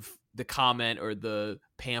purpose of the comment or the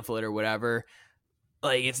pamphlet or whatever,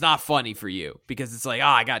 like it's not funny for you because it's like,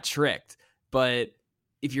 I got tricked. But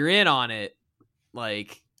if you're in on it,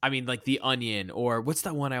 like, I mean, like The Onion, or what's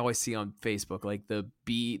that one I always see on Facebook, like the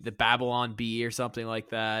Babylon Bee or something like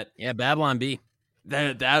that. Yeah, Babylon Bee.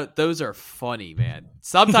 Those are funny, man.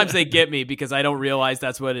 Sometimes they get me because I don't realize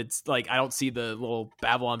that's what it's like. I don't see the little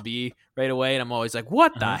Babylon Bee right away, and I'm always like,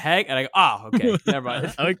 "What the heck?" And I go, okay, never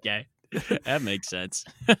mind." Okay, that makes sense.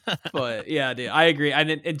 But yeah, dude, I agree.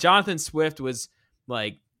 And Jonathan Swift was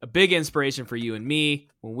like a big inspiration for you and me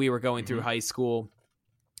when we were going through high school,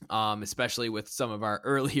 especially with some of our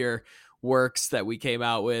earlier works that we came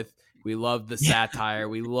out with. We loved the satire.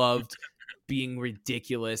 We loved being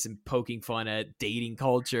ridiculous and poking fun at dating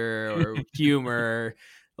culture or humor.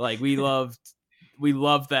 Like we loved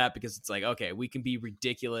that because it's like, okay, we can be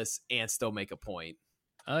ridiculous and still make a point.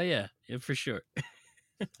 Oh yeah, for sure.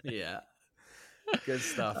 Yeah. Good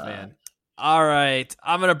stuff, man. All right.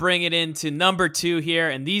 I'm going to bring it into number 2 here.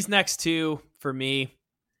 And these next two for me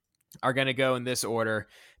are going to go in this order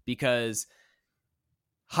because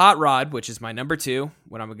Hot Rod, which is my number 2,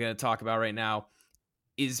 what I'm going to talk about right now,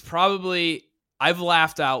 is probably, I've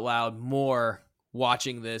laughed out loud more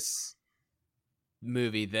watching this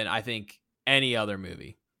movie than I think any other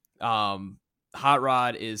movie. Hot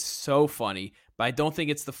Rod is so funny, but I don't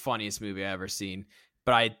think it's the funniest movie I've ever seen,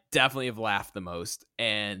 but I definitely have laughed the most.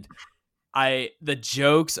 And the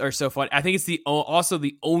jokes are so funny. I think it's also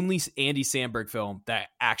the only Andy Samberg film that I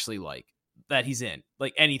actually like, that he's in,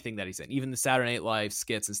 like anything that he's in, even the Saturday Night Live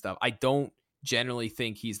skits and stuff. I don't generally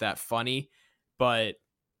think he's that funny, but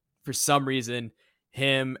for some reason,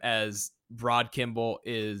 him as Rod Kimball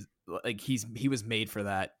is like he was made for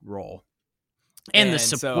that role. And the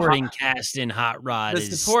supporting cast in Hot Rod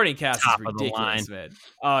is supporting cast is ridiculous, man.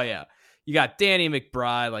 Oh yeah, you got Danny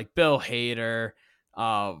McBride, like Bill Hader,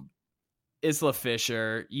 Isla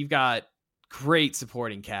Fisher. You've got great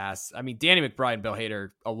supporting casts. I mean, Danny McBride and Bill Hader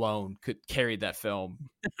alone could carry that film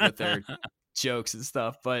with their jokes and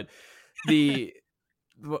stuff. But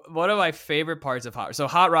one of my favorite parts of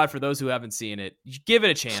Hot Rod, for those who haven't seen it, you give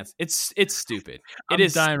it a chance. It's stupid. I'm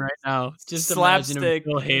dying right now. Just slapstick.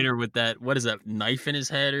 Bill Hader with that, what is that, knife in his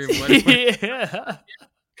head or whatever? Yeah.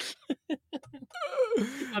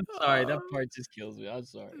 I'm sorry, that part just kills me. I'm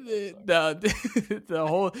sorry. The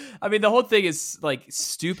whole thing is like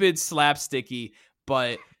stupid, slapsticky,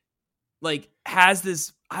 but like has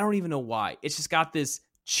this, I don't even know why. It's just got this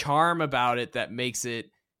charm about it that makes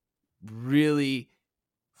it really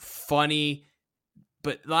funny,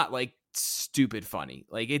 but not like stupid funny.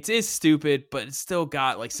 Like it is stupid, but it's still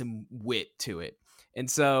got like some wit to it. And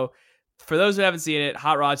so for those who haven't seen it,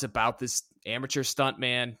 Hot Rod's about this amateur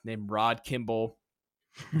stuntman named Rod Kimball,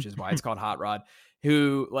 which is why it's called Hot Rod,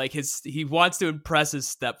 who like he wants to impress his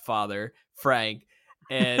stepfather, Frank,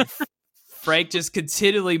 and Frank just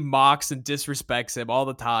continually mocks and disrespects him all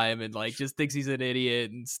the time and like just thinks he's an idiot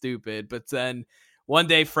and stupid. But then one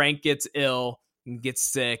day Frank gets ill and gets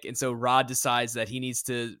sick, and so Rod decides that he needs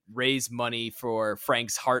to raise money for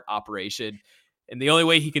Frank's heart operation. And the only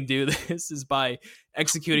way he can do this is by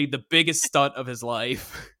executing the biggest stunt of his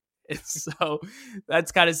life. And so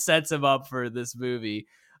that's kind of sets him up for this movie.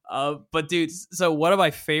 But dude, so one of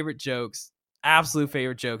my favorite jokes, absolute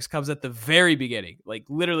favorite jokes, comes at the very beginning. Like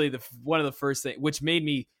literally one of the first things, which made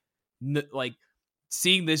me like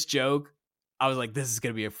seeing this joke, I was like, this is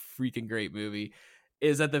going to be a freaking great movie,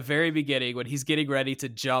 is at the very beginning when he's getting ready to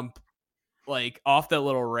jump like off that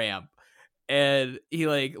little ramp. And he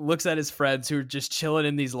like looks at his friends who are just chilling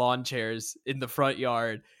in these lawn chairs in the front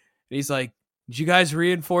yard. And he's like, did you guys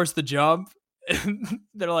reinforce the jump? And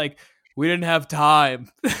they're like, we didn't have time.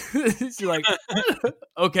 He's like,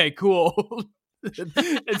 okay, cool.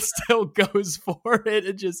 It still goes for it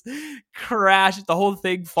and just crashes. The whole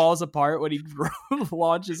thing falls apart when he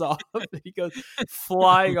launches off and he goes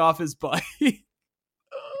flying off his bike.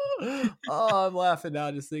 Oh, I'm laughing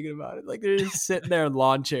now just thinking about it. Like they're just sitting there in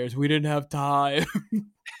lawn chairs. We didn't have time.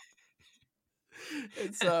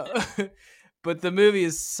 But the movie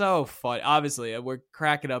is so fun. Obviously, we're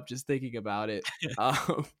cracking up just thinking about it.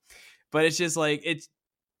 But it's just like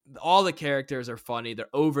all the characters are funny. They're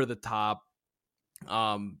over the top.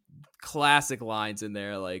 Classic lines in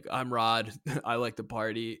there like, I'm Rod, I like to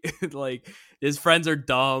party. Like his friends are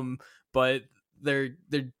dumb, but they're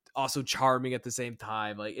also charming at the same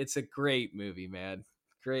time. Like it's a great movie, man.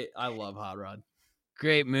 Great. I love Hot Rod.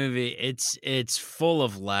 Great movie. It's full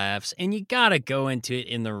of laughs, and you gotta go into it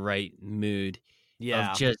in the right mood.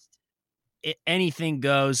 Yeah. Of just anything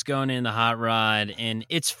goes going in the hot rod, and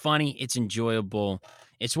it's funny, it's enjoyable.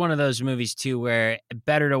 It's one of those movies too where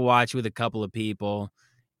better to watch with a couple of people,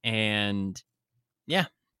 and yeah,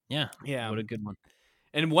 Yeah. what a good one.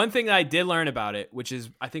 And one thing that I did learn about it, which is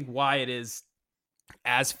I think why it is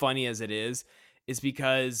as funny as it is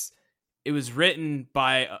because it was written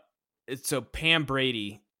by so Pam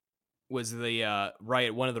Brady was the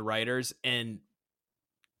one of the writers, and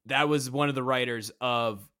that was one of the writers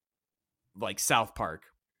of like South Park,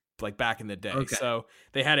 like back in the day. Okay. So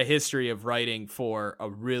they had a history of writing for a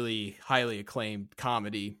really highly acclaimed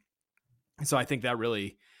comedy. So I think that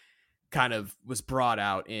really kind of was brought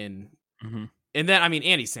out in. Mm-hmm. And then, I mean,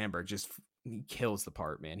 Andy Samberg he kills the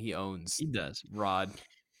part, man. He does. Rod.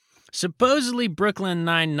 Supposedly Brooklyn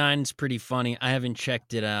Nine-Nine's pretty funny. I haven't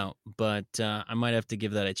checked it out, but I might have to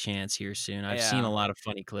give that a chance here soon. I've seen a lot of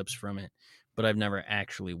funny clips from it, but I've never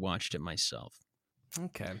actually watched it myself.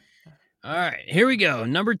 Okay. All right, here we go.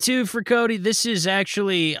 Number 2 for Cody. This is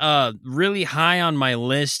actually really high on my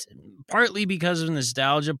list, partly because of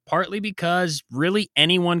nostalgia, partly because really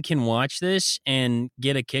anyone can watch this and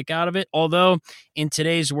get a kick out of it. Although in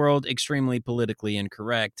today's world, extremely politically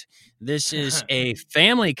incorrect. This is a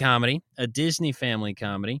family comedy, a Disney family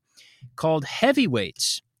comedy called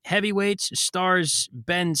Heavyweights. Heavyweights stars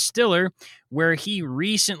Ben Stiller, where he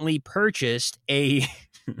recently purchased a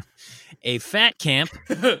fat camp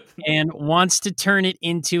and wants to turn it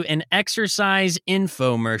into an exercise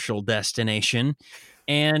infomercial destination,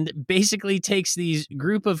 and basically takes these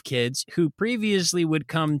group of kids who previously would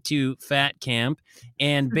come to fat camp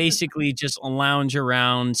and basically just lounge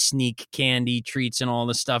around, sneak candy, treats, and all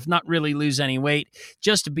the stuff, not really lose any weight,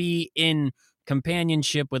 just be in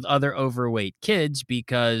companionship with other overweight kids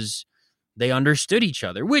because they understood each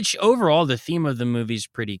other, which overall the theme of the movie is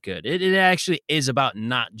pretty good. It actually is about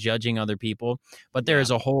not judging other people, but there is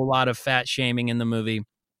a whole lot of fat shaming in the movie.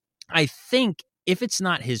 I think if it's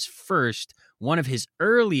not his first, one of his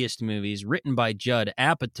earliest movies, written by Judd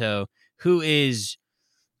Apatow, who is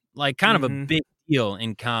like kind of a big deal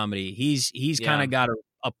in comedy. He's kind of got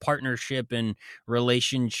a partnership and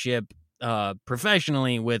relationship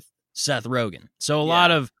professionally with Seth Rogen. So a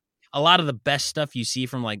lot of the best stuff you see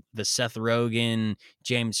from like the Seth Rogen,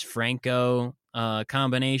 James Franco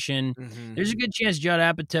combination, there's a good chance Judd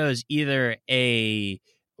Apatow is either a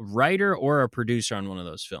writer or a producer on one of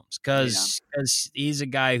those films because he's a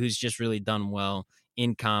guy who's just really done well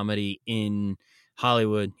in comedy in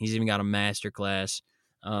Hollywood. He's even got a master class.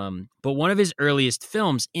 But one of his earliest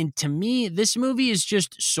films, and to me, this movie is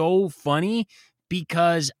just so funny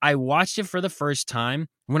because I watched it for the first time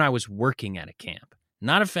when I was working at a camp.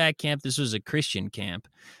 Not a fat camp, this was a Christian camp,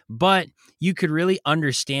 but you could really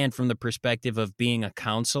understand from the perspective of being a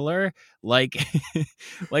counselor, like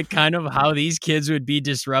kind of how these kids would be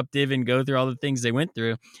disruptive and go through all the things they went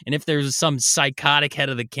through. And if there's some psychotic head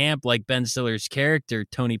of the camp like Ben Stiller's character,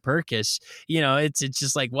 Tony Perkis, it's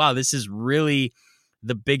just like, wow, this is really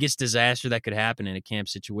the biggest disaster that could happen in a camp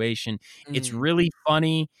situation. It's really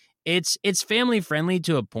funny. It's family friendly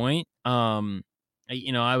to a point.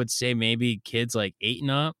 I would say maybe kids like 8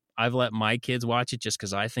 and up. I've let my kids watch it just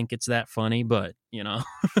because I think it's that funny, but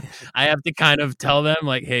I have to kind of tell them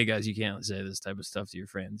like, hey guys, you can't say this type of stuff to your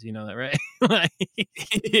friends. You know that, right?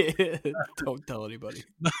 Don't tell anybody.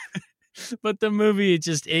 But the movie,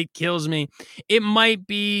 it kills me. It might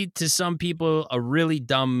be to some people a really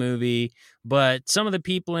dumb movie, but some of the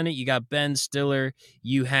people in it, you got Ben Stiller,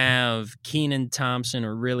 you have Kenan Thompson,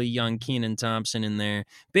 or really young Kenan Thompson in there.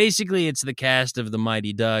 Basically, it's the cast of the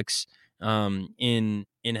Mighty Ducks in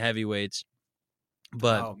Heavyweights.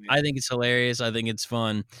 But I think it's hilarious. I think it's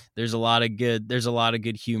fun. There's a lot of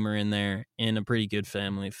good humor in there in a pretty good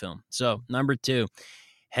family film. So, number 2,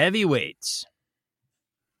 Heavyweights.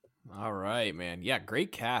 All right, man. Yeah,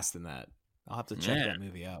 great cast in that. I'll have to check that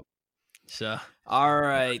movie out. So, all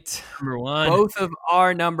right. Number 1. Both of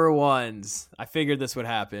our number 1s. I figured this would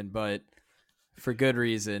happen, but for good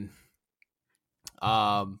reason.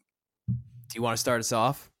 Do you want to start us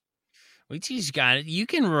off? He's got it. You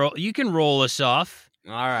can roll us off.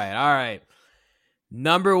 All right.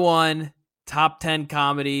 Number 1, top 10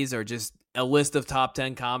 comedies, or just a list of top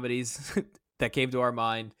 10 comedies that came to our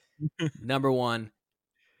mind. Number 1,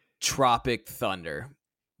 Tropic Thunder.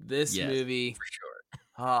 This movie, for sure.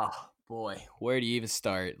 Oh boy, where do you even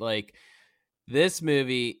start? Like, this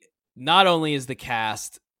movie, not only is the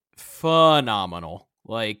cast phenomenal,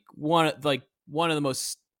 like one of the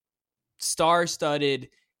most star-studded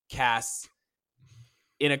casts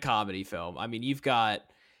in a comedy film. I mean, you've got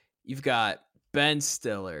Ben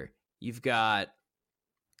Stiller, you've got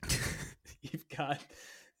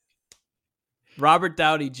Robert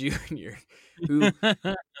Downey Jr., who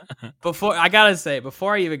before I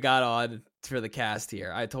even got on for the cast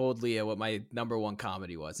here, I told Leah what my number one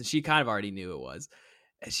comedy was, and she kind of already knew it was.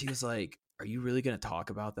 And she was like, "Are you really going to talk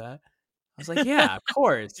about that?" I was like, "Yeah, of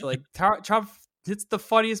course." Like Trump, it's the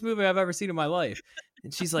funniest movie I've ever seen in my life.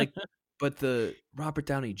 And she's like, "But the Robert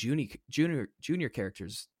Downey Jr.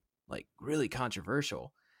 character's like really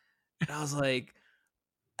controversial." And I was like,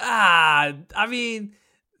 I mean,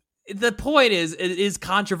 the point is, it is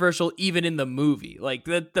controversial even in the movie. Like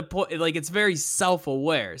the point, like it's very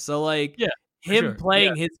self-aware. So like Yeah, him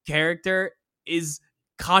playing his character is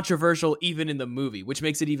controversial even in the movie, which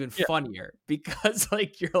makes it even funnier because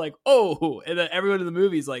like you're like, oh, and then everyone in the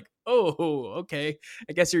movie is like, oh, okay,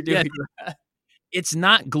 I guess you're doing that. It's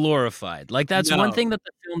not glorified. Like that's one No. thing that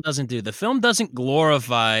the film doesn't do. The film doesn't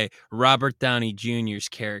glorify Robert Downey Jr.'s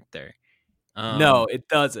character. No, it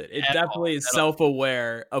doesn't. It definitely is at all.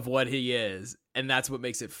 self-aware of what he is, and that's what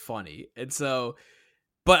makes it funny. And so,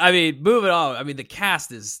 but I mean, moving on. I mean, the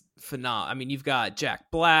cast is phenomenal. I mean, you've got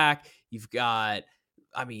Jack Black. You've got,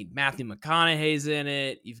 I mean, Matthew McConaughey's in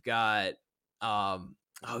it. You've got,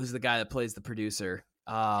 who's the guy that plays the producer?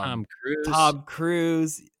 Tom Cruise. Tom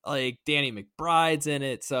Cruise. Like Danny McBride's in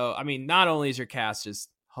it. So, I mean, not only is your cast just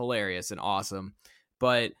hilarious and awesome,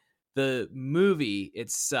 but the movie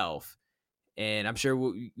itself, and I'm sure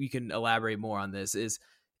we can elaborate more on this, is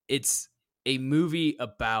it's a movie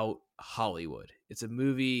about Hollywood. It's a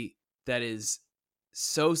movie that is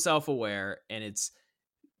so self-aware, and it's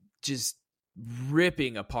just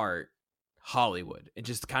ripping apart Hollywood and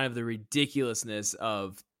just kind of the ridiculousness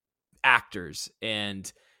of actors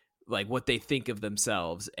and like what they think of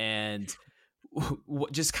themselves and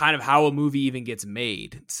just kind of how a movie even gets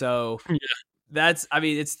made. So that's, I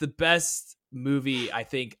mean, it's the best movie I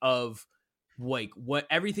think of like what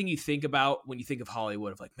everything you think about when you think of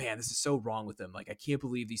Hollywood, of like, man, this is so wrong with them. Like, I can't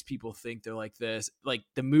believe these people think they're like this. Like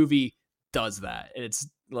the movie does that. And it's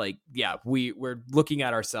like, yeah, we're looking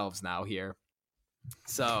at ourselves now here.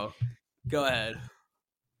 So go ahead.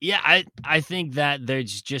 Yeah, I think that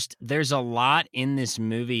there's a lot in this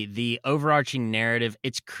movie. The overarching narrative,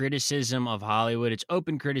 it's criticism of Hollywood, it's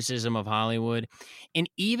open criticism of Hollywood, and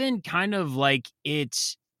even kind of like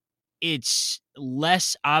it's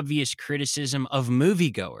less obvious criticism of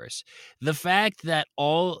moviegoers. The fact that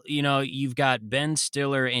you've got Ben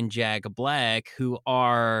Stiller and Jack Black, who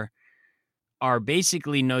are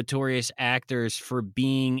basically notorious actors for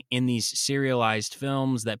being in these serialized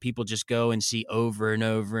films that people just go and see over and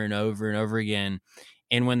over and over and over again.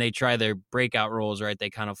 And when they try their breakout roles, right,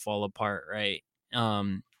 they kind of fall apart, right?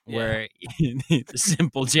 Where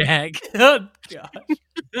Simple Jack. Oh, gosh.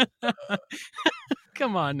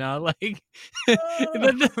 Come on now, like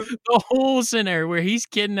the whole scenario where he's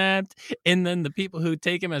kidnapped and then the people who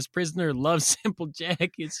take him as prisoner love Simple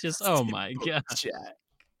Jack. It's just, oh my god. Jack.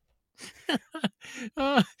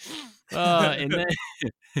 And then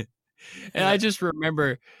and I just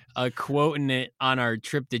remember quoting it on our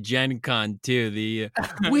trip to Gen Con too. The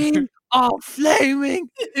we are flaming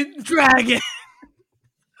dragon.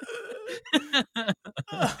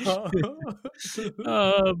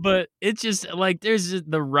 But it's just like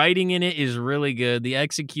the writing in it is really good. The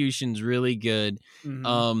execution's really good.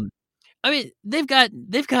 Mm-hmm. I mean, they've got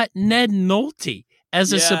Ned Nolte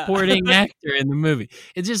as a supporting actor in the movie.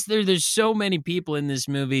 It's just there's so many people in this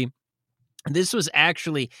movie. This was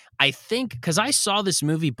actually, I think, because I saw this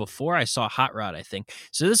movie before I saw Hot Rod, I think.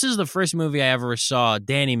 So this is the first movie I ever saw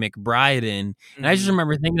Danny McBride in. And I just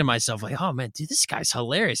remember thinking to myself, like, oh, man, dude, this guy's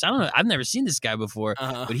hilarious. I don't know. I've never seen this guy before,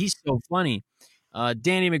 but he's so funny.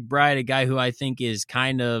 Danny McBride, a guy who I think is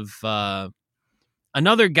kind of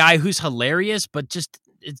another guy who's hilarious, but just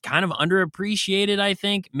it's kind of underappreciated, I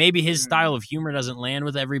think. Maybe his style of humor doesn't land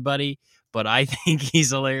with everybody, but I think he's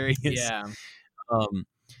hilarious. Yeah.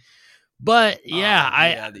 But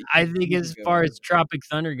yeah, I think as far as Tropic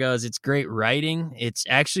Thunder goes, it's great writing. It's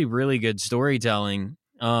actually really good storytelling.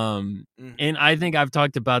 And I think I've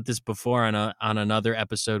talked about this before on another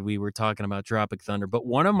episode. We were talking about Tropic Thunder, but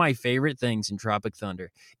one of my favorite things in Tropic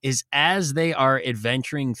Thunder is as they are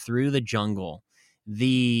adventuring through the jungle,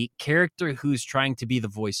 the character who's trying to be the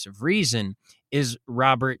voice of reason is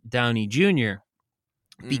Robert Downey Jr.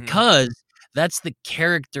 because that's the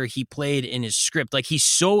character he played in his script. Like he's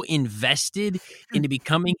so invested into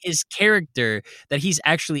becoming his character that he's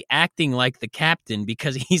actually acting like the captain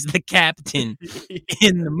because he's the captain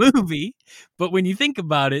in the movie. But when you think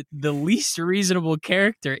about it, the least reasonable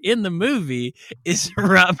character in the movie is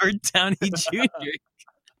Robert Downey Jr.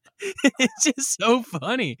 It's just so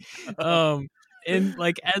funny. And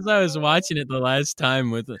like as I was watching it the last time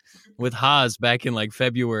with Haas back in like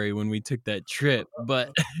February when we took that trip,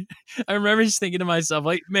 but I remember just thinking to myself,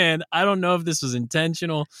 like, man, I don't know if this was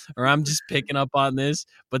intentional or I'm just picking up on this,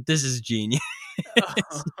 but this is genius.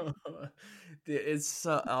 Dude, it's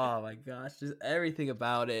so, oh my gosh, just everything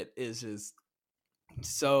about it is just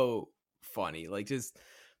so funny. Like just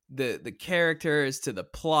the characters to the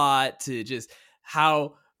plot to just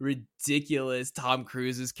how ridiculous Tom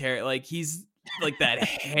Cruise's character, like he's like that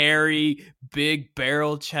hairy, big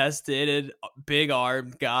barrel chested, big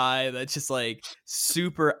armed guy that's just like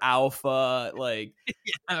super alpha, like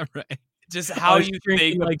Yeah, right. just how you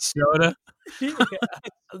think like soda. Yeah.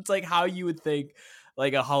 It's like how you would think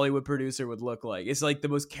like a Hollywood producer would look like. It's like the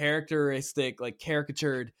most characteristic, like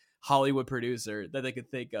caricatured Hollywood producer that they could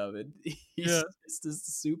think of. And he's just this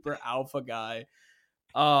super alpha guy.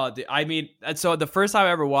 Oh, I mean, and so the first time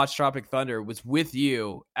I ever watched Tropic Thunder was with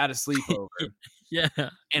you at a sleepover. Yeah.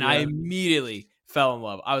 And I immediately fell in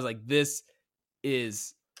love. I was like, this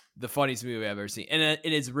is the funniest movie I've ever seen. And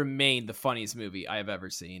it has remained the funniest movie I have ever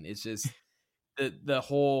seen. It's just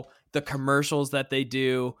the commercials that they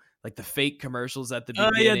do, like the fake commercials at the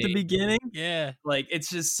beginning. Oh, yeah, at the beginning? Yeah. Like, it's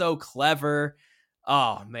just so clever.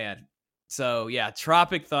 Oh, man. So, yeah,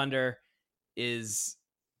 Tropic Thunder is...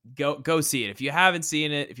 Go see it. If you haven't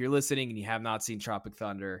seen it, if you're listening and you have not seen Tropic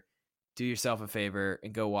Thunder, do yourself a favor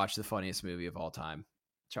and go watch the funniest movie of all time,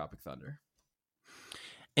 Tropic Thunder.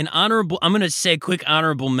 I'm going to say quick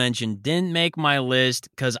honorable mention. Didn't make my list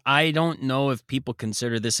because I don't know if people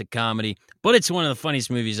consider this a comedy, but it's one of the funniest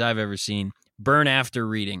movies I've ever seen. Burn After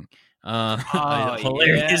Reading.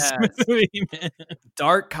 Hilarious movie, man.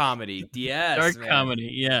 Dark comedy. Yes. Dark comedy.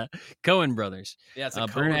 Yeah. Coen Brothers. Yeah,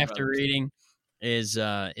 it's Burn After Reading is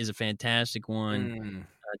a fantastic one.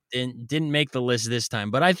 Didn't make the list this time,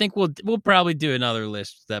 but I think we'll probably do another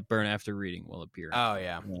list that Burn After Reading will appear. Oh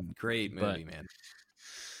yeah, great movie, man.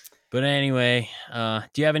 But anyway,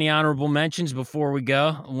 do you have any honorable mentions before we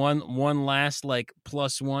go? One last like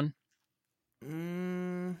plus one.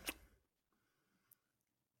 No.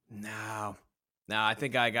 I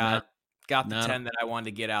think I got the 10 that I wanted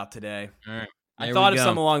to get out today. All right, I thought of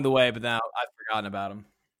some along the way, but now I've forgotten about them.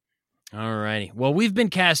 All righty. Well, we've been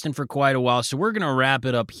casting for quite a while, so we're going to wrap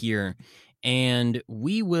it up here. And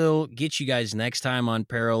we will get you guys next time on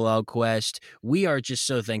Parallel Quest. We are just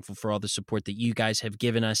so thankful for all the support that you guys have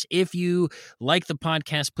given us. If you like the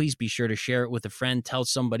podcast, please be sure to share it with a friend. Tell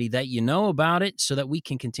somebody that you know about it so that we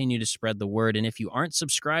can continue to spread the word. And if you aren't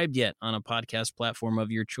subscribed yet on a podcast platform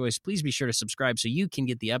of your choice, please be sure to subscribe so you can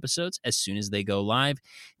get the episodes as soon as they go live.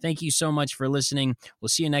 Thank you so much for listening. We'll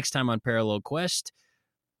see you next time on Parallel Quest.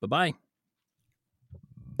 Bye-bye.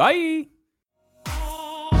 Bye.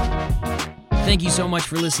 Thank you so much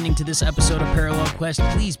for listening to this episode of Parallel Quest.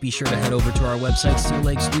 Please be sure to head over to our website,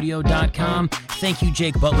 steellakestudio.com. Thank you,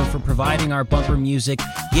 Jake Butler, for providing our bumper music.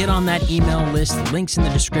 Get on that email list, links in the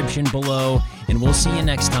description below, and we'll see you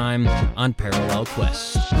next time on Parallel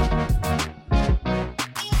Quest.